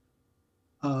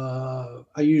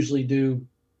do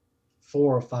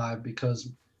 4 or 5, because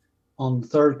on the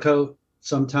third coat,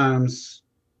 sometimes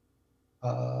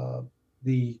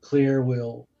the clear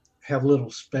will have little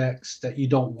specks that you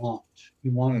don't want.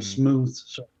 You want a smooth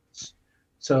surface.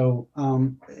 So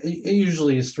it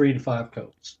usually is 3 to 5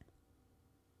 coats.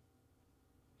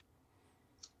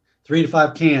 3 to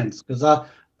 5 cans, because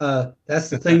that's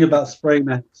the thing about spray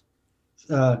mats.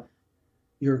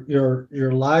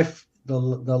 Your life,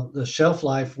 the shelf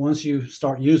life, once you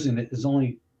start using it, is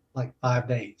only like 5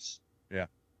 days. Yeah.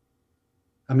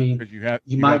 I mean, because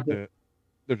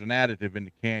there's an additive in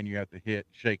the can you have to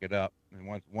shake it up, and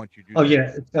once you do. Oh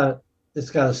yeah, it's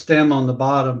got a stem on the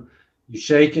bottom. You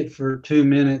shake it for 2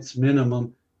 minutes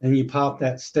minimum, then you pop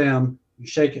that stem. You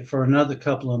shake it for another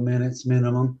couple of minutes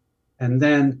minimum, and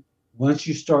then once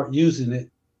you start using it,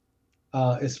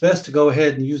 it's best to go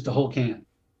ahead and use the whole can.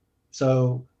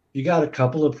 So you got a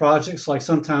couple of projects, like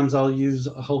sometimes I'll use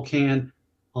a whole can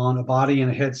on a body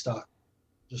and a headstock,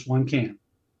 just one can,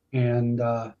 and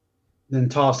then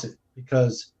toss it,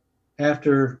 because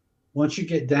once you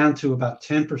get down to about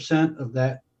 10% of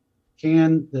that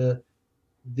can,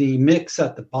 the mix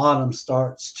at the bottom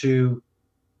starts to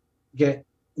get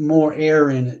more air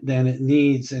in it than it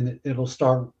needs, and it'll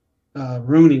start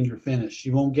ruining your finish.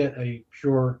 You won't get a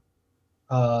pure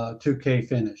 2K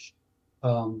finish.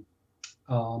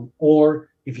 Or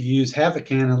if you use half a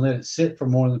can and let it sit for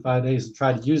more than 5 days and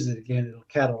try to use it again, it'll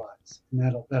catalyze, and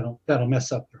that'll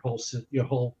mess up your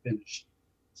whole finish.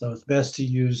 So it's best to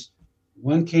use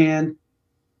one can,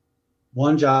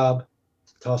 one job,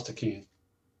 toss the can,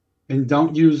 and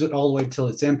don't use it all the way till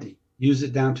it's empty. Use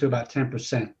it down to about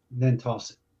 10%, then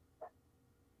toss it.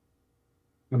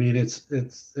 I mean, it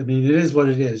is what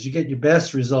it is. You get your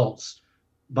best results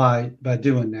by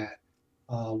doing that.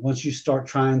 Once you start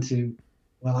trying to,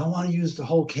 I want to use the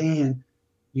whole can,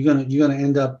 you're gonna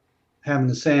end up having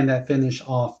to sand that finish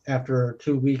off after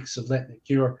 2 weeks of letting it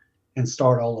cure and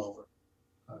start all over,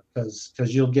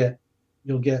 because you'll get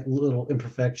little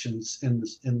imperfections in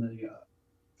the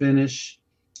finish.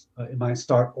 It might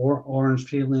start orange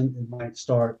peeling. It might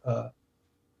start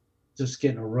just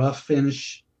getting a rough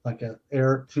finish, like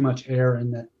too much air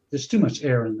in that. There's too much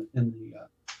air in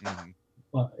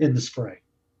the spray.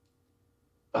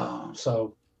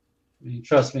 So, I mean,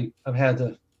 trust me, I've had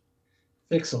to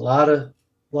fix a lot of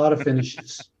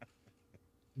finishes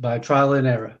by trial and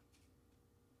error.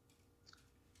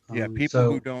 Yeah,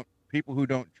 people who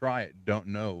don't try it don't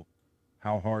know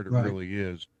how hard it really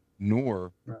is,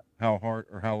 nor how hard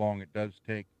or how long it does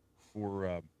take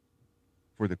for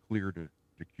the clear to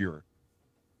cure.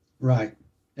 Right,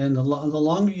 and the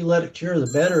longer you let it cure, the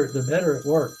better it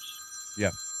works.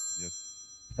 Yeah.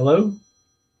 Yes. Hello?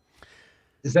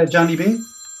 Is that Johnny Bean?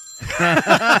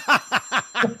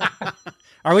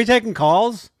 Are we taking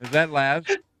calls? Is that Laz?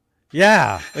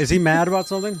 Yeah. Is he mad about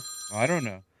something? I don't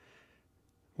know.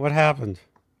 What happened?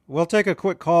 We'll take a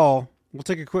quick call.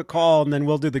 And then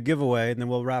we'll do the giveaway, and then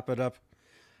we'll wrap it up.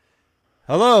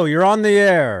 Hello, you're on the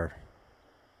air.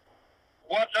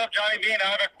 What's up, Johnny Bean? I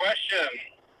have a question.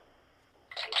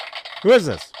 Who is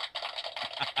this?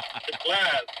 It's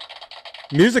Laz.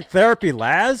 Music Therapy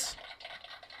Laz?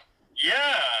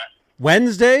 Yeah.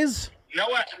 Wednesdays? No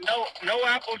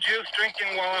apple juice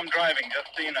drinking while I'm driving, just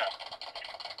so you know.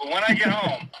 But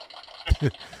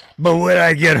when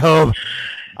I get home.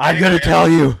 I'm going to tell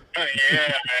you.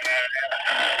 Yeah.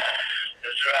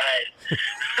 That's right.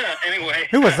 Anyway.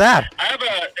 Who was that? I have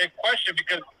a question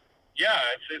because,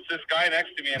 it's this guy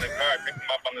next to me in the car. I picked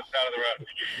him up on the side of the road.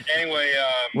 Anyway.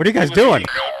 What are you guys doing?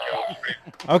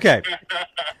 Okay.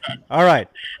 All right.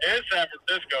 It is San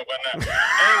Francisco, but no.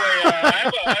 Anyway,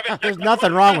 I have a There's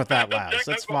nothing wrong with that, Laz.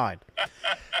 That's fine.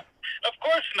 Of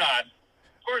course not.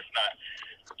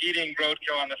 Eating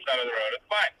roadkill on the side of the road. It's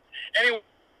fine. Anyway,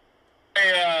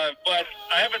 but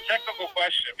I have a technical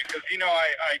question because,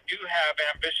 I do have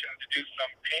ambitions to do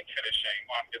some paint finishing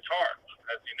on guitar,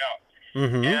 as you know.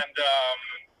 Mm-hmm. And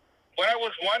what I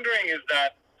was wondering is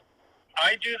that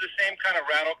I do the same kind of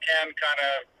rattle can kind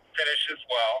of finish as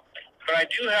well, but I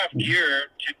do have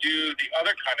gear to do the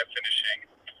other kind of finishing,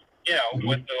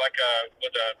 with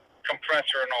a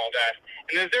compressor and all that.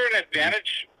 And is there an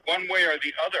advantage one way or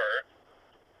the other?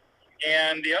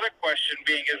 And the other question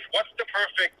being is, what's the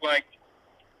perfect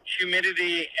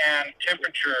humidity and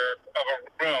temperature of a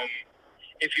room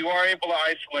if you are able to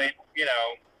isolate,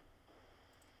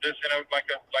 this in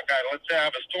let's say I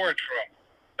have a storage room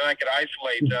that I could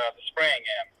isolate the spraying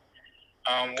in.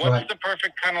 What's the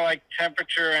perfect kind of like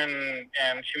temperature and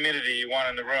humidity you want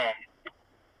in the room?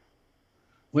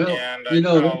 Well, and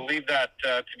I'll leave that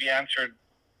to be answered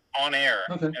on air,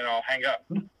 and I'll hang up.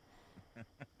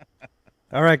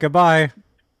 All right, goodbye.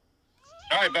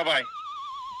 All right, bye-bye.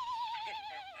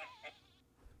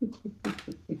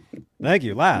 Thank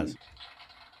you, Laz.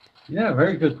 Yeah,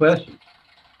 very good question.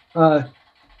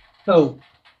 So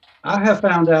I have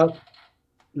found out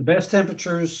the best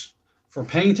temperatures for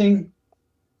painting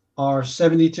are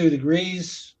 72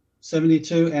 degrees,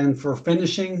 72, and for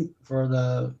finishing for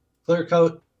the clear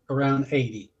coat around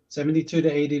 80, 72 to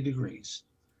 80 degrees.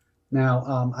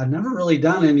 Now, I've never really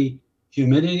done any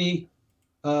humidity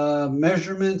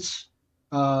measurements,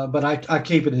 but I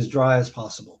keep it as dry as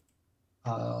possible.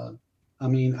 I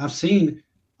mean, I've seen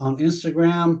on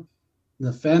Instagram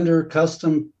the Fender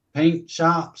custom paint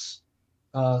shops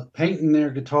painting their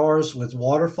guitars with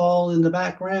waterfall in the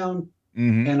background,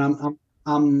 and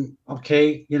I'm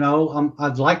okay. You know,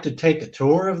 I'd like to take a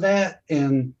tour of that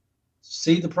and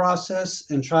see the process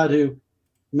and try to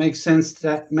make sense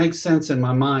in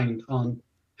my mind on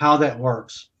how that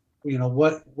works. You know,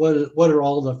 what are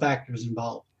all the factors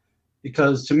involved?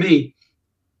 Because to me,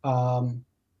 I've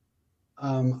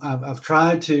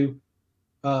tried to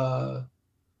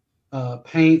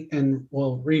paint and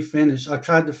refinish. I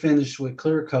tried to finish with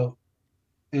clear coat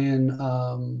and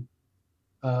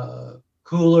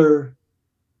cooler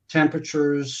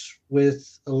temperatures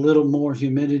with a little more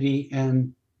humidity,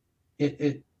 and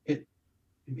it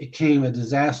became a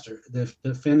disaster.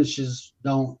 The finishes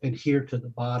don't adhere to the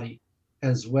body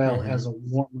as well as a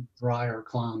warmer, drier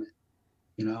climate.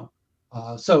 You know,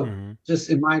 so just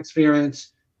in my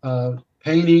experience,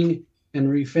 painting and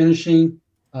refinishing,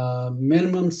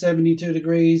 minimum 72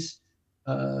 degrees,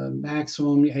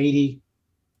 maximum 80.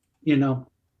 You know,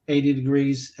 80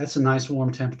 degrees. That's a nice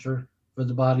warm temperature for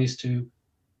the bodies to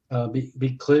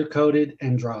be clear coated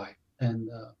and dry. And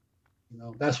you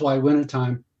know, that's why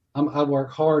wintertime I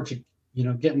work hard to, you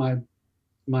know, get my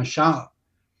shop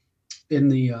in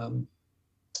the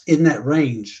in that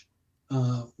range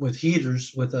with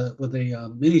heaters with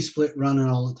a mini split running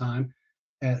all the time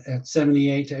at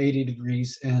 78 to 80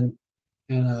 degrees and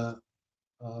to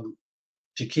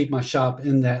keep my shop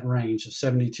in that range of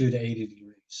 72 to 80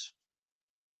 degrees.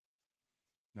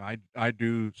 I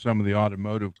do some of the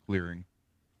automotive clearing,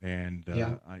 and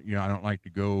I don't like to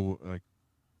go like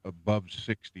above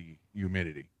 60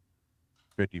 humidity.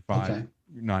 55,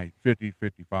 50,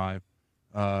 55.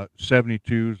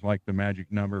 72 is like the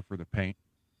magic number for the paint.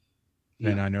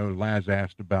 And I know Laz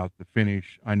asked about the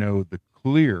finish. I know the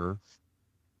clear,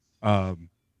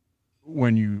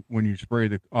 when you spray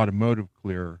the automotive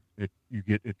clear, it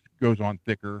goes on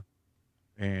thicker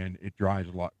and it dries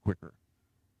a lot quicker.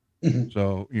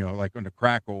 So, you know, like on the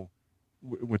crackle,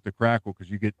 with the crackle,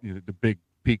 because you get the big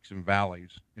peaks and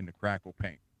valleys in the crackle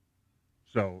paint.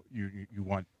 So you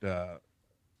want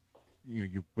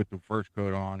you put the first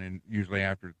coat on, and usually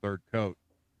after the third coat,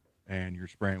 and you're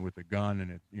spraying with a gun,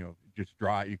 and it just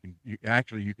dry. You can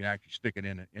actually stick it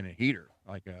in a heater,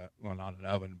 like not an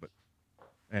oven,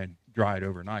 and dry it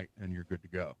overnight, and you're good to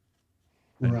go.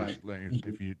 And right.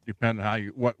 If you depend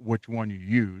on which one you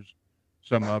use,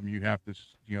 some of them you have to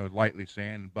lightly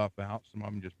sand and buff out. Some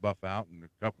of them just buff out, and a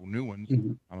couple new ones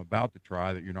I'm about to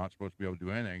try that you're not supposed to be able to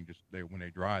do anything. When they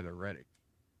dry, they're ready.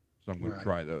 So I'm going to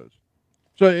try those.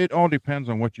 So it all depends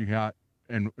on what you got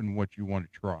and what you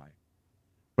want to try.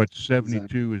 But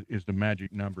 72 is the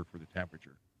magic number for the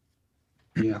temperature.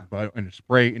 Yeah. But in the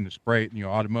spray,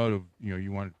 automotive,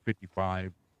 you want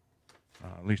 55.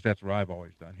 At least that's what I've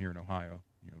always done here in Ohio.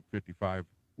 55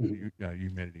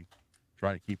 humidity.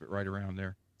 Try to keep it right around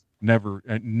there.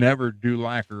 Never do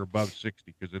lacquer above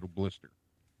 60 because it'll blister.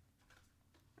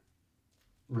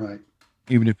 Right.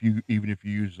 Even if you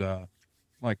use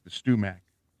like the Stumac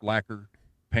lacquer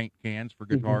paint cans for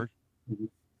guitars,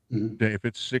 if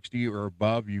it's 60 or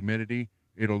above humidity,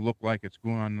 it'll look like it's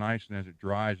going on nice, and as it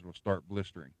dries, it'll start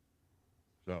blistering.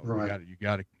 So you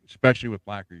got to, especially with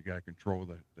lacquer, you got to control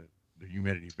the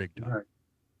humidity big time. Right.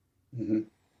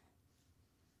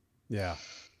 Yeah.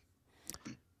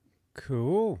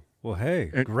 Cool. Well, hey,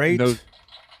 And great.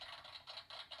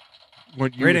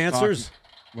 Great answers.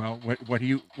 Mike, what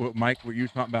you were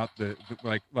talking about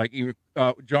like even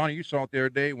Johnny, you saw it the other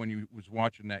day when you was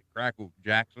watching that Crackle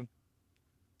Jackson.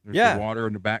 There's the water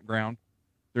in the background.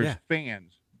 There's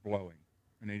fans blowing,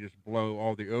 and they just blow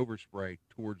all the overspray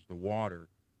towards the water.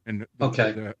 And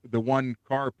the one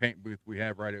car paint booth we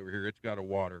have right over here, it's got a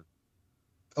water.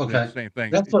 Okay. Same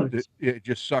thing. That's what it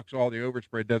just sucks all the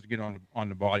overspray. It doesn't get on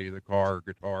the body of the car or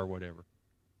guitar or whatever.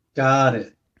 Got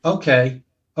it. Okay.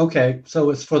 Okay, so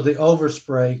it's for the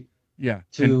overspray. Yeah,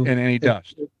 to and any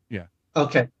dust. Yeah.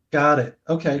 Okay, got it.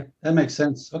 Okay, that makes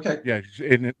sense. Okay. Yeah,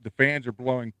 and the fans are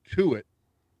blowing to it,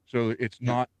 so it's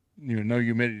not, no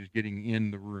humidity is getting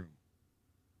in the room.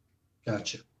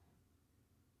 Gotcha.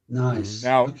 Nice.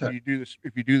 Now, okay.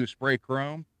 if you do the spray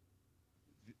chrome,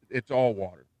 it's all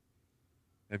water.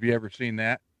 Have you ever seen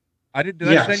that? Did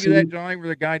I send you that, Johnny, where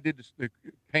the guy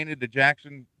painted the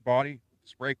Jackson body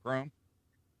spray chrome?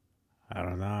 I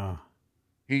don't know.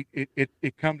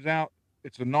 It comes out.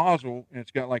 It's a nozzle, and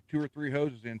it's got like 2 or 3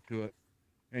 hoses into it,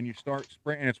 and you start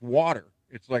spraying. And it's water.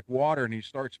 It's like water, and you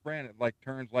start spraying it. Like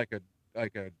turns like a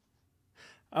deep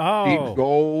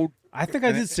gold. I think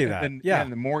I did see that. And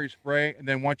the more you spray, and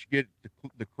then once you get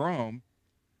the chrome,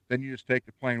 then you just take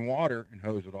the plain water and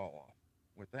hose it all off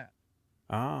with that.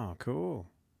 Oh, cool.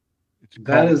 It's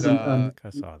called I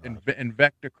saw that.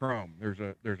 Invectachrome.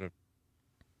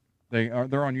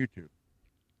 They're on YouTube.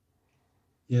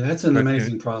 Yeah, that's an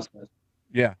amazing process.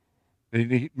 Yeah.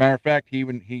 Matter of fact, he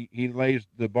lays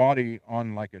the body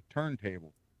on like a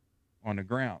turntable on the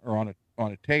ground or on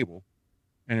a table,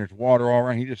 and there's water all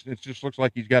around. It just looks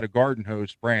like he's got a garden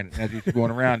hose spraying it. And as he's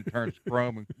going around, it turns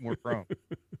chrome and more chrome.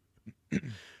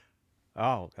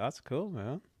 Oh, that's cool,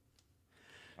 man.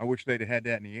 I wish they'd have had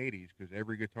that in the 80s, because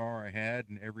every guitar I had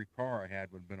and every car I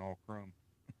had would have been all chrome.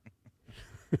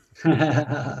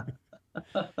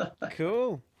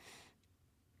 Cool.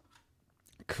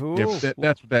 Yeah,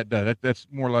 that's what that does. That's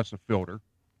more or less a filter.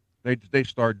 They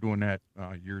started doing that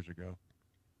years ago.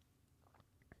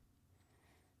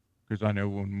 Because I know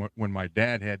when my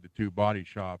dad had the 2 body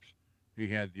shops, he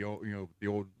had the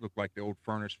old looked like the old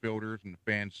furnace filters, and the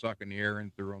fans sucking the air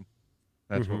in through them.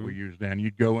 That's what we used then.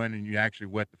 You'd go in and you actually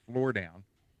wet the floor down,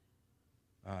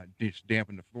 just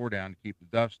dampen the floor down to keep the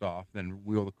dust off. Then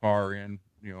wheel the car in,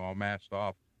 all masked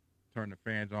off, turn the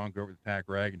fans on, go over the tack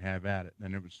rag, and have at it.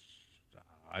 And it was,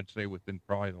 I'd say, within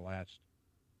probably the last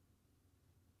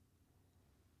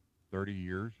 30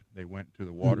 years, they went to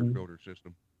the water filter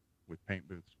system with paint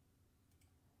booths.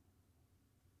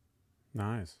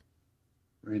 Nice.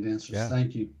 Great answers. Yeah.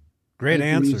 Thank you. Great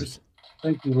answers.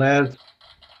 Thank you, Laz.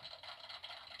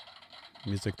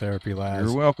 Music therapy, Laz.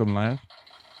 You're welcome, Laz.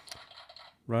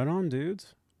 Right on,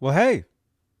 dudes. Well, hey,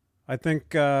 I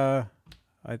think I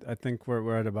think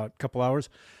we're at about a couple hours.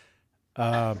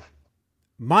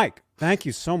 Mike, thank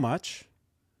you so much.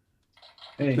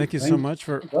 Hey, thank you so much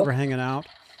for hanging out.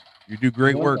 You do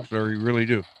great work, sir. You really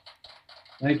do.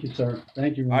 Thank you, sir.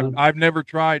 Thank you. I've never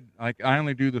tried. I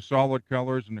only do the solid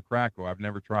colors and the crackle. I've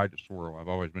never tried to swirl. I've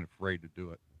always been afraid to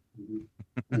do it.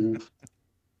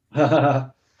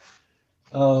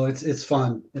 Oh, it's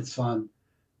fun. It's fun.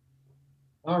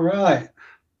 All right.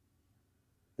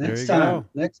 Next time.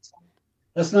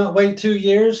 Let's not wait 2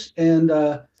 years, and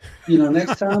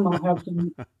next time I'll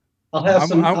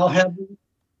have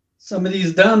some of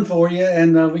these done for you,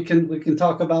 and we can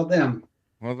talk about them.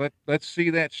 Well, let's see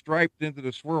that striped into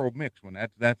the swirl mix one.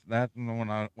 That's the one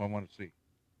I want to see.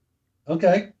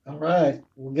 Okay. All right.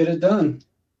 We'll get it done.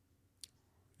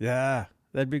 Yeah,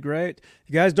 that'd be great.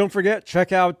 You guys, don't forget,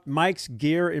 check out Mike's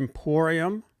Gear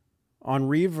Emporium on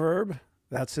Reverb.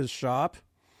 That's his shop.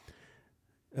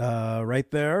 Right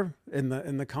there in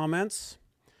the comments.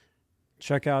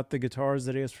 Check out the guitars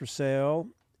that he has for sale.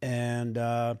 And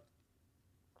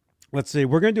let's see,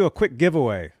 we're going to do a quick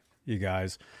giveaway, you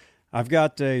guys. I've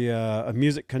got a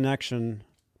music connection.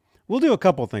 We'll do a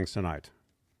couple things tonight.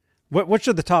 What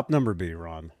should the top number be,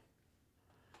 Ron?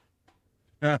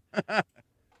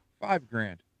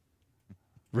 $5,000.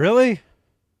 Really?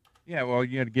 Yeah, well,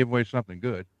 you had to give away something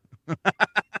good.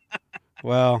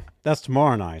 Well, that's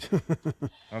tomorrow night.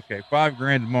 Okay, $5,000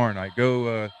 tomorrow night.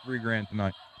 Go $3,000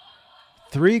 tonight.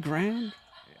 $3,000?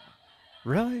 Yeah.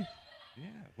 Really?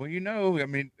 Yeah. Well, I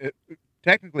mean,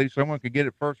 technically, someone could get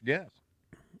it first guess.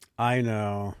 I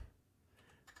know.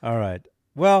 All right.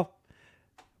 Well,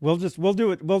 we'll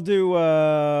do it. We'll do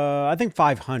I think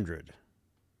 500.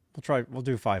 We'll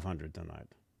do 500 tonight.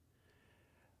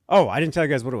 Oh, I didn't tell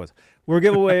you guys what it was. We're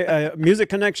giving away a Music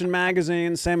Connection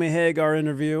magazine, Sammy Hagar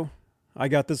interview. I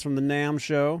got this from the NAMM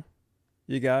show,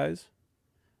 you guys.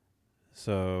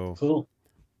 So cool.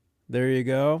 There you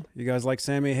go. You guys like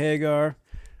Sammy Hagar?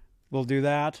 We'll do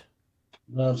that.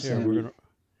 Love Sammy.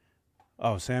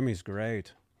 Oh, Sammy's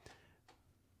great.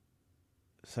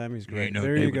 Sammy's great. No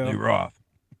there David you go. Lee Roth.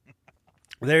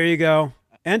 There you go.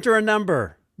 Enter a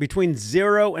number between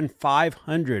 0 and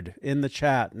 500 in the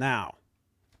chat now.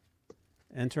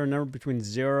 Enter a number between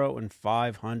 0 and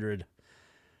 500.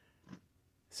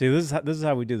 See, this is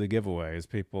how we do the giveaway. Is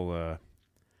people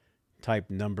type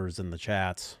numbers in the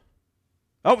chats.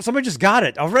 Oh, somebody just got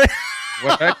it already.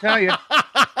 What I tell you?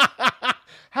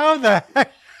 How the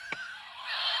heck?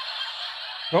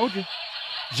 Told you.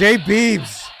 Jay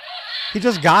Beebs. He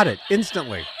just got it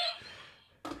instantly.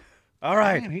 All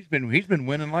right. Man, he's been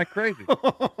winning like crazy.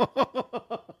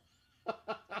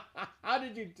 How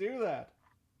did you do that?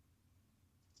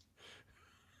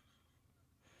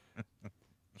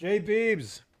 Jay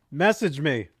Beebs, message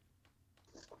me.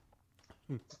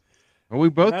 Well, we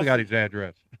both got his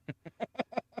address.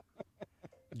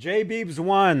 Jay Beebs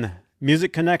 1,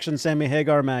 Music Connection, Sammy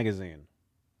Hagar Magazine.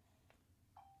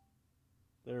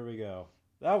 There we go.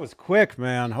 That was quick,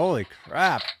 man. Holy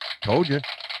crap. Told you.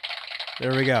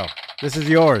 There we go. This is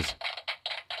yours.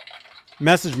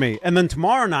 Message me. And then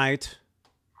tomorrow night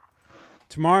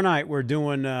we're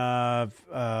doing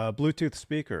Bluetooth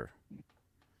speaker.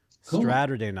 Cool.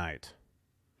 Saturday night.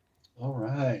 All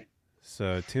right.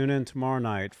 So tune in tomorrow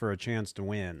night for a chance to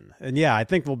win. And yeah, I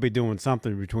think we'll be doing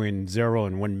something between 0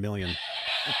 and 1 million.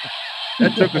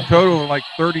 That took a total of like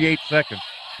 38 seconds.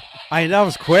 That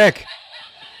was quick.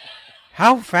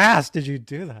 How fast did you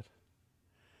do that?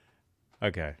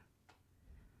 Okay.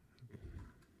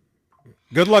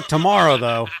 Good luck tomorrow,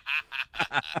 though.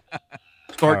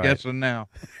 Start guessing now.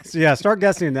 So yeah, start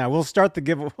guessing now. We'll start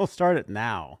it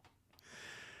now.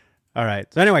 All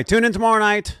right. So anyway, tune in tomorrow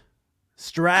night,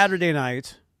 Saturday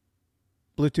night,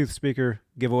 Bluetooth speaker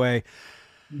giveaway.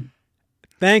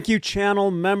 Thank you,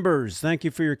 channel members. Thank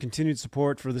you for your continued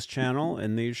support for this channel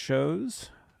and these shows.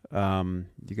 You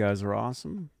guys are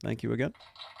awesome. Thank you again.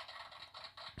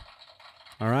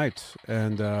 All right.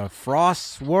 And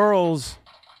FrostSwirls,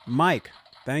 Mike,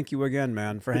 thank you again,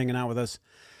 man, for hanging out with us.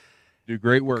 Do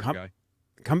great work, guy.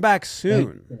 Come back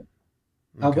soon. Okay.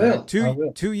 I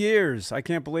will. 2 years. I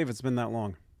can't believe it's been that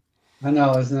long. I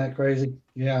know. Isn't that crazy?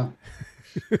 Yeah.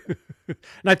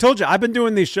 And I told you, I've been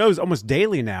doing these shows almost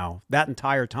daily now, that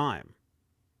entire time.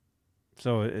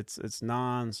 So it's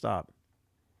nonstop.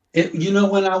 You know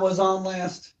when I was on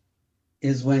last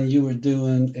is when you were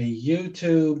doing a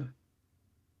YouTube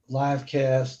live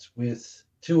cast with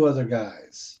 2 other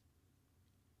guys.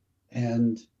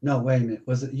 And no, wait a minute.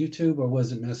 Was it YouTube or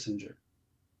was it Messenger?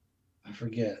 I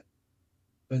forget.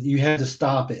 But you had to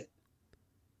stop it.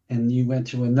 And you went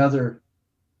to another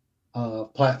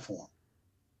platform.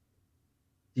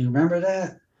 Do you remember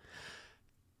that?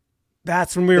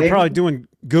 That's when we were probably doing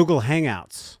Google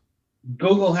Hangouts.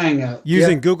 Google Hangout.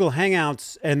 Using Google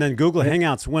Hangouts, and then Google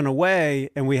Hangouts went away,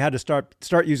 and we had to start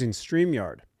using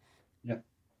StreamYard. Yeah.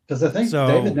 Because I think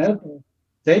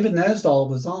David Nesdal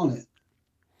was on it.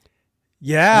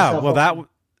 Yeah, well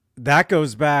that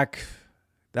goes back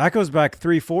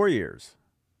 3-4 years.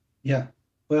 Yeah.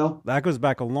 Well, that goes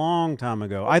back a long time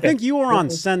ago. Okay. I think you were on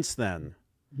since then.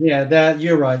 Yeah,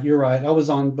 you're right. I was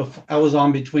on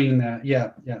between that.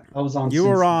 Yeah. I was on. You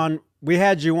were on. We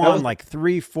had you on like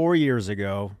 3-4 years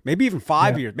ago, maybe even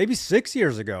 5 years, maybe 6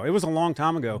 years ago. It was a long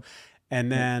time ago.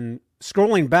 And then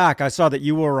scrolling back, I saw that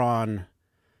you were on.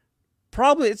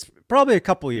 It's probably a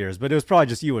couple of years, but it was probably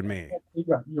just you and me.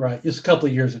 You're right. It's a couple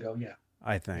of years ago. Yeah.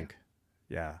 I think.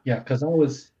 Yeah. Yeah, because I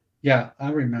was. Yeah,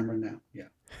 I remember now. Yeah.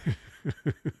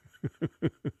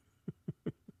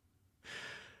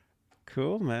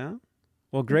 Cool, man.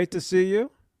 Well, great to see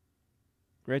you.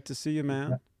 Great to see you,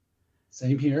 man.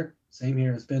 Same here.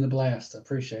 It's been a blast. I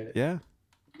appreciate it. Yeah.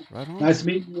 Right on. Nice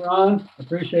meeting you, Ron.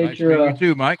 Appreciate nice your you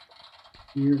too, Mike.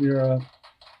 Your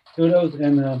kudos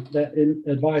and that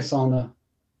advice on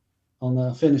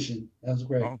the finishing. That was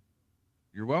great. Oh,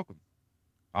 you're welcome.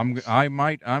 I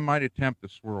might attempt the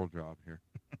swirl job here.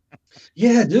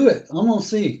 Yeah, do it. I'm gonna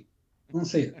see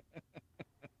it.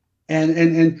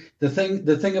 And the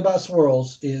thing about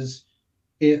swirls is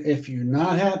if you're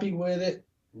not happy with it,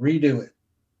 redo it.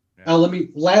 Yeah.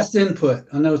 Last input.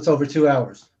 I know it's over 2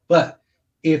 hours, but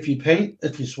if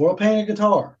you swirl paint a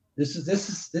guitar, this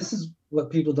is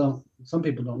what some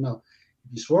people don't know.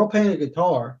 If you swirl paint a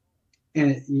guitar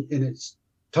and it's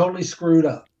totally screwed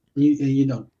up, you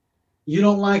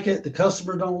don't like it, the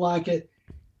customer don't like it,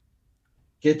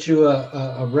 get you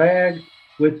a rag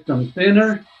with some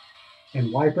thinner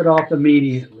and wipe it off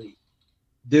immediately.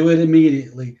 Do it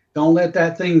immediately. Don't let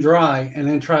that thing dry and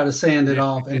then try to sand it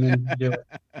off and then do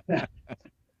it.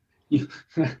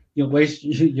 You'll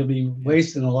be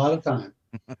wasting a lot of time.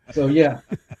 So yeah.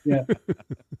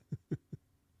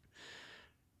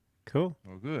 Cool.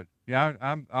 Well, good. Yeah,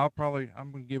 I'm gonna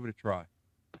give it a try.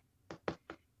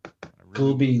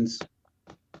 Cool beans.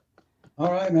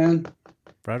 All right, man.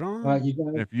 Right on. All right,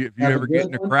 if you ever get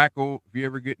in a crackle,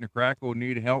 and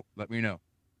need help, let me know.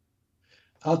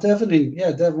 I'll definitely,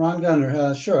 Ron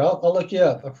Gunner. Sure, I'll look you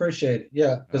up. I appreciate it.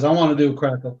 Yeah, because I want to do a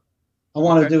crackle. I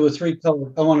want to do a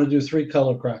 3-color. I want to do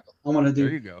 3-color crackle. I want to do.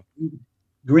 There you go.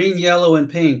 Green, yellow, and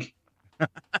pink.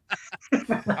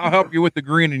 I'll help you with the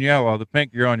green and yellow. The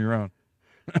pink, you're on your own.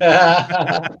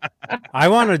 I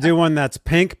want to do one that's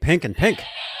pink, pink, and pink.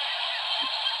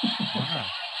 Wow.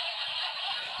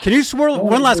 Can you swirl?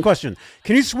 One last question.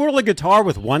 Can you swirl a guitar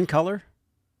with one color?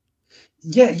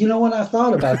 Yeah, you know what? I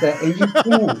thought about that, and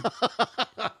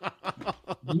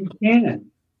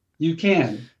you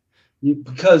can.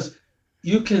 Because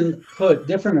you can put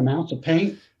different amounts of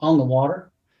paint on the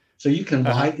water, so you can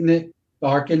lighten it,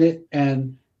 darken it,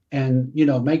 and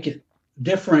make it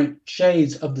different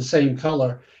shades of the same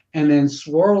color, and then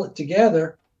swirl it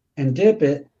together and dip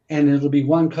it, and it'll be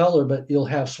one color, but you'll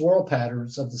have swirl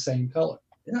patterns of the same color.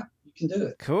 Yeah, you can do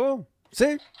it. Cool.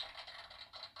 See?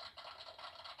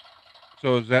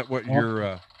 So is that what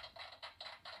you're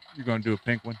going to do, a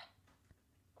pink one?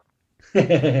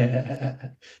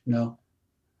 No.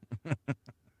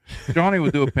 Johnny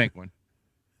will do a pink one.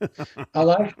 I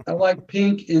like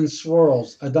pink in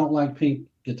swirls. I don't like pink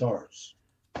guitars.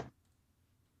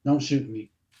 Don't shoot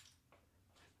me.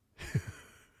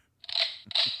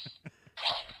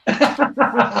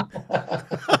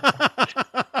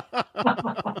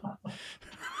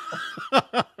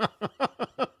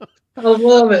 I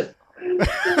love it.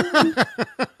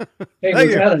 Hey,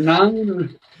 was that a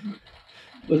 9?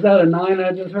 Was that a 9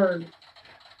 I just heard?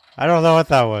 I don't know what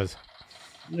that was.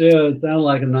 Yeah, it sounded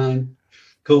like a 9.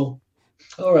 Cool.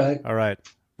 All right.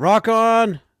 Rock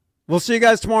on. We'll see you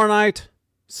guys tomorrow night.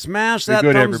 Smash that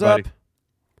thumbs everybody. up.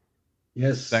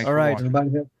 Yes. Thanks. All right.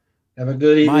 Everybody have a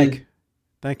good evening. Mike,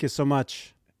 thank you so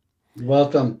much. You're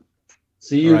welcome.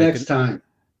 See you next time.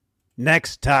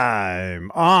 Next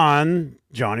time on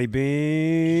Johnny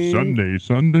Bean Sunday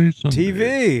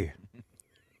TV.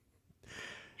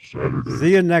 Saturday.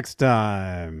 See you next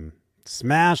time.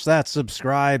 Smash that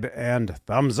subscribe and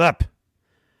thumbs up.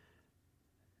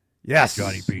 Yes.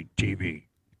 Johnny Bean TV.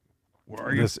 Where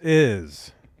are you? This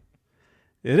is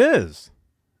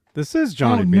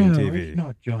Johnny Bean TV. It's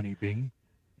not Johnny Bean.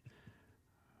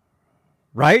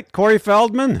 Right, Corey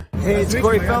Feldman? Hey, it's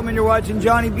Corey Feldman. You're watching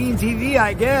Johnny Bean TV,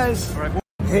 I guess.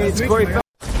 Hey, it's Corey Feldman.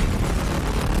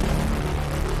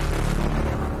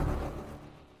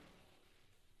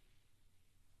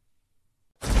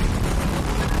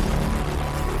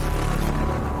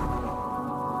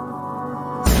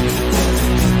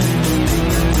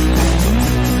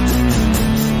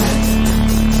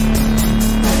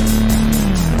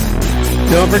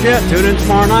 Don't forget, tune in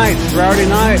tomorrow night, Saturday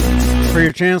night, for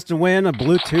your chance to win a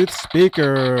Bluetooth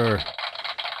speaker.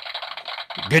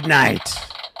 Good night.